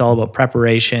setting. It's all about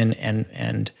preparation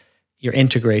and your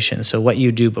integration. So what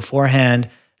you do beforehand,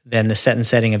 then the set and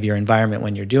setting of your environment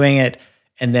when you're doing it,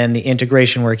 and then the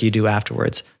integration work you do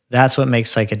afterwards. That's what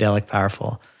makes psychedelic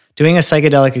powerful. Doing a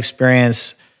psychedelic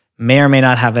experience may or may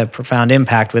not have a profound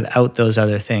impact without those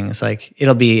other things. Like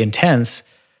it'll be intense,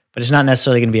 but it's not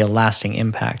necessarily going to be a lasting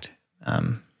impact.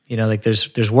 Like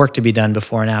there's work to be done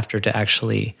before and after to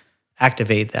actually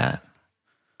activate that.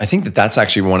 I think that that's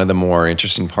actually one of the more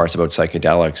interesting parts about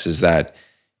psychedelics is that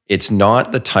it's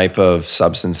not the type of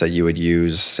substance that you would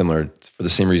use similar for the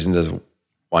same reasons as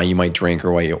why you might drink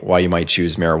or why you might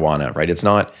choose marijuana, right? It's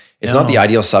not the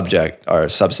ideal subject or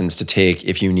substance to take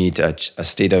if you need a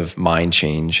state of mind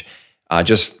change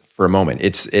just for a moment.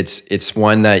 It's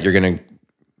one that you're going to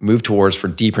move towards for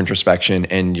deep introspection,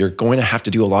 and you're going to have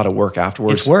to do a lot of work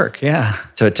afterwards. It's work, yeah.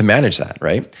 To manage that,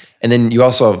 right? And then you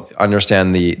also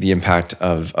understand the impact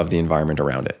of the environment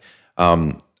around it.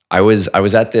 I was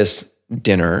at this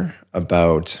dinner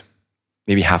about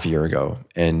maybe half a year ago,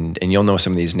 and you'll know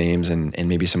some of these names, and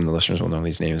maybe some of the listeners will know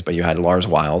these names, but you had Lars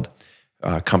Wild,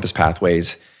 Compass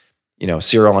Pathways,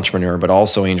 serial entrepreneur, but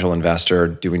also angel investor,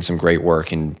 doing some great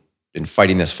work in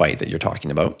fighting this fight that you're talking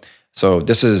about. So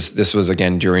this was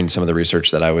again during some of the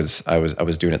research that I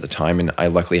was doing at the time, and I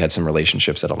luckily had some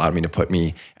relationships that allowed me to put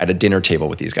me at a dinner table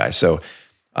with these guys. So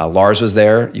Lars was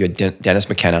there. You had Dennis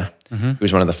McKenna,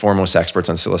 who's one of the foremost experts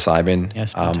on psilocybin. Yeah,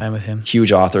 spent time with him.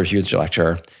 Huge author, huge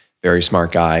lecturer, very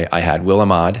smart guy. I had Will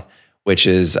Ahmad, which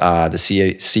is the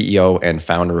CEO and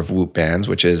founder of Whoop Bands,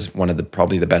 which is one of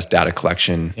probably the best data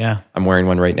collection. Yeah, I'm wearing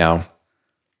one right now.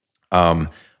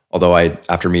 Although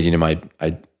after meeting him, I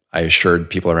assured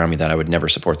people around me that I would never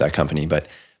support that company, but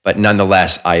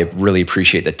nonetheless, I really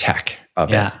appreciate the tech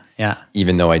of it. Yeah.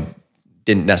 Even though I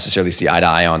didn't necessarily see eye to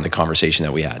eye on the conversation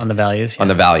that we had. On the values. Yeah. On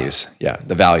the values. Yeah.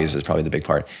 The values is probably the big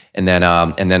part. And then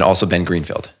also Ben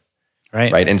Greenfield.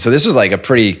 Right. Right. And so this was like a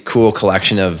pretty cool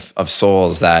collection of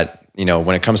souls that,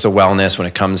 when it comes to wellness, when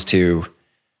it comes to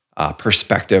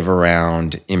perspective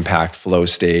around impact flow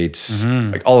states,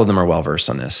 like all of them are well-versed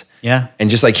on this. Yeah. And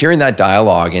just like hearing that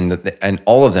dialogue and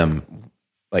all of them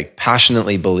like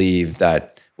passionately believe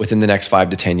that within the next 5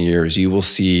 to 10 years, you will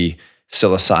see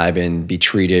psilocybin be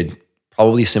treated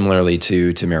probably similarly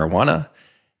to marijuana.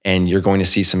 And you're going to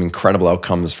see some incredible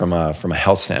outcomes from a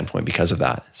health standpoint because of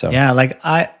that. So yeah, like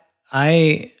I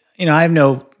have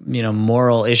no,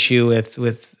 moral issue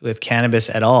with cannabis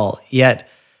at all. Yet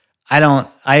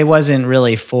I wasn't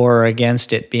really for or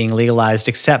against it being legalized,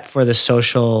 except for the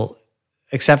social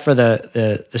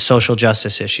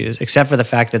justice issues, except for the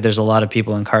fact that there's a lot of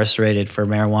people incarcerated for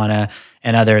marijuana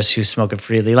and others who smoke it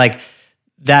freely. Like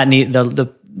that needed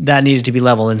to be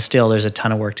leveled, and still there's a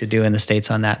ton of work to do in the States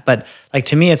on that. But like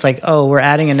to me, it's like, oh, we're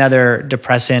adding another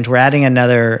depressant, we're adding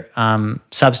another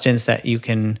substance that you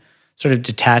can sort of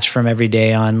detach from every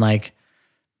day on. Like,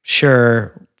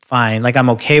 sure, fine, like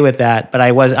I'm okay with that, but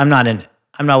I wasn't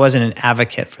an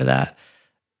advocate for that.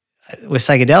 With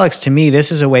psychedelics, to me,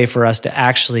 this is a way for us to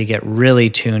actually get really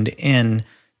tuned in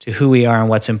to who we are and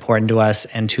what's important to us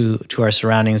and to our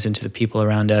surroundings and to the people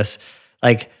around us.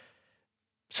 Like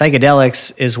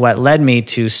psychedelics is what led me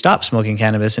to stop smoking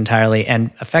cannabis entirely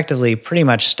and effectively pretty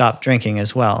much stop drinking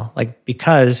as well. Like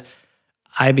because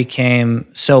I became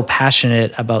so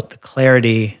passionate about the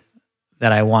clarity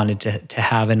that I wanted to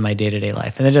have in my day-to-day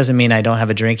life. And that doesn't mean I don't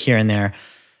have a drink here and there,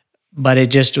 but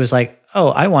it just was like, oh,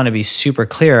 I want to be super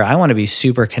clear. I want to be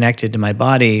super connected to my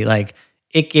body. Like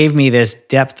it gave me this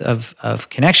depth of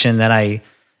connection that I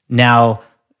now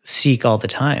seek all the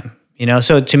time.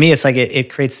 So to me, it's like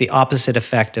it creates the opposite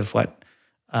effect of what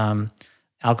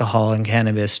alcohol and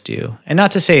cannabis do. And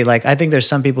not to say, like, I think there's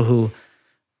some people who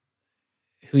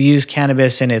who use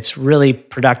cannabis and it's really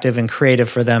productive and creative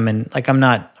for them. And like, I'm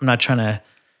not trying to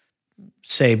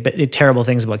say terrible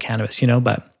things about cannabis,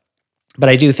 but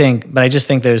I just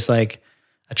think there's like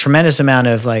a tremendous amount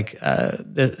of like,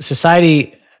 the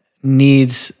society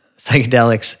needs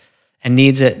psychedelics and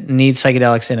needs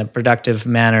psychedelics in a productive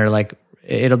manner. Like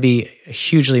it'll be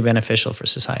hugely beneficial for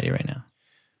society right now.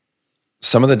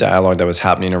 Some of the dialogue that was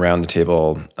happening around the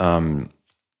table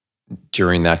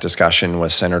during that discussion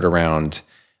was centered around,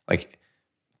 like,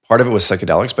 part of it was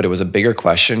psychedelics, but it was a bigger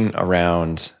question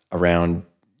around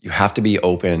you have to be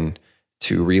open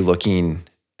to relooking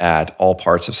at all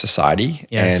parts of society.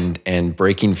 Yes. and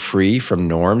breaking free from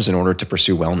norms in order to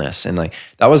pursue wellness. And like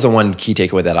that was the one key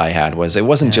takeaway that I had, was it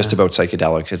wasn't just about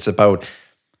psychedelics. It's about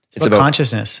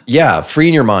consciousness. Yeah,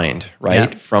 freeing your mind,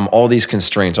 right? Yeah. From all these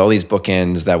constraints, all these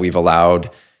bookends that we've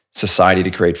allowed society to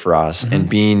create for us, and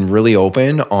being really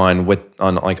open on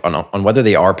whether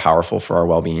they are powerful for our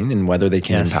well-being and whether they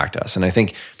can impact us. And I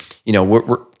think,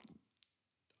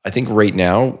 I think right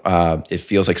now it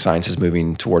feels like science is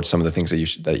moving towards some of the things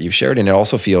that you've shared, and it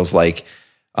also feels like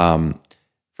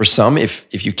for some, if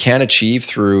you can achieve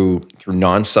through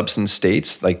non-substance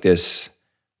states like this,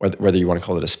 whether you want to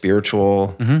call it a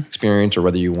spiritual experience or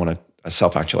whether you want a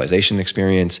self-actualization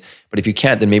experience, but if you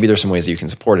can't, then maybe there's some ways that you can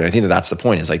support it. I think that's the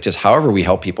point, is like just however we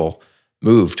help people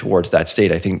move towards that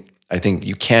state. I think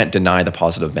you can't deny the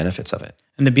positive benefits of it.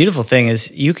 And the beautiful thing is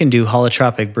you can do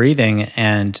holotropic breathing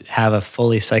and have a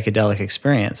fully psychedelic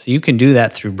experience. You can do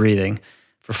that through breathing.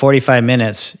 For 45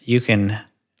 minutes, you can,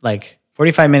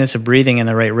 45 minutes of breathing in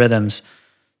the right rhythms,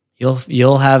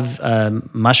 you'll have a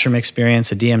mushroom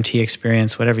experience, a DMT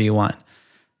experience, whatever you want.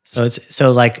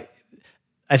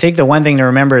 I think the one thing to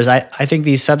remember is I think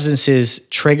these substances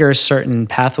trigger certain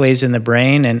pathways in the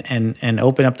brain and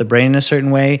open up the brain in a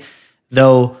certain way,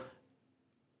 though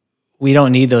we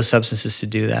don't need those substances to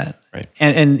do that. Right.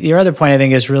 And your other point I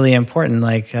think is really important.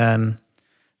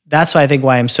 That's why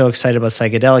I'm so excited about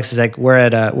psychedelics, is like we're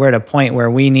at a point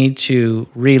where we need to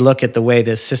relook at the way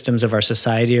the systems of our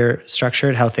society are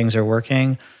structured, how things are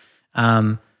working.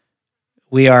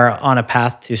 We are on a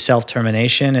path to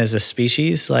self-termination as a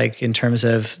species, like in terms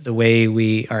of the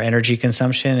way our energy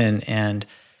consumption and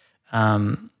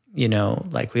we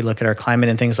look at our climate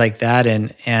and things like that.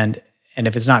 And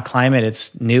if it's not climate,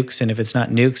 it's nukes. And if it's not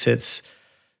nukes, it's,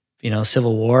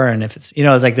 civil war. And if it's,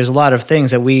 it's like there's a lot of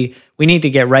things that we need to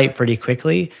get right pretty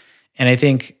quickly. And I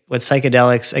think what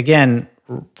psychedelics, again,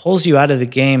 pulls you out of the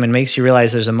game and makes you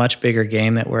realize there's a much bigger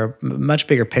game much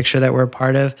bigger picture that we're a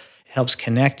part of. It helps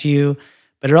connect you,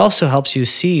 but it also helps you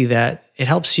see that it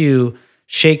helps you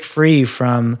shake free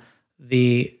from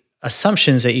the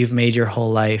assumptions that you've made your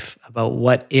whole life about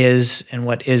what is and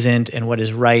what isn't and what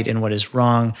is right and what is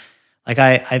wrong. Like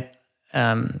I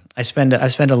spend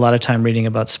a lot of time reading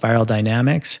about spiral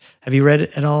dynamics. Have you read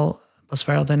at all about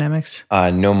spiral dynamics?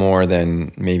 No more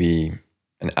than maybe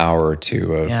an hour or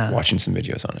two of watching some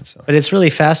videos on it. So, but it's really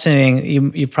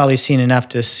fascinating. You've probably seen enough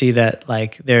to see that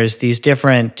like there's these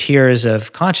different tiers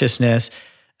of consciousness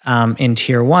in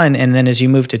tier 1, and then as you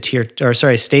move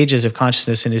to stages of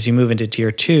consciousness, and as you move into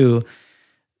tier 2,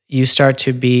 you start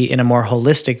to be in a more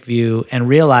holistic view and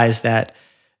realize that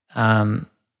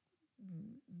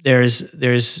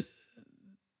there's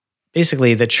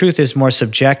basically the truth is more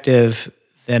subjective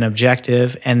than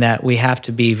objective, and that we have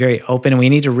to be very open. And we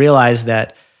need to realize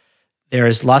that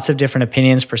there's lots of different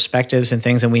opinions, perspectives, and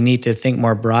things, and we need to think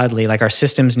more broadly. Like our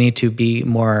systems need to be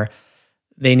more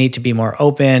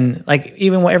open. Like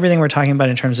even everything we're talking about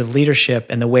in terms of leadership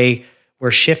and the way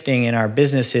we're shifting in our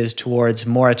businesses towards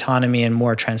more autonomy and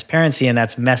more transparency, and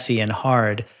that's messy and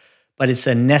hard. But it's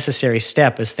a necessary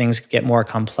step as things get more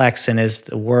complex and as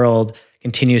the world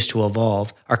continues to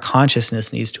evolve. Our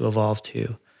consciousness needs to evolve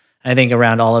too. And I think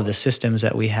around all of the systems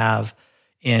that we have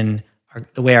in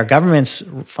the way our governments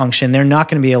function, they're not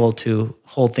going to be able to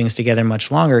hold things together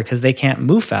much longer because they can't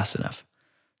move fast enough.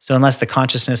 So unless the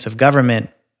consciousness of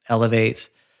government elevates,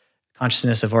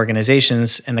 consciousness of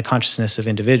organizations, and the consciousness of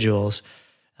individuals,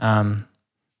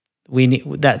 we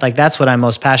need that. Like that's what I'm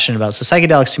most passionate about. So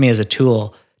psychedelics to me is a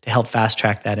tool to help fast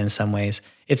track that in some ways.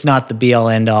 It's not the be all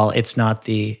end all. It's not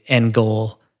the end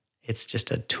goal. It's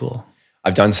just a tool.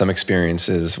 I've done some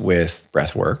experiences with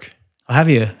breath work. Oh, have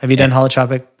you? Have you done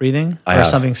holotropic breathing or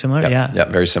something similar? Yep, yeah,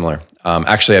 very similar.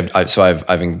 Actually,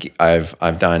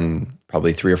 I've done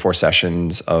probably 3 or 4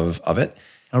 sessions of it.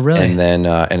 Oh, really? And then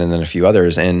a few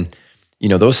others. And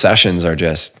those sessions are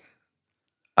just.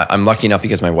 I'm lucky enough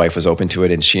because my wife was open to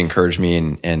it and she encouraged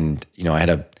me. And I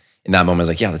had in that moment, I was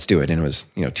like, yeah, let's do it. And it was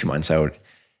 2 months out.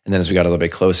 And then as we got a little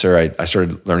bit closer, I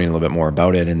started learning a little bit more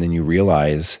about it. And then you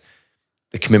realize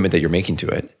the commitment that you're making to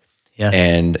it. Yes.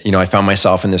 And, I found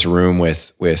myself in this room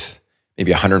with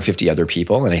maybe 150 other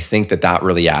people. And I think that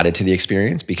really added to the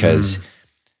experience because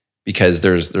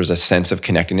there's a sense of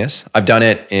connectedness. I've done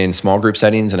it in small group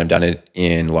settings and I've done it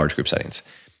in large group settings.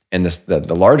 And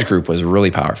the large group was really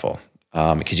powerful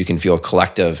because you can feel a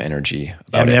collective energy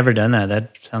about I've it. never done that.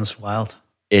 That sounds wild.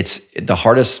 It's the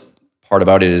hardest part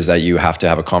about it is that you have to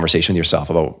have a conversation with yourself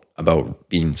about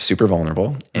being super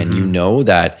vulnerable. And you know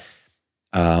that,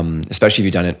 especially if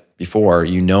you've done it before,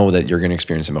 you know that you're going to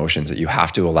experience emotions that you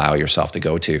have to allow yourself to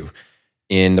go to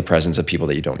in the presence of people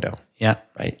that you don't know. Yeah.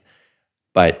 Right.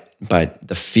 But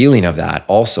the feeling of that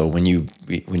also when you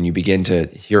begin to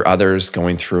hear others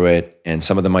going through it, and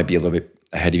some of them might be a little bit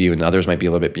ahead of you and others might be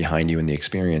a little bit behind you in the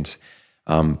experience.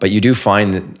 But you do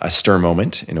find a stir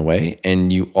moment in a way.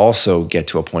 And you also get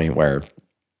to a point where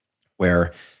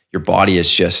your body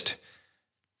is just,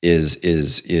 is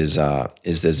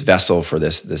this vessel for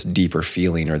this deeper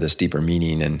feeling or this deeper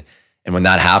meaning. And when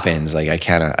that happens, like I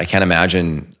can't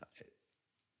imagine.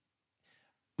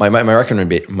 My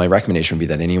recommendation would be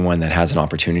that anyone that has an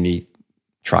opportunity,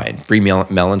 try it. Brie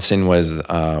Melanson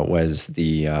was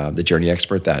the journey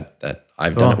expert that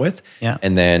I've done it with. Yeah.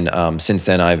 And then since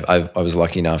then I was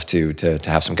lucky enough to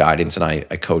have some guidance, and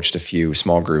I coached a few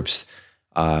small groups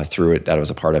through it that I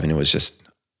was a part of, and it was just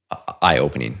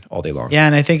eye-opening all day long. Yeah,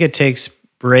 and I think it takes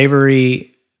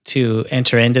bravery to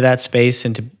enter into that space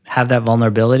and to have that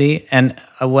vulnerability. And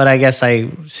what I guess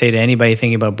I say to anybody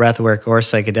thinking about breath work or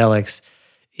psychedelics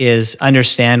is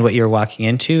understand what you're walking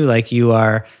into. Like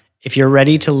if you're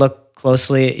ready to look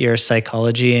closely at your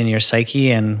psychology and your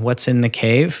psyche and what's in the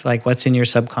cave, like what's in your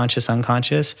subconscious,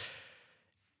 unconscious,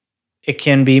 it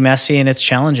can be messy and it's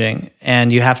challenging.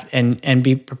 And you have, and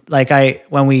be like,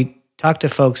 when we talk to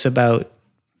folks about,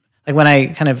 like when I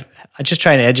just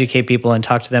try to educate people and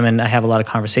talk to them, and I have a lot of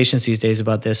conversations these days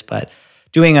about this, but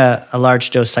doing a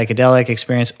large dose psychedelic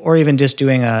experience, or even just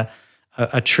doing a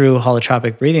true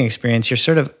holotropic breathing experience, you're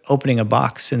sort of opening a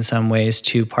box in some ways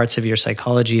to parts of your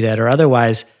psychology that are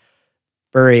otherwise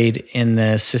buried in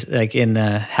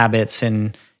the habits,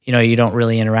 and you don't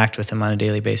really interact with them on a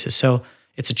daily basis. So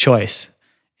it's a choice,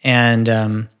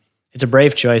 and it's a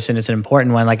brave choice, and it's an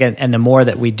important one. And the more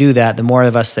that we do that, the more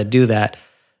of us that do that,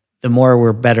 the more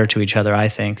we're better to each other, I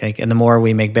think. And the more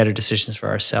we make better decisions for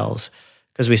ourselves,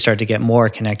 because we start to get more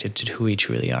connected to who we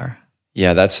truly are.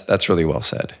 Yeah, that's really well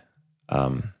said.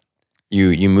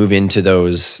 You move into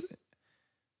those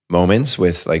moments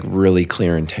with like really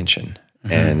clear intention,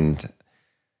 and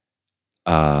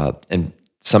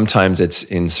sometimes it's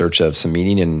in search of some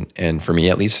meaning, and for me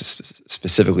at least,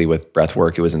 specifically with breath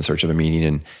work, it was in search of a meaning,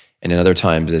 and in other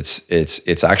times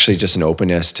it's actually just an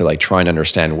openness to like trying to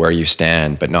understand where you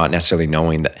stand, but not necessarily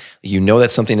knowing that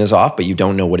that something is off, but you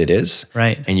don't know what it is,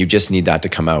 right? And you just need that to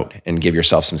come out and give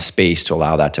yourself some space to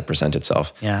allow that to present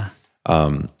itself. Yeah.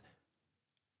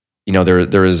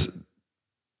 There is,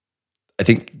 I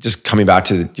think, just coming back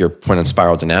to your point on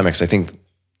spiral dynamics, I think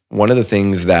one of the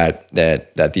things that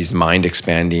these mind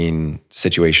expanding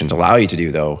situations allow you to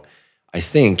do, though, I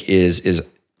think is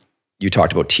you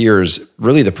talked about tears.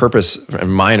 Really, the purpose, in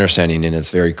my understanding, and it's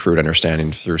very crude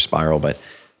understanding through spiral, but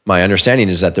my understanding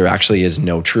is that there actually is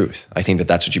no truth. I think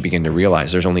that's what you begin to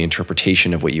realize. There's only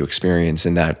interpretation of what you experience,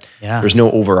 and that there's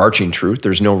no overarching truth.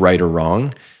 There's no right or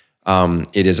wrong.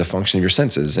 It is a function of your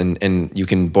senses, and you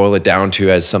can boil it down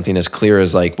to as something as clear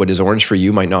as like what is orange for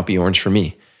you might not be orange for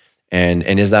me, and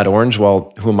is that orange?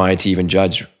 Well, who am I to even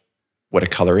judge what a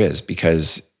color is?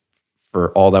 Because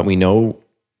for all that we know,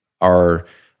 our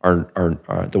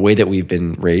the way that we've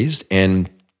been raised and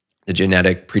the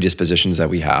genetic predispositions that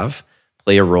we have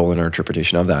play a role in our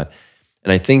interpretation of that.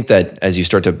 And I think that as you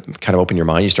start to kind of open your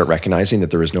mind, you start recognizing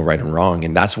that there is no right and wrong.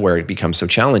 And that's where it becomes so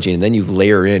challenging. And then you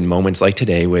layer in moments like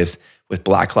today with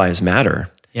Black Lives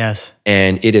Matter. Yes.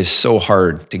 And it is so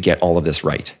hard to get all of this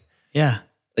right. Yeah.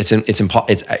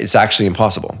 It's actually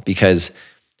impossible because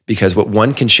what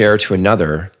one can share to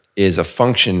another is a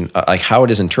function, like how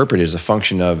it is interpreted is a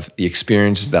function of the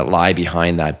experiences that lie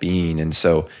behind that being. And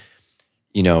so,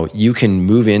 you can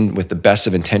move in with the best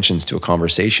of intentions to a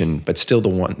conversation, but still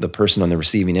the person on the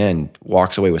receiving end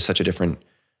walks away with such a different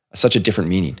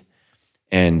meaning.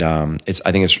 And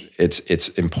I think it's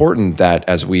important that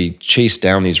as we chase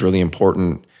down these really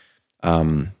important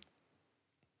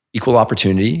equal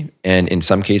opportunity, and in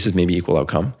some cases maybe equal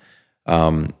outcome,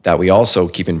 that we also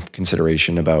keep in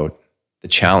consideration about the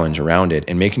challenge around it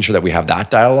and making sure that we have that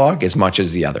dialogue as much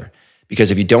as the other. Because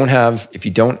if you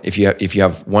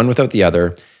have one without the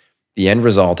other, the end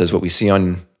result is what we see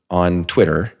on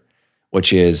Twitter,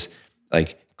 which is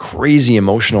like crazy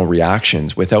emotional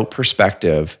reactions without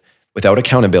perspective without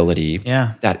accountability,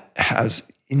 Yeah. that has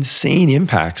insane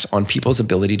impacts on people's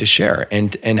ability to share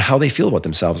and how they feel about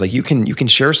themselves. Like you can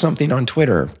share something on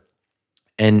Twitter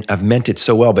and have meant it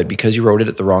so well, but because you wrote it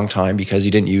at the wrong time, because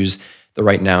you didn't use the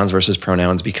right nouns versus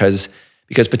pronouns, because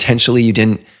potentially you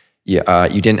didn't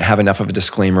have enough of a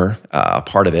disclaimer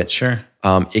part of it. Sure.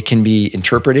 It can be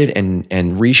interpreted and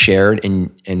reshared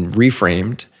and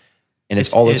reframed, and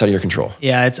it's all outside of your control.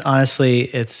 Yeah, it's honestly,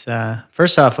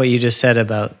 first off, what you just said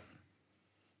about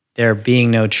there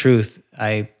being no truth.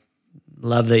 I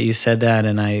love that you said that,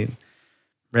 and I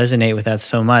resonate with that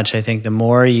so much. I think the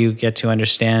more you get to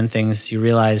understand things, you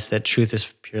realize that truth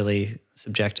is purely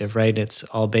subjective, right? It's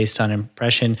all based on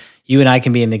impression. You and I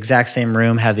can be in the exact same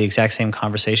room, have the exact same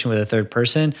conversation with a third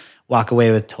person, walk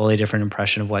away with a totally different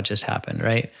impression of what just happened,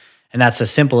 right? And that's a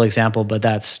simple example, but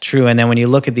that's true. And then when you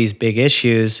look at these big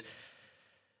issues,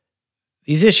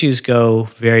 these issues go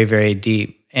very, very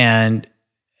deep. And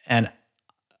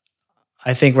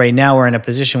I think right now we're in a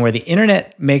position where the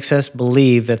internet makes us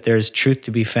believe that there's truth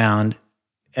to be found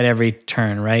at every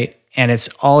turn, right? And it's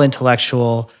all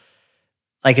intellectual.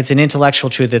 Like it's an intellectual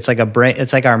truth. It's like a brain.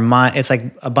 It's like our mind. It's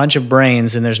like a bunch of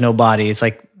brains and there's no body. It's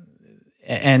like,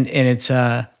 and it's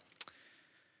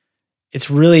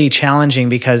really challenging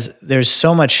because there's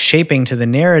so much shaping to the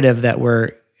narrative that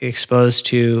we're exposed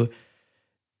to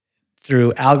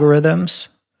through algorithms,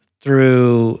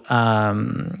 through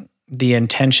the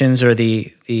intentions or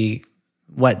the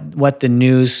what the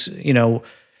news,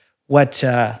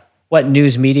 what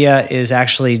news media is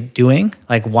actually doing,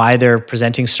 like why they're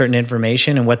presenting certain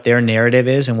information and what their narrative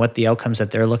is and what the outcomes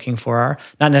that they're looking for are.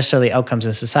 Not necessarily outcomes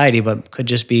in society, but could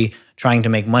just be trying to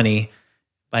make money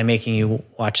by making you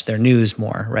watch their news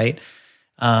more, right?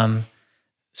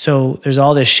 So there's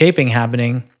all this shaping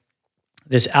happening,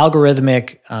 this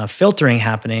algorithmic filtering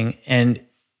happening, and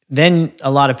then a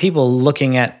lot of people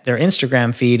looking at their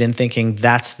Instagram feed and thinking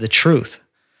that's the truth.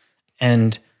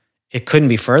 And it couldn't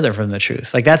be further from the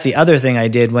truth. Like that's the other thing I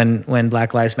did when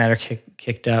Black Lives Matter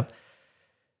kicked up.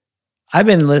 I've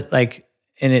been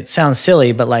and it sounds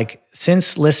silly, but like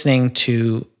since listening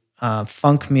to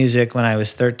funk music when I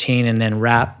was 13 and then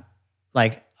rap,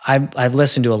 like I've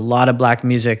listened to a lot of Black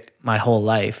music my whole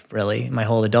life, really, my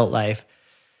whole adult life.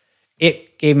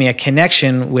 It gave me a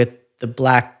connection with the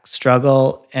Black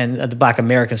struggle and the Black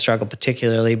American struggle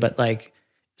particularly, but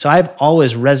so I've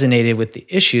always resonated with the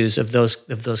issues of those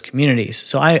communities.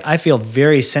 So I feel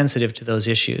very sensitive to those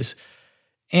issues.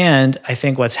 And I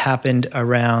think what's happened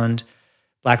around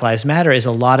Black Lives Matter is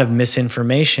a lot of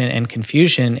misinformation and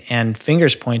confusion and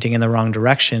fingers pointing in the wrong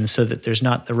direction so that there's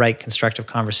not the right constructive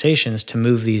conversations to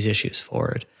move these issues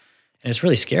forward. And it's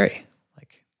really scary.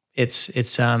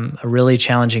 It's a really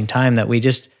challenging time that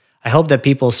I hope that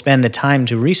people spend the time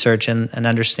to research and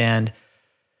understand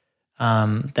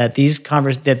that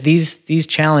these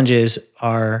challenges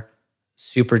are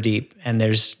super deep, and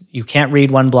you can't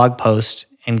read one blog post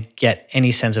and get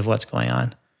any sense of what's going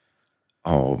on.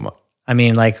 I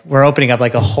mean, we're opening up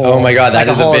a whole. Oh my God, that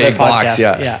is a big box.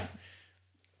 Yeah.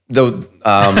 Though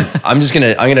I'm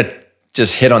gonna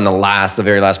just hit on the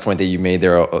very last point that you made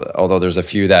there. Although there's a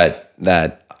few that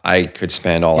I could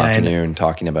spend all afternoon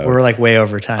talking about. We're way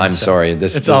over time. I'm sorry.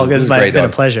 It's all good. It's been a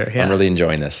pleasure. Yeah. I'm really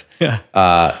enjoying this. Yeah.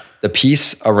 The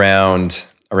piece around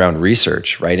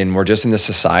research, right? And we're just in this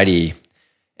society,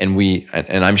 and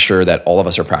I'm sure that all of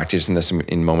us are practicing this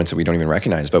in moments that we don't even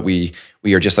recognize, but we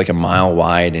are just like a mile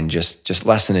wide and just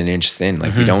less than an inch thin.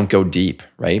 We don't go deep,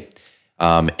 right?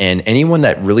 And anyone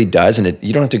that really does, and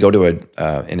you don't have to go to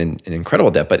an incredible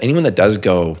depth, but anyone that does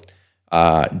go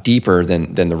deeper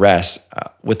than the rest,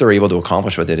 what they're able to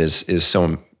accomplish with it is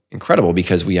so incredible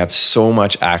because we have so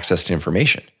much access to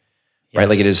information, right?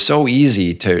 It is so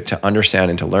easy to understand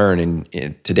and to learn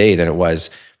in today than it was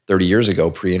 30 years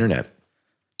ago, pre-internet.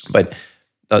 But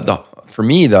for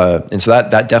me, and so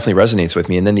that definitely resonates with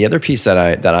me. And then the other piece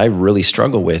that I really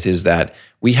struggle with is that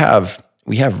we have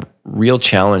real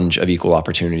challenge of equal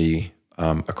opportunity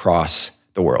across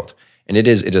the world, and it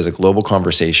is a global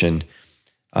conversation.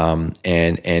 And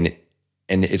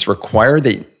it's required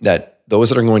that those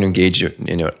that are going to engage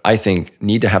in it, I think,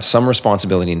 need to have some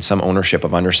responsibility and some ownership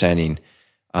of understanding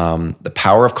the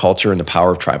power of culture and the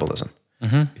power of tribalism.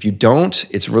 Mm-hmm. If you don't,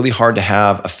 it's really hard to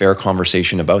have a fair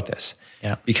conversation about this.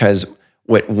 Yeah. Because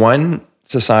what one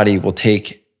society will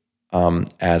take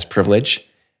as privilege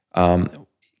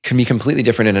can be completely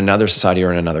different in another society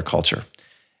or in another culture.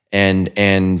 And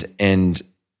the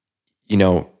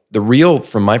real,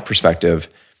 from my perspective,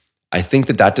 I think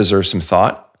that deserves some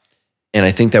thought. And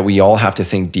I think that we all have to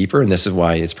think deeper. And this is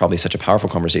why it's probably such a powerful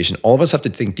conversation. All of us have to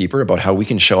think deeper about how we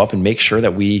can show up and make sure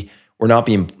that we're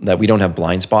that we don't have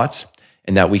blind spots,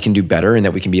 and that we can do better, and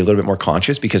that we can be a little bit more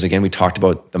conscious, because again, we talked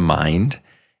about the mind,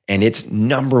 and its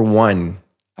number one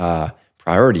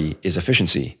priority is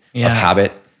efficiency of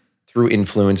habit through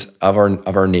influence of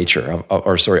our nature,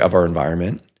 of our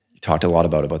environment. You talked a lot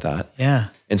about that. Yeah.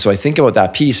 And so I think about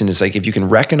that piece, and it's like, if you can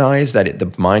recognize that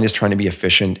the mind is trying to be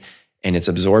efficient and it's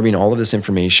absorbing all of this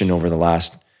information over the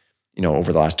last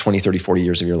 20, 30, 40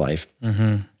 years of your life,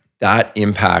 that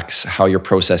impacts how you're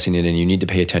processing it, and you need to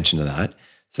pay attention to that.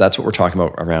 So that's what we're talking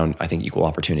about around, I think, equal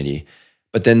opportunity.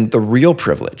 But then the real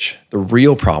privilege, the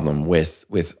real problem with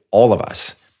all of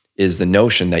us is the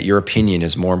notion that your opinion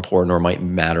is more important or might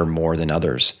matter more than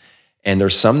others. And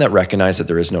there's some that recognize that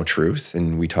there is no truth,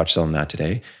 and we touched on that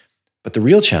today. But the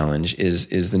real challenge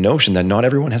is the notion that not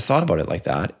everyone has thought about it like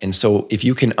that. And so if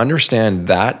you can understand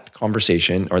that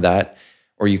conversation,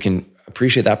 or you can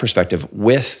appreciate that perspective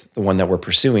with the one that we're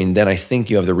pursuing, then I think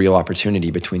you have the real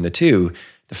opportunity between the two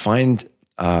to find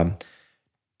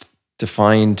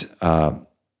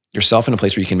yourself in a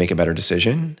place where you can make a better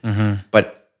decision.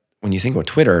 But when you think about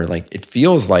Twitter, like, it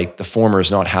feels like the former is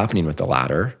not happening with the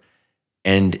latter,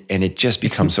 and it just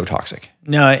becomes so toxic.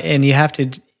 No, and you have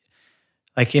to,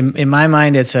 like, in my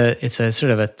mind, it's a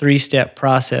sort of a 3-step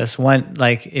process. One,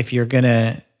 like, if you're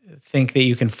gonna think that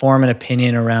you can form an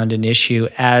opinion around an issue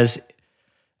as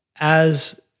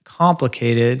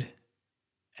complicated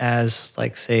as,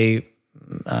 like, say,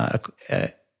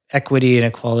 equity and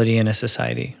equality in a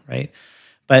society, right?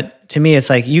 But to me, it's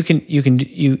like you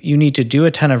need to do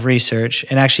a ton of research.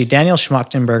 And actually, Daniel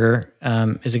Schmachtenberger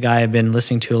is a guy I've been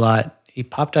listening to a lot. He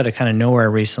popped out of kind of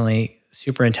nowhere recently,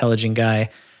 super intelligent guy.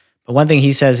 But one thing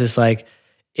he says is, like,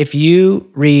 if you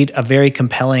read a very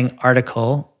compelling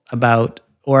article about,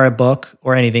 or a book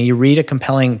or anything, you read a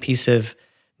compelling piece of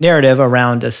narrative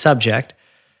around a subject,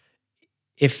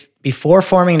 if before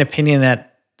forming an opinion that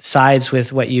sides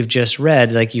with what you've just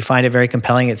read, like, you find it very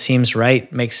compelling, it seems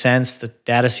right, makes sense, the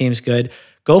data seems good,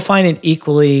 go find an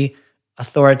equally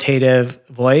authoritative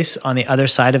voice on the other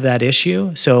side of that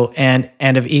issue. So, and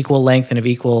of equal length and of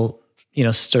equal,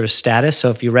 sort of status. So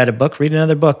if you read a book, read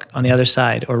another book on the other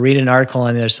side, or read an article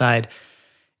on the other side.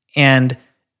 And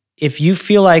if you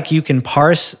feel like you can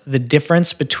parse the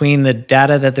difference between the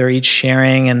data that they're each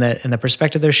sharing and the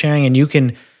perspective they're sharing, and you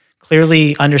can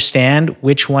clearly understand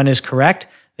which one is correct,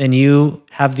 then you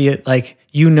have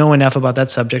enough about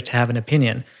that subject to have an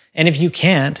opinion. And if you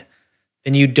can't,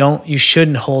 then you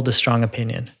shouldn't hold a strong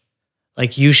opinion.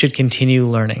 Like, you should continue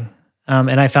learning.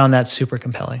 And I found that super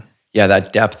compelling. Yeah,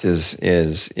 that depth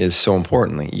is so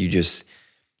important. Like, you just,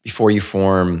 before you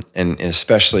form, and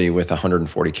especially with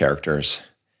 140 characters,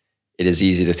 it is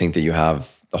easy to think that you have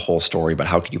the whole story, but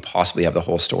how could you possibly have the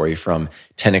whole story from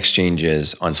 10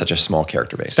 exchanges on such a small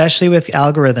character base? Especially with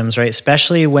algorithms, right?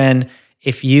 Especially when,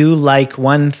 if you like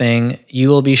one thing, you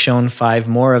will be shown 5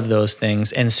 more of those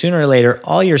things. And sooner or later,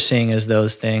 all you're seeing is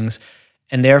those things.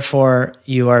 And therefore,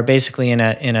 you are basically in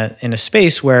a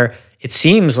space where it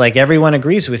seems like everyone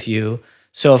agrees with you.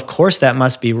 So of course that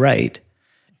must be right.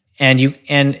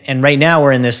 And right now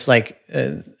we're in this, like,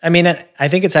 I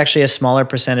think it's actually a smaller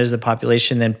percentage of the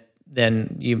population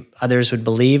than others would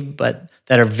believe, but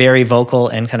that are very vocal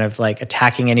and kind of like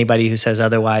attacking anybody who says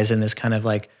otherwise in this kind of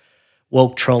like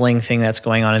woke trolling thing that's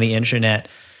going on the internet.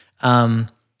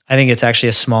 I think it's actually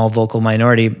a small vocal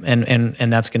minority,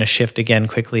 and that's going to shift again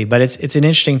quickly. But it's an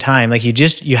interesting time. Like,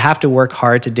 you have to work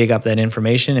hard to dig up that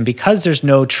information, and because there's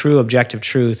no true objective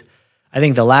truth, I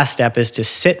think the last step is to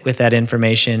sit with that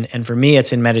information. And for me,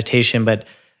 it's in meditation, but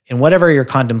in whatever your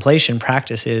contemplation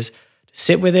practice is, to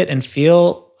sit with it and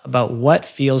feel about what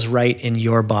feels right in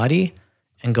your body,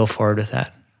 and go forward with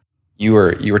that. You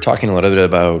were talking a little bit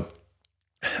about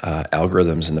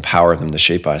algorithms and the power of them to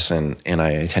shape us, and I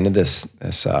attended this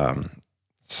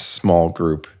small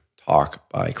group talk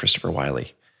by Christopher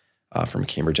Wiley from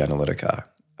Cambridge Analytica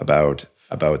about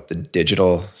the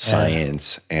digital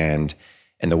science and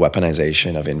the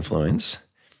weaponization of influence,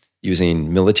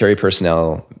 using military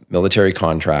personnel, military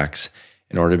contracts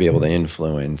in order to be able to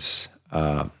influence.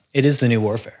 It is the new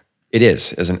warfare. It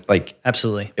is, isn't, like,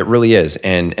 absolutely. It really is,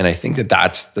 and I think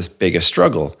that's the biggest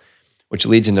struggle, which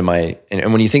leads into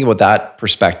and when you think about that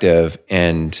perspective,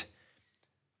 and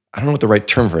I don't know what the right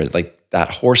term for it, like that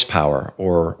horsepower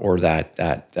or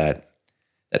that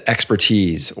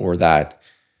expertise, or that,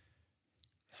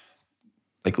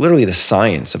 like, literally the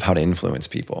science of how to influence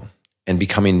people, and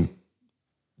becoming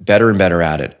better and better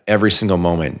at it every single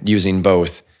moment, using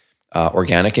both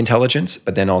organic intelligence,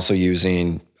 but then also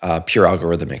using pure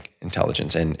algorithmic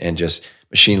intelligence and just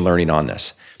machine learning on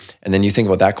this. And then you think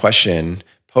about that question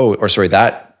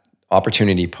that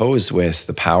opportunity posed with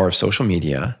the power of social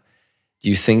media Do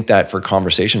you think that for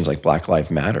conversations like Black Lives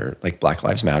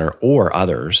Matter or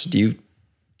others, do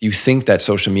you think that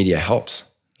social media helps?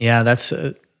 Yeah, that's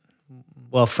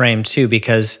well framed too,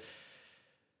 because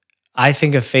I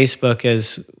think of Facebook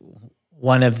as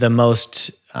one of the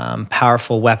most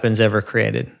powerful weapons ever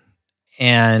created.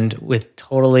 And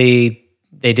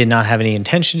they did not have any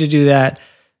intention to do that.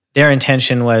 Their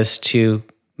intention was to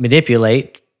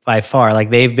manipulate by far. Like,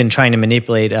 they've been trying to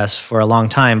manipulate us for a long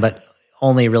time, but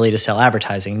only really to sell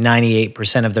advertising.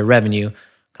 98% of the revenue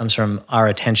comes from our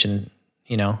attention,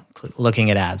 looking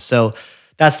at ads. So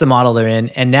that's the model they're in.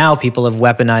 And now people have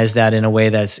weaponized that in a way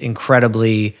that's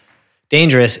incredibly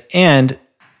dangerous. And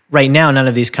right now, none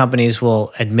of these companies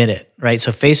will admit it, right?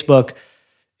 So Facebook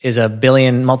is a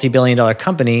multi-billion-dollar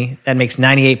company that makes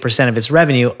 98% of its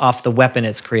revenue off the weapon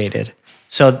it's created.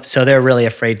 So they're really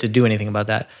afraid to do anything about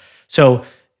that. So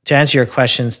to answer your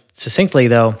question succinctly,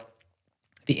 though,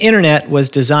 the internet was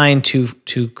designed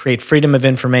to create freedom of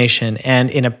information, and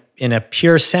in a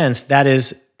pure sense, that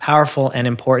is powerful and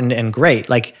important and great.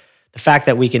 Like, the fact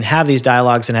that we can have these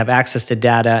dialogues and have access to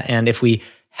data, and if we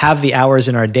have the hours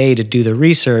in our day to do the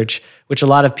research, which a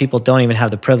lot of people don't even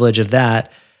have the privilege of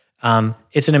that,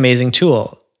 it's an amazing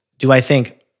tool. Do I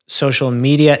think social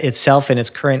media itself in its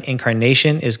current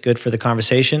incarnation is good for the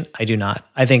conversation? I do not.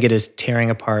 I think it is tearing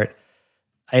apart.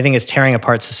 I think it's tearing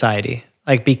apart society.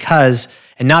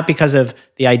 And not because of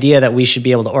the idea that we should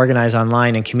be able to organize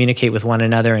online and communicate with one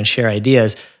another and share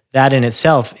ideas. That in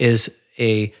itself is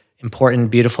a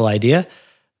important, beautiful idea.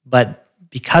 But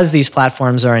because these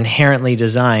platforms are inherently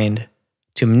designed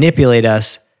to manipulate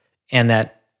us, and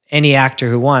that any actor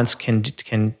who wants can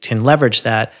leverage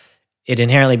that, it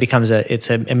inherently becomes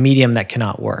a medium that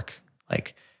cannot work.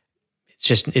 Like, it's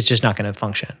just not going to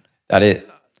function.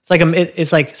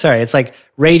 It's like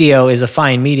radio is a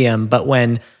fine medium, but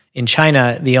when in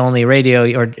China the only radio,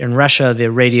 or in Russia the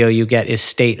radio you get is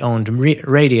state-owned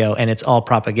radio, and it's all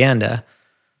propaganda,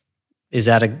 is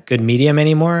that a good medium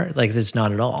anymore? Like, it's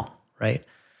not at all, right?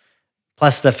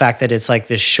 Plus the fact that it's like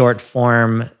this short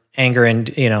form anger, and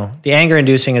the anger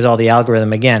inducing is all the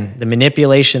algorithm. Again, the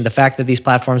manipulation, the fact that these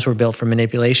platforms were built for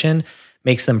manipulation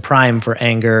makes them prime for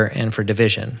anger and for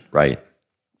division. Right.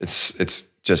 It's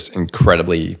just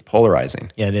incredibly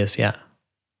polarizing. Yeah, it is. Yeah.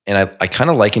 And I kind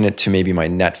of liken it to maybe my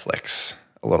Netflix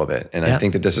a little bit. And I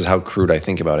think that this is how crude I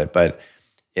think about it. But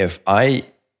if I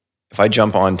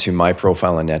jump onto my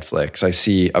profile on Netflix, I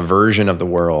see a version of the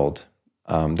world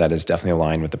that is definitely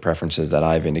aligned with the preferences that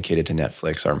I've indicated to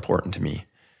Netflix are important to me.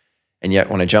 And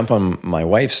yet when I jump on my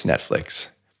wife's Netflix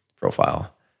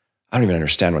profile, I don't even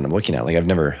understand what I'm looking at. Like, I've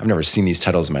never seen these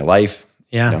titles in my life.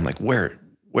 Yeah. I'm like,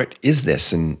 what is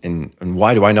this? And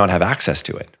why do I not have access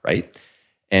to it? Right.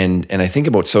 And I think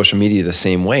about social media the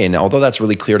same way. And although that's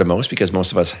really clear to most, because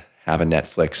most of us have a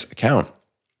Netflix account,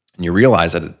 and you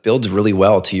realize that it builds really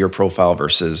well to your profile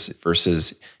versus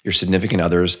your significant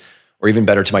others, or even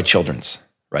better, to my children's,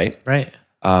 right? Right.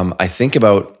 I think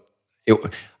about it.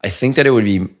 I think that it would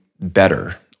be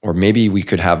better, or maybe we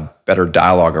could have better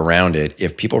dialogue around it,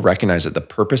 if people recognize that the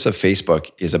purpose of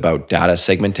Facebook is about data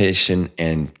segmentation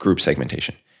and group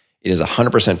segmentation. It is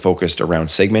 100% focused around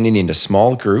segmenting into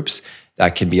small groups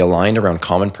that can be aligned around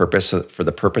common purpose, for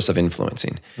the purpose of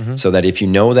influencing. Mm-hmm. So that if you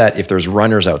know that if there's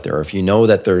runners out there, or if you know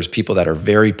that there's people that are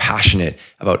very passionate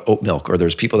about oat milk, or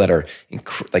there's people that are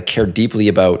that care deeply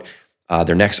about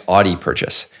their next Audi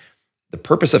purchase, the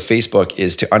purpose of Facebook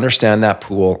is to understand that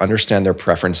pool, understand their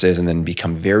preferences, and then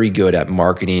become very good at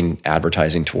marketing,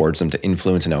 advertising towards them to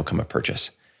influence an outcome of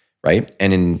purchase, right?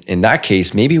 And in that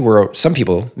case, maybe some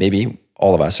people, maybe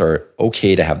all of us, are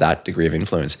okay to have that degree of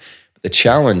influence. The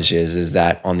challenge is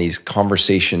that on these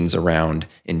conversations around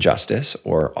injustice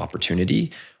or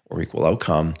opportunity or equal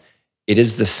outcome, it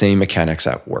is the same mechanics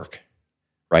at work,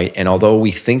 right? And although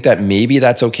we think that maybe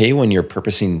that's okay when you're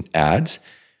purposing ads,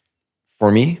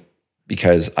 for me,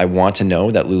 because I want to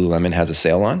know that Lululemon has a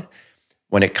sale on,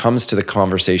 when it comes to the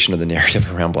conversation or the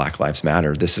narrative around Black Lives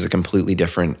Matter, this is a completely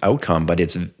different outcome, but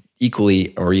it's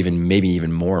equally, or even maybe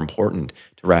even more important,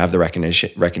 to have the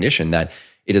recognition that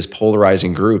it is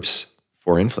polarizing groups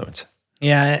for influence.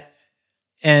 Yeah.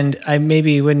 And I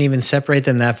maybe wouldn't even separate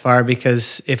them that far,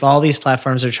 because if all these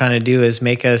platforms are trying to do is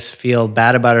make us feel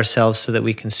bad about ourselves so that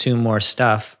we consume more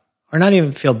stuff, or not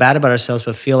even feel bad about ourselves,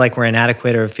 but feel like we're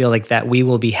inadequate, or feel like that we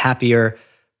will be happier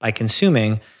by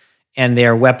consuming, and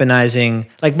they're weaponizing,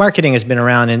 like, marketing has been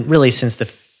around, and really since the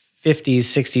 50s,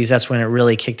 60s, that's when it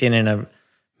really kicked in a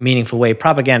meaningful way.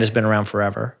 Propaganda has been around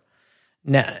forever.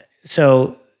 Now,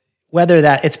 so whether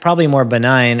that, it's probably more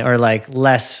benign or like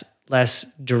less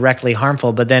directly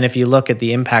harmful. But then if you look at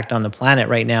the impact on the planet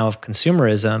right now of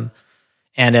consumerism,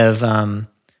 and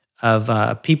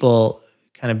of people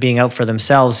kind of being out for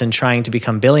themselves and trying to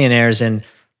become billionaires. And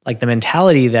like the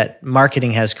mentality that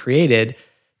marketing has created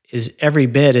is every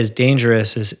bit as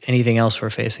dangerous as anything else we're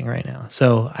facing right now.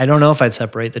 So I don't know if I'd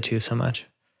separate the two so much.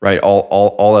 Right.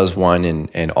 All as one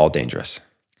and all dangerous.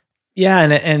 Yeah.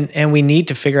 And we need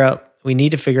to figure out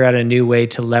a new way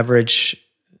to leverage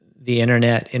the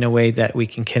internet in a way that we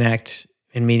can connect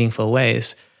in meaningful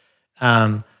ways.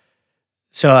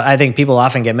 So I think people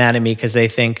often get mad at me because they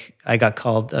think I got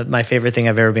called, my favorite thing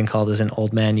I've ever been called is an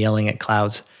old man yelling at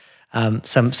clouds.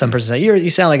 Some person said, you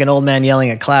sound like an old man yelling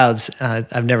at clouds.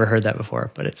 I've never heard that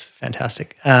before, but it's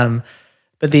fantastic. But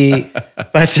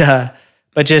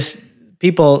just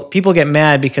people get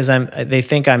mad because they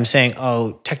think I'm saying,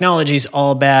 oh, technology's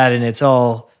all bad and it's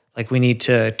all like we need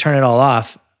to turn it all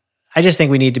off. I just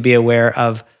think we need to be aware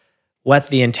of what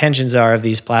the intentions are of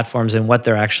these platforms and what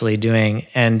they're actually doing,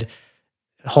 and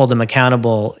hold them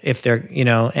accountable if they're,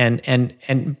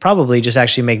 and probably just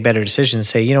actually make better decisions.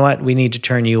 Say, you know what, we need to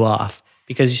turn you off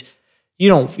because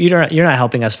you're not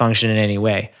helping us function in any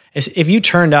way. If you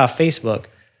turned off Facebook,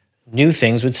 new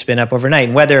things would spin up overnight,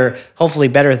 and hopefully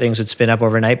better things would spin up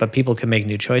overnight, but people could make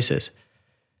new choices.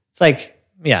 It's like,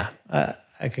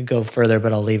 I could go further,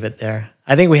 but I'll leave it there.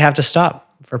 I think we have to stop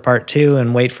for part 2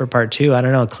 and wait for part 2. I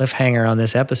don't know, cliffhanger on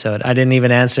this episode. I didn't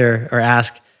even answer or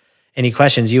ask any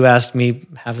questions. You asked me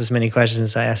half as many questions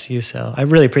as I asked you. So I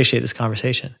really appreciate this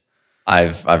conversation.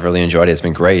 I've really enjoyed it. It's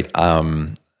been great.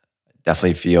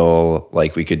 Definitely feel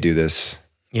like we could do this.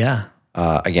 Yeah.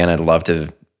 Again, I'd love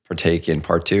to partake in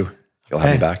part 2. You'll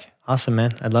have me back. Awesome,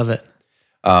 man. I'd love it.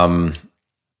 I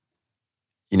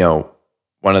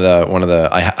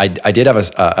did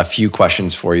have a few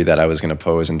questions for you that I was going to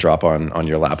pose and drop on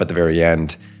your lap at the very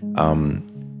end.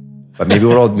 But maybe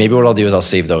what I'll do is I'll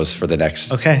save those for the next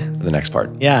part.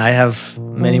 Yeah, I have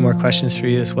many more questions for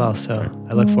you as well. So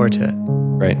I look forward to it.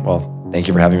 Great. Well, thank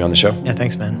you for having me on the show. Yeah,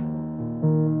 thanks, man.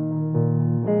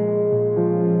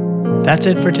 That's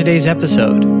it for today's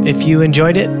episode. If you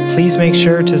enjoyed it, please make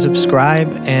sure to subscribe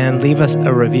and leave us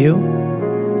a review.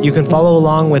 You can follow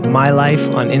along with my life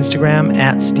on Instagram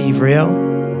 @SteveRio.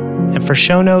 And for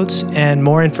show notes and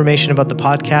more information about the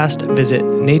podcast, visit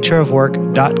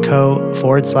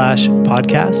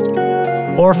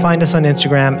natureofwork.co/podcast or find us on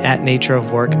Instagram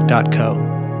 @natureofwork.co.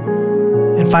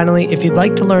 And finally, if you'd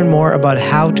like to learn more about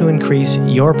how to increase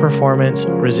your performance,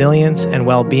 resilience, and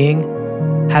well-being,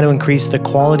 how to increase the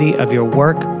quality of your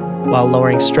work while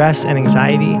lowering stress and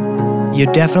anxiety, you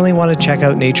definitely want to check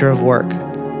out Nature of Work.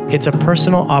 It's a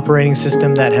personal operating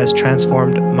system that has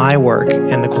transformed my work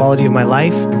and the quality of my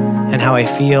life and how I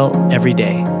feel every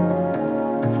day.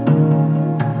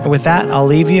 And with that, I'll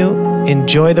leave you.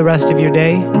 Enjoy the rest of your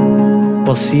day.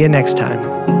 We'll see you next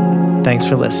time. Thanks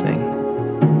for listening.